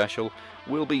championship special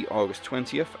will be August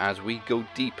 20th as we go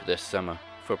deep this summer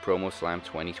for Promo Slam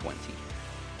 2020.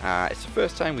 It's the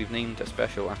first time we've named a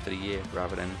special after the year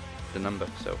rather than the number,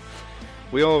 so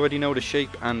we already know the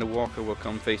Shape and the Walker will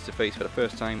come face to face for the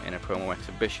first time in a promo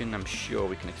exhibition. I'm sure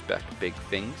we can expect big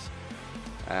things.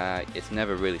 It's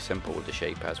never really simple with the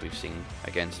Shape, as we've seen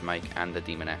against Mike and the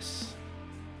Demoness.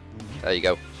 There you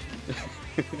go.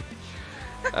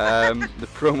 The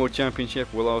promo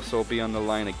championship will also be on the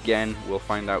line again. We'll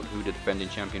find out who the defending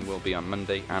champion will be on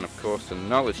Monday, and of course the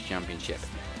Knowledge Championship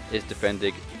is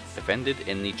defended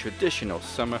in the traditional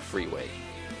summer freeway.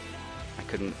 I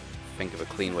couldn't think of a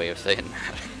clean way of saying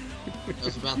that. I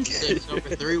was about to say summer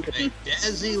three-way.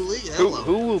 Dazzy Lee, hello.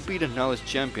 Who will be the Knowledge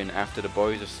Champion after the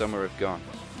Boys of Summer have gone?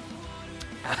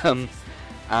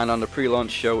 And on the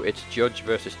pre-launch show, it's Judge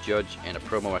versus Judge in a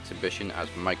promo exhibition as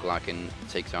Mike Larkin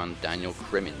takes on Daniel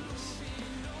Crimmins.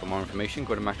 For more information,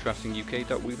 go to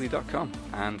matchwrestlinguk.weebly.com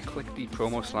and click the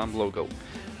Promo Slam logo.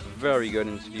 Very good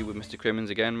interview with Mr. Crimmins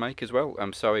again, Mike, as well.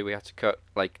 I'm sorry we had to cut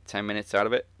like 10 minutes out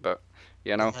of it, but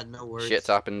you know, No worries. shit's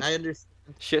happened. I understand.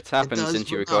 Shit's happened does, since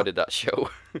you but no. recorded that show.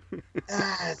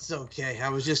 It's okay. I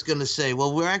was just going to say,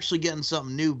 well, we're actually getting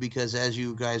something new because as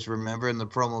you guys remember in the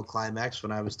promo climax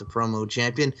when I was the promo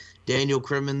champion, Daniel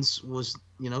Crimmins was,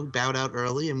 bowed out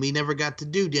early and we never got to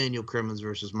do Daniel Crimmins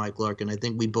versus Mike Larkin. I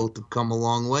think we both have come a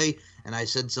long way. And I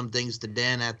said some things to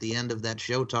Dan at the end of that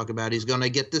show, talk about he's going to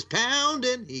get this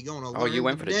pounding. He's going to learn. Oh, you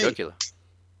went for the today. jugular.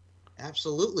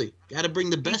 Absolutely. Got to bring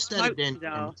the best out of Daniel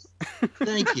Crimmins.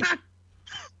 Thank you.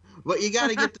 But you got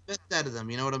to get the best out of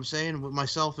them. You know what I'm saying? With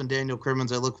myself and Daniel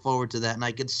Crimmins, I look forward to that. And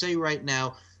I could say right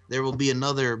now, there will be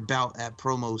another bout at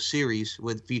Promo Series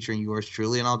with featuring yours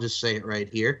truly. And I'll just say it right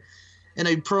here. In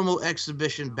a promo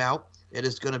exhibition bout, it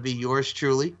is going to be yours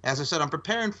truly. As I said, I'm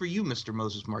preparing for you, Mr.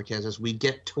 Moses Marquez, as we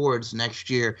get towards next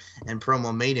year and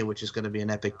Promo Mania, which is going to be an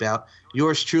epic bout.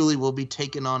 Yours truly will be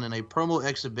taken on in a promo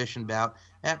exhibition bout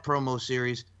at Promo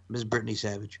Series, Ms. Brittany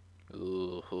Savage.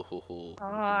 Ooh.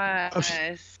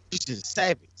 Nice. She's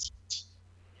savage.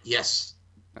 Yes.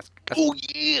 That's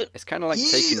it's kind of like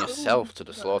taking yourself to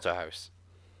the slaughterhouse.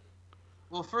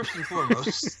 Well, first and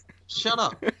foremost, shut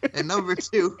up. And number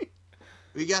two,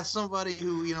 we got somebody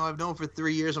who, I've known for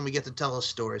 3 years and we get to tell a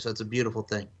story. So it's a beautiful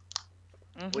thing.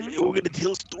 We're going to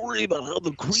tell a story about how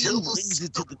the queen brings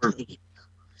it to the day.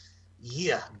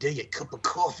 Yeah, dig a cup of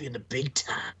coffee in the big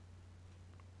time.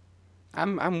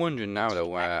 I'm wondering now though,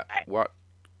 what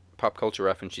pop culture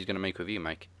reference she's gonna make with you,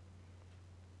 Mike.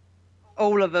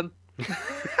 All of them.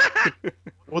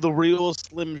 Will the real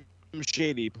Slim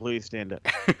Shady please stand up?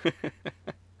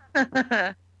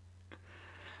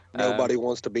 Nobody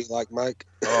wants to be like Mike.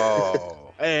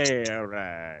 Oh. Hey, all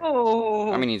right.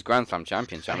 Oh. I mean, he's Grand Slam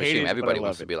champion, so I'm I hate assuming it, everybody but I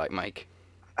wants love to be like Mike.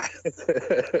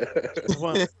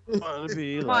 Want to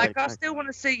be Mike, like I still want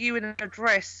to see you in a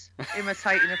dress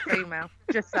imitating a female.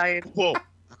 Just saying. Whoa.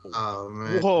 Oh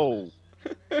man. Whoa.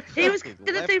 He was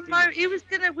gonna do we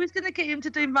was gonna get him to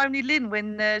do Moni Lynn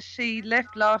when she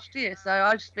left last year. So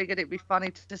I just figured it'd be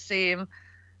funny to see him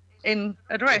in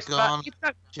a dress. But you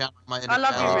don't, I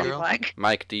love you really, Mike.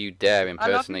 Mike, do you dare I love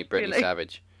impersonate you, Brittany really.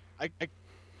 Savage?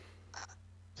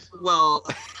 Well,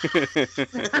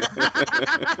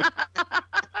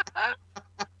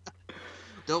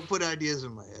 don't put ideas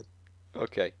in my head.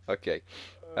 Okay.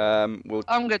 We'll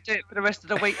I'm gonna do it for the rest of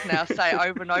the week now. Say it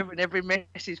over and over in every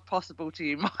message possible to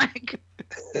you, Mike.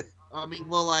 I mean,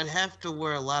 well, I'd have to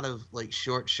wear a lot of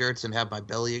short shirts and have my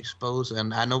belly exposed, and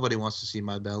nobody wants to see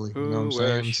my belly. You know what I'm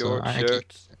wear saying? short I can't-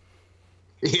 shirts.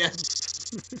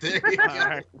 Yes. There you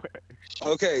go.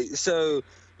 Okay, so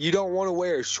you don't want to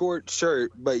wear a short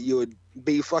shirt, but you would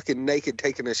be fucking naked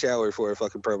taking a shower for a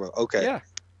fucking promo. Okay. Yeah.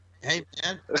 Hey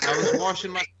man, I was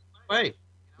washing my way.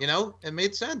 It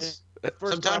made sense.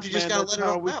 First Sometimes off, you just man, gotta that's let it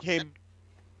how all we out. came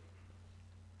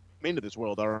into this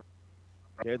world. All right.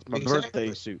 Yeah, it's my Exactly.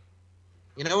 birthday suit.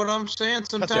 You know what I'm saying?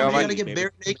 Sometimes how you I gotta do, get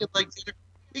bare naked like Jennifer.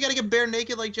 You gotta get bare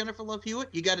naked like Jennifer Love Hewitt.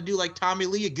 You gotta do like Tommy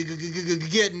Lee,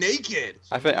 get naked.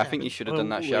 I think you should have done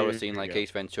that shower there scene you like go.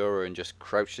 Ace Ventura and just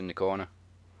crouched in the corner.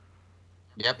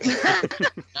 Yep.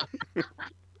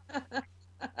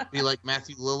 Be like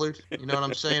Matthew Lillard. You know what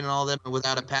I'm saying? And all that, but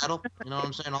without a paddle. You know what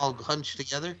I'm saying? All hunched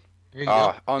together. There you go.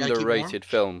 Gotta keep warm. Underrated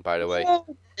film, by the way.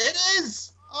 It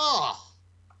is. Oh.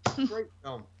 Great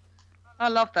film. I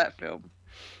love that film.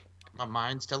 My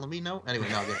mind's telling me no. Anyway,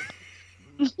 no, go ahead.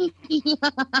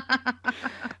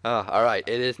 All right,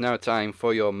 it is now time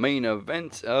for your main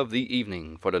event of the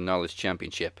evening for the Knowledge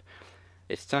Championship.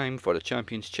 It's time for the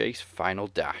Champions Chase Final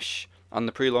Dash. On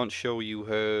the pre-launch show, you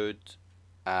heard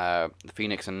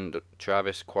Phoenix and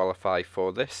Travis qualify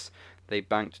for this. They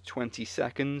banked 20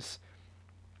 seconds.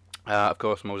 Of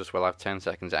course, Moses will have 10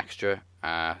 seconds extra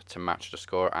to match the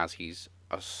score as he's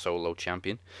a solo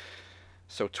champion.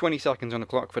 So 20 seconds on the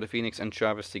clock for the Phoenix and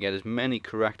Travis to get as many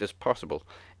correct as possible.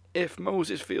 If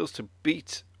Moses fails to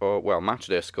beat or, well, match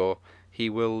their score, he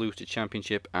will lose the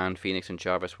championship and Phoenix and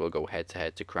Travis will go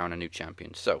head-to-head to crown a new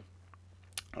champion. So,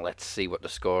 let's see what the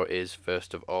score is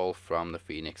first of all from the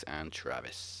Phoenix and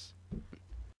Travis.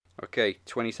 Okay,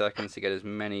 20 seconds to get as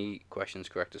many questions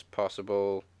correct as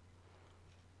possible.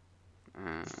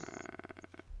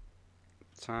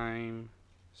 Time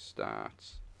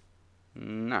starts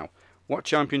now. What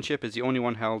championship is the only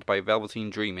one held by Velveteen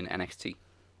Dream in NXT?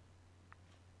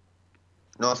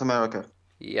 North America.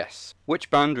 Yes. Which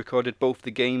band recorded both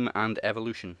The Game and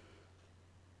Evolution?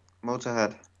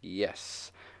 Motorhead.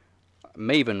 Yes.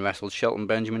 Maven wrestled Shelton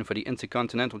Benjamin for the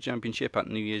Intercontinental Championship at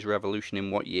New Year's Revolution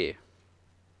in what year?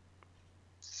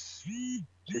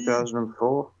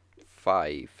 2004.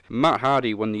 5. Matt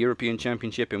Hardy won the European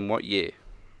Championship in what year?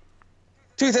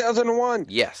 2001.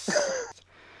 Yes.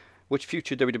 Which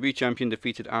future WWE champion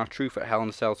defeated R-Truth at Hell in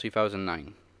a Cell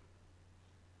 2009?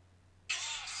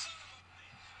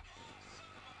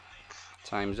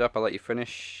 Time's up, I'll let you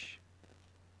finish.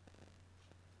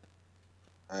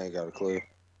 I ain't got a clue.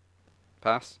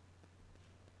 Pass?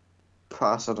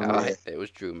 Pass, I don't know. It was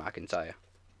Drew McIntyre.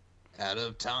 Out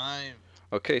of time.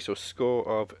 Okay, so score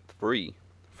of 3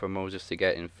 for Moses to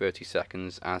get in 30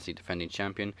 seconds as the defending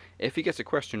champion. If he gets a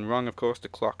question wrong, of course, the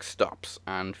clock stops,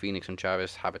 and Phoenix and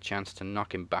Travis have a chance to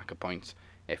knock him back a point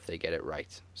if they get it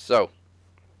right. So,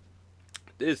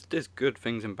 there's good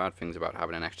things and bad things about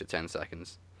having an extra 10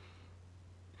 seconds.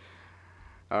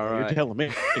 All right. You're telling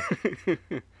me.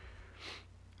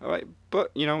 All right,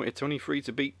 but, you know, it's only 3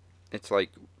 to beat. It's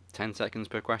like 10 seconds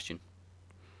per question.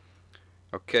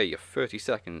 Okay, your 30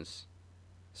 seconds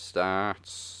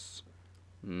starts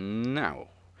now.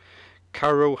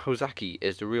 Karo Hosaki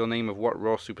is the real name of what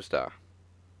Raw superstar?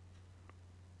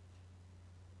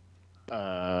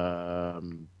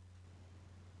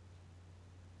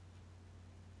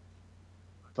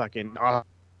 Fucking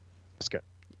Oscar.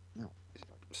 No.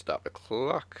 Stop the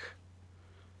clock.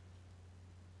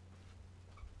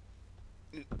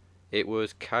 It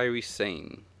was Kairi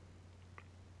Sane.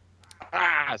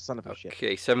 Ah, son of a shit.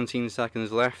 Okay, 17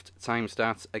 seconds left. Time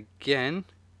starts again.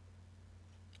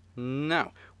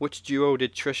 Now, which duo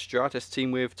did Trish Stratus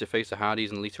team with to face the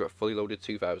Hardys and Lita at Fully Loaded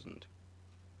 2000?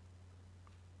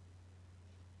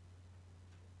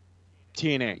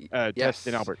 TNA. Yes. Test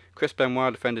and Albert. Chris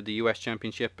Benoit defended the US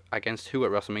Championship against who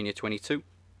at WrestleMania 22?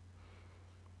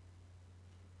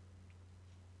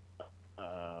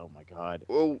 Oh my god.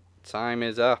 Oh, time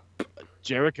is up.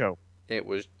 Jericho. It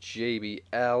was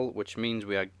JBL, which means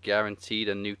we are guaranteed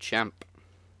a new champ.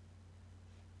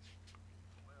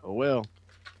 Oh well.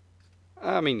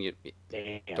 I mean, you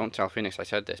Damn. don't tell Phoenix I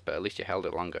said this, but at least you held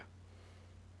it longer.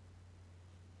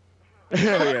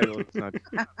 Yeah,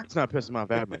 it's not pissing me off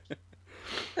that much.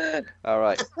 All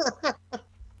right.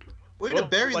 Way to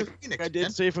bury like the Phoenix. I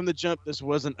did say from the jump, this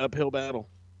was an uphill battle.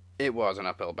 It was an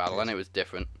uphill battle, and it was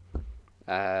different.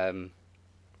 Poor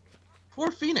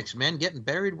Phoenix, man, getting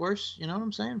buried worse. You know what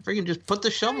I'm saying? Freaking just put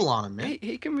the shovel on him, man.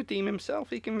 He can redeem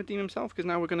himself. He can redeem himself because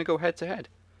now we're going to go head to head.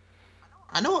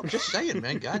 I know. I'm just saying,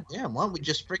 man. God damn, why don't we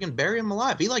just freaking bury him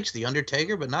alive? He likes the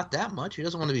Undertaker, but not that much. He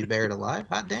doesn't want to be buried alive.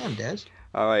 Hot damn, Dez.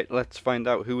 All right, let's find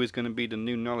out who is going to be the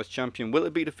new Knowledge Champion. Will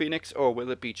it be the Phoenix or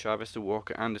will it be Travis the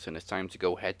Walker Anderson? It's time to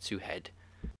go head to head.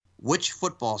 Which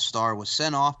football star was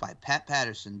sent off by Pat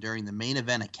Patterson during the main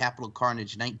event at Capital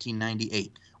Carnage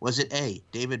 1998? Was it A,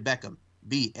 David Beckham,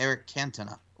 B, Eric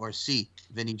Cantona, or C,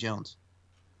 Vinnie Jones?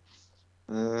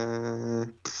 I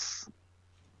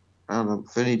don't know.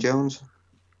 Vinnie Jones?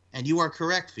 And you are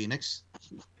correct, Phoenix.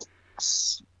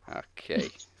 Okay,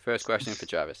 first question for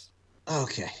Travis.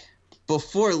 Okay.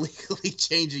 Before legally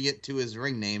changing it to his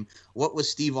ring name, what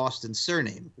was Steve Austin's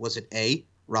surname? Was it A,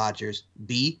 Rogers,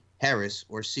 B, Harris,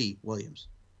 or C, Williams?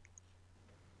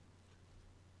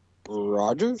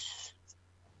 Rogers?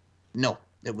 No,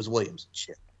 it was Williams.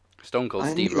 Shit. Stone Cold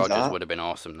Steve Rogers would have been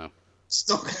awesome, though.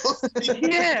 Stone Cold Steve.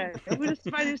 Yeah, it would have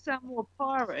made it sound more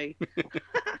fiery.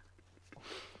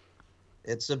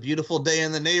 It's a beautiful day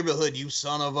in the neighborhood, you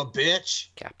son of a bitch.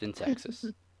 Captain Texas.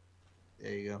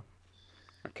 There you go.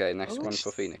 Okay, next one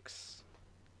for Phoenix.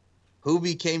 Who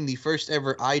became the first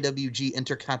ever IWG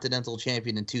Intercontinental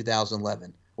Champion in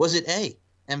 2011? Was it A,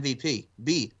 MVP,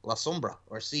 B, La Sombra,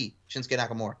 or C, Shinsuke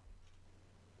Nakamura?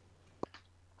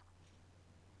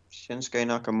 Shinsuke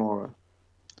Nakamura.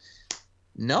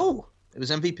 No, it was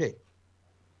MVP.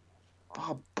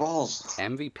 Oh, balls.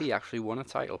 MVP actually won a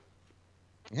title.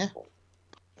 Yeah.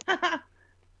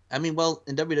 I mean, well,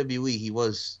 in WWE, he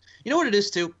was... You know what it is,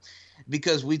 too?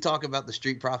 Because we talk about the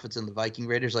Street Profits and the Viking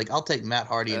Raiders. Like, I'll take Matt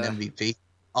Hardy and MVP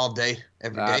all day,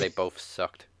 every day. They both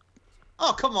sucked.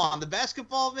 Oh, come on. The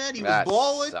basketball man, he was That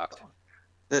balling. sucked.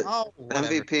 Whatever.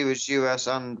 MVP was US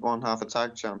and one half a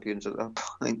tag champions at that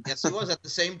point. Yes, he was at the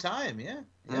same time, yeah.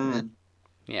 Man.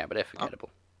 Yeah, but they're forgettable.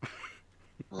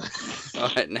 All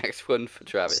right, next one for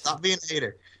Travis. Stop being a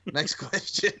hater. Next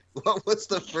question. What was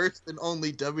the first and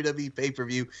only WWE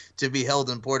pay-per-view to be held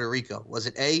in Puerto Rico? Was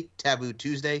it A, Taboo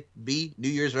Tuesday, B, New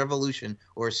Year's Revolution,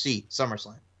 or C,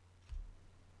 SummerSlam?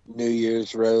 New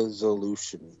Year's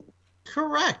Resolution.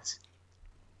 Correct.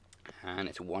 And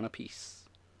it's one apiece.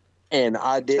 And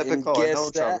I didn't Typical, I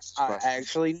know guess that. Travis' I question.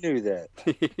 actually knew that.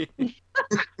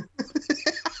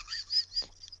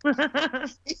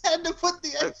 He had to put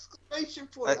the exclamation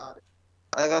point on it.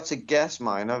 I got to guess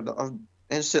mine. I've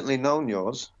instantly known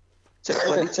yours. It's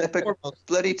bloody typical,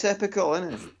 bloody typical,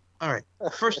 isn't it? All right.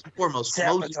 First and foremost,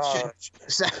 First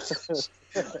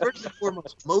and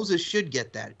foremost, Moses should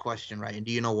get that question right. And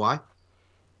do you know why?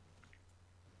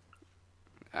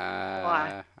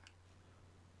 Well,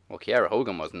 Kiara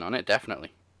Hogan wasn't on it,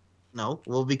 definitely. No.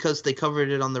 Well, because they covered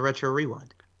it on the Retro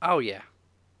Rewind. Oh, yeah.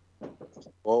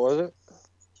 What was it?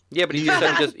 Yeah, but he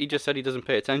just said he doesn't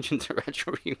pay attention to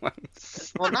Retro Rewind.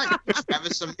 Well, not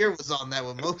Travis Samir was on that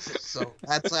with Moses, so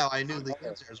that's how I knew the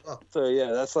answer as well. So,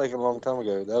 yeah, that's like a long time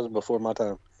ago. That was before my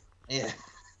time. Yeah.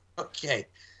 Okay.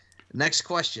 Next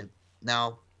question.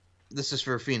 Now, this is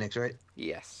for Phoenix, right?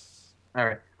 Yes. All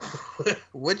right.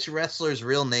 Which wrestler's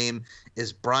real name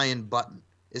is Brian Button?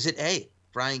 Is it A,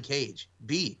 Brian Cage,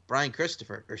 B, Brian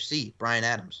Christopher, or C, Brian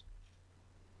Adams?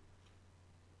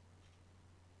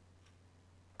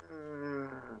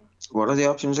 What are the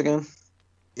options again?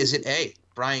 Is it A,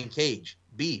 Brian Cage,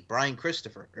 B, Brian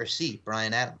Christopher, or C,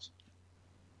 Brian Adams?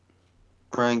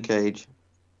 Brian Cage.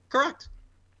 Correct.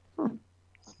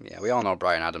 Yeah, we all know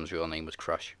Brian Adams' real name was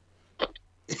Crush.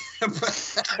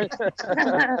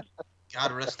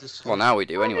 God rest his soul. Well, now we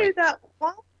do, anyway. knew that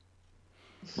one.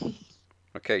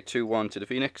 Okay, 2-1 to the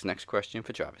Phoenix. Next question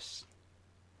for Travis.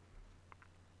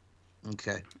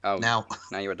 Okay. Oh, now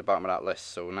you're at the bottom of that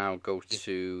list, so now go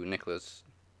to Nicola's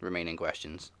remaining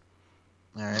questions.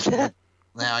 All right.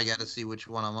 Now I got to see which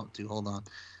one I'm up to. Hold on.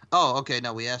 Oh, okay.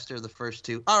 No, we asked her the first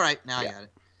two. All right. Now I got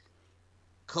it.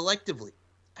 Collectively,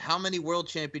 how many world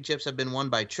championships have been won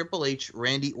by Triple H,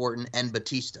 Randy Orton, and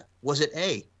Batista? Was it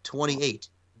A, 28,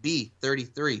 B,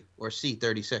 33, or C,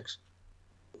 36?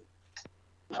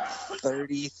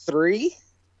 33?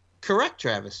 Correct,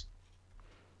 Travis.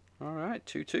 All right,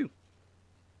 2-2.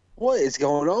 What is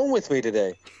going on with me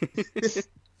today?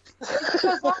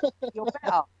 You're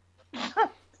better.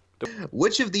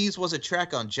 Which of these was a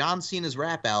track on John Cena's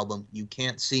rap album, You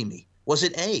Can't See Me? Was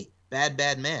it A, Bad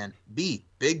Bad Man, B,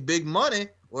 Big Big Money,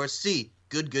 or C,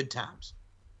 Good Good Times?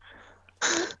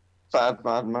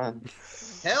 Bad Man.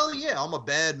 Hell yeah, I'm a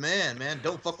bad man, man.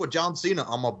 Don't fuck with John Cena.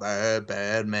 I'm a bad,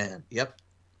 bad man. Yep.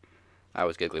 I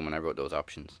was giggling when I wrote those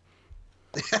options.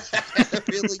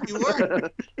 Really, you were?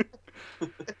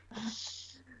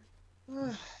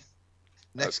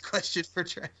 Next question for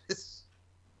Travis.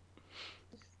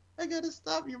 I gotta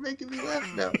stop. You're making me laugh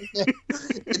now.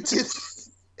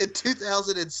 In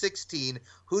 2016,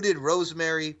 who defeated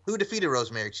Rosemary, for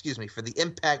the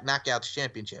Impact Knockouts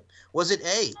Championship? Was it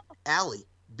A, Allie,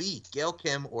 B, Gail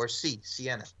Kim, or C,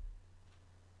 Sienna?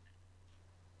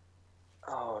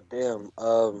 Oh, damn.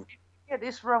 Get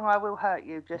this wrong, I will hurt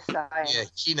you. Just saying. Yeah,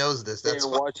 she knows this. That's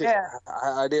didn't watch it. Yeah.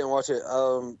 I didn't watch it.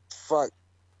 Fuck.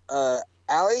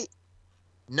 Allie?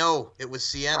 No, it was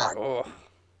Sienna. Oh.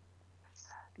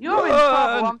 You're in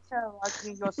trouble. I'm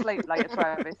terrorizing your sleep later,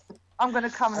 Travis. I'm going to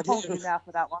come and hold you now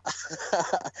for that one.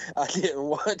 I didn't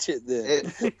watch it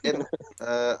then.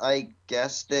 I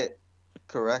guessed it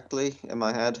correctly in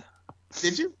my head.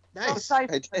 Did you? Nice. I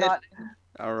did.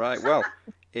 All right, well,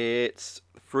 it's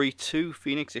 3-2,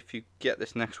 Phoenix. If you get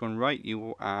this next one right,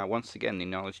 you are once again the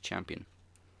knowledge champion.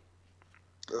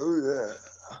 Oh, yeah.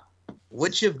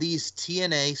 Which of these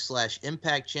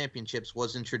TNA/Impact Championships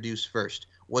was introduced first?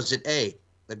 Was it A,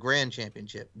 the Grand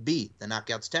Championship, B, the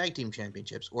Knockouts Tag Team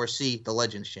Championships, or C, the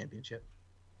Legends Championship?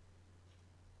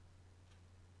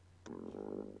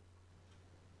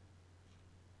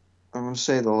 I'm going to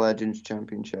say the Legends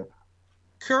Championship.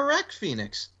 Correct,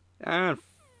 Phoenix. And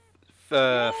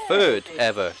third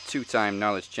ever two-time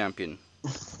knowledge champion.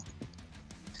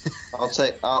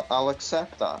 I'll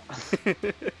accept that.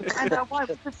 And I won't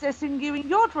be possessing you in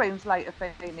your dreams later,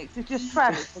 Phoenix. It's just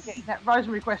Travis for getting that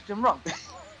Rosemary question wrong.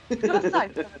 You're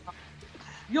safe.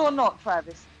 You're not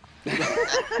Travis.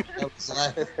 I was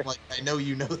laughing, like, I know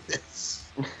you know this.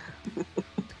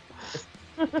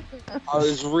 I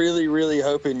was really, really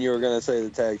hoping you were going to say the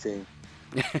tag team.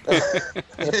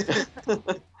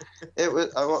 It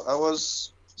was. I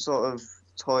was sort of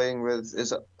toying with.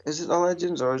 Is it the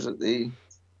Legends or is it the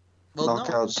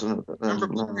Knockouts? Remember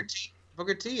No.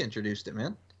 Booker T introduced it,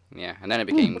 man. Yeah, and then it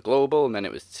became global, and then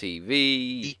it was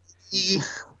TV.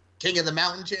 King of the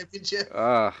Mountain Championship.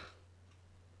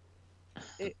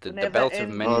 The belt of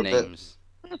many names.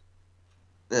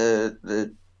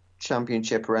 The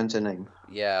championship renter name.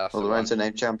 Yeah, that's or the one. renter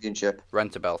name championship.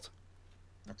 Rent a belt.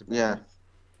 Yeah.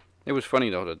 It was funny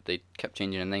though that they kept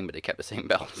changing the name, but they kept the same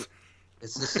belt.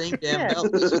 It's the same damn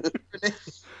belt.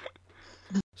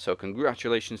 So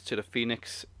congratulations to the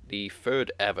Phoenix, the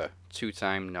third ever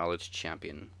two-time knowledge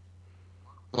champion.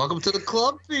 Welcome to the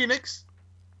club, Phoenix.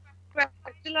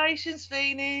 Congratulations,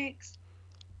 Phoenix.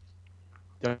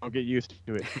 Don't get used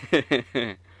to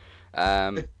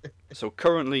it. So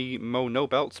currently Mo no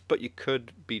belts, but you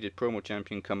could be the promo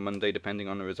champion come Monday depending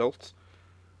on the results.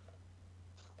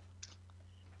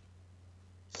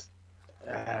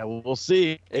 We'll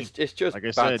see. It's just like I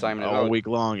bad said, timing all week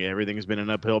long. Everything's been an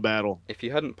uphill battle. If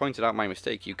you hadn't pointed out my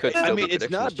mistake, you could. I Still mean, do it's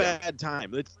not predictions, Jeff. bad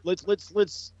time.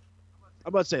 Let's. I'm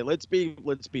about to say, let's be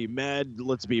mad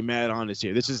honest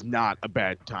here. This is not a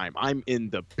bad time. I'm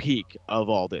in the peak of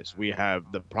all this. We have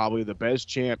probably the best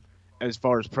champ as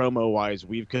far as promo wise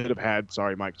we could have had.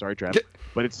 Sorry, Mike. Sorry, Trav.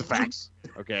 But it's the facts.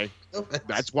 Okay.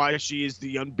 That's why she is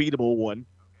the unbeatable one.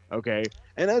 Okay.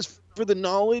 And as for the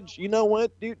knowledge, you know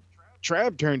what, dude?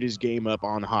 Trav turned his game up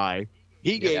on high.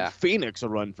 He gave Phoenix a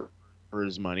run for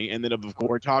his money. And then, of course,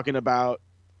 we're talking about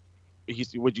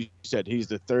what you said. He's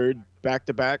the third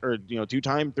back-to-back, or,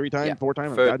 two-time, three-time,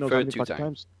 four-time. Third God knows how many two-time. fucking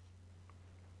times.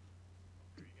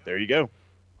 There you go.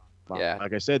 Yeah.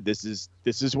 Like I said, this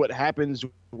is what happens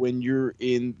when you're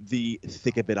in the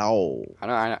thick of it all.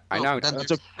 I know.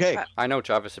 That's okay. I know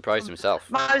Travis surprised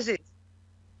himself. Moses.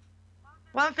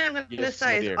 One thing I'm going to Yes, say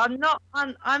my is dear. I'm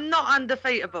not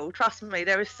undefeatable. Trust me,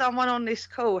 there is someone on this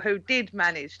call who did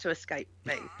manage to escape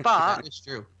me. But That is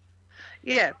true.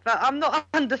 yeah, but I'm not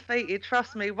undefeated.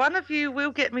 Trust me, one of you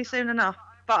will get me soon enough.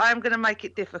 But I'm going to make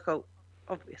it difficult,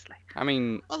 obviously. I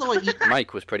mean, By the way,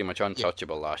 Mike was pretty much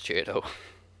untouchable last year, though.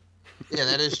 yeah,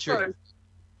 that is true.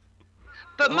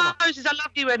 But Moses, I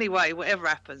love you anyway, whatever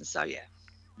happens. So yeah,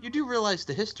 You do realize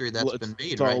the history that's Well, been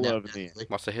made it's right all now. love, man.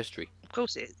 What's the history? of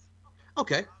course it is.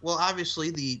 Okay, well,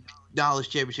 obviously the Knowledge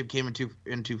Championship came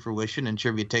into fruition in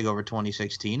Trivia Takeover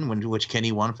 2016, which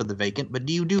Kenny won for the vacant. But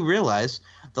you do realize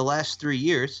the last 3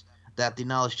 years that the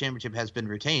Knowledge Championship has been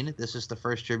retained. This is the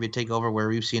first Trivia Takeover where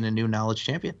we've seen a new Knowledge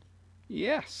Champion.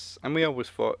 Yes, and we always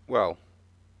thought, well,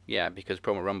 yeah, because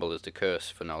Promo Rumble is the curse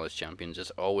for knowledge champions.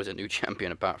 There's always a new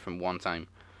champion apart from one time.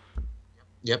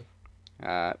 Yep.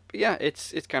 But yeah,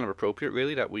 it's kind of appropriate,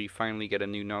 really, that we finally get a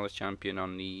new knowledge champion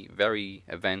on the very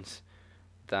event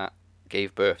that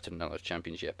gave birth to the knowledge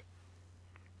championship.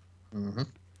 Mm-hmm.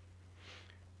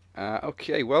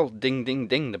 Okay, well, ding, ding,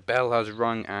 ding, the bell has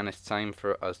rung, and it's time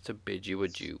for us to bid you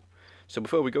adieu. So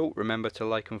before we go, remember to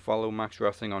like and follow Max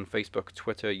Wrestling on Facebook,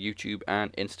 Twitter, YouTube,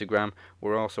 and Instagram.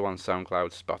 We're also on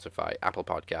SoundCloud, Spotify, Apple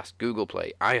Podcasts, Google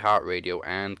Play, iHeartRadio,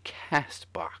 and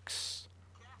CastBox.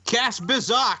 Cast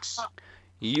Bizox!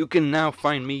 You can now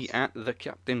find me at the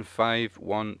Captain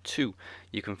 512.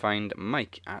 You can find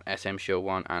Mike at SM Show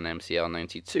 1 and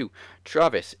MCL92.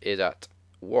 Travis is at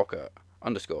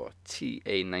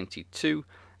Walker_TA92.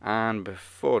 And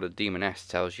before the Demoness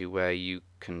tells you where you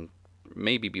can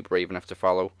maybe be brave enough to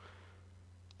follow,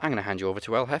 I'm going to hand you over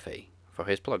to El Jefe for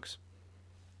his plugs.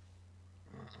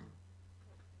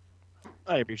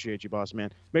 I appreciate you, boss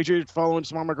man. Make sure you're following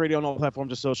Smart Mark Radio on all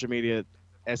platforms of social media.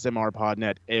 SMR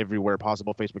Podnet everywhere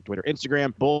possible. Facebook, Twitter,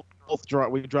 Instagram. Both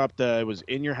we dropped it was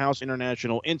In Your House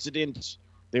International Incident.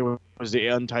 There was the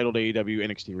Untitled AEW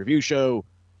NXT review show.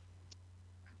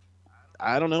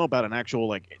 I don't know about an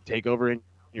actual takeover in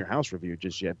your house review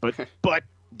just yet, but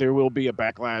there will be a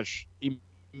Backlash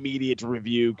immediate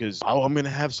review because I'm gonna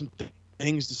have some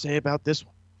things to say about this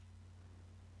one.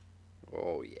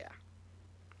 Oh yeah.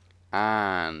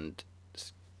 And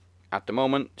at the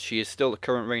moment, she is still the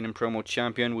current reigning promo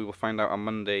champion. We will find out on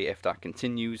Monday if that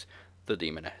continues. The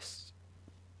Demoness.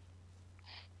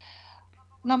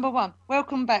 Number one,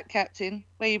 welcome back, Captain,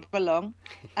 where you belong.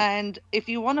 And if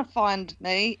you want to find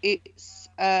me, it's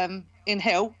in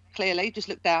hell, clearly. Just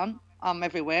look down. I'm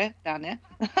everywhere down there.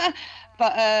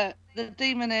 But the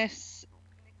demoness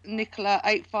Nicola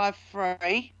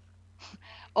 853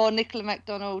 or Nicola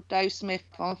MacDonald Dave Smith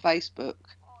on Facebook,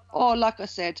 or like I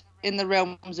said, in the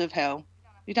realms of hell.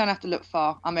 You don't have to look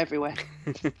far. I'm everywhere.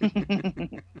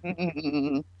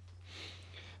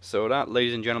 So that,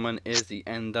 ladies and gentlemen, is the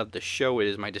end of the show. It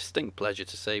is my distinct pleasure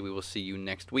to say we will see you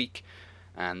next week.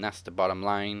 And that's the bottom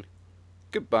line.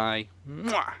 Goodbye.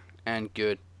 Mwah, and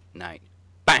good night.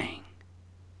 Bang.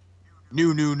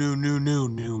 New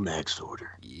Max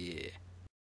Order. Yeah.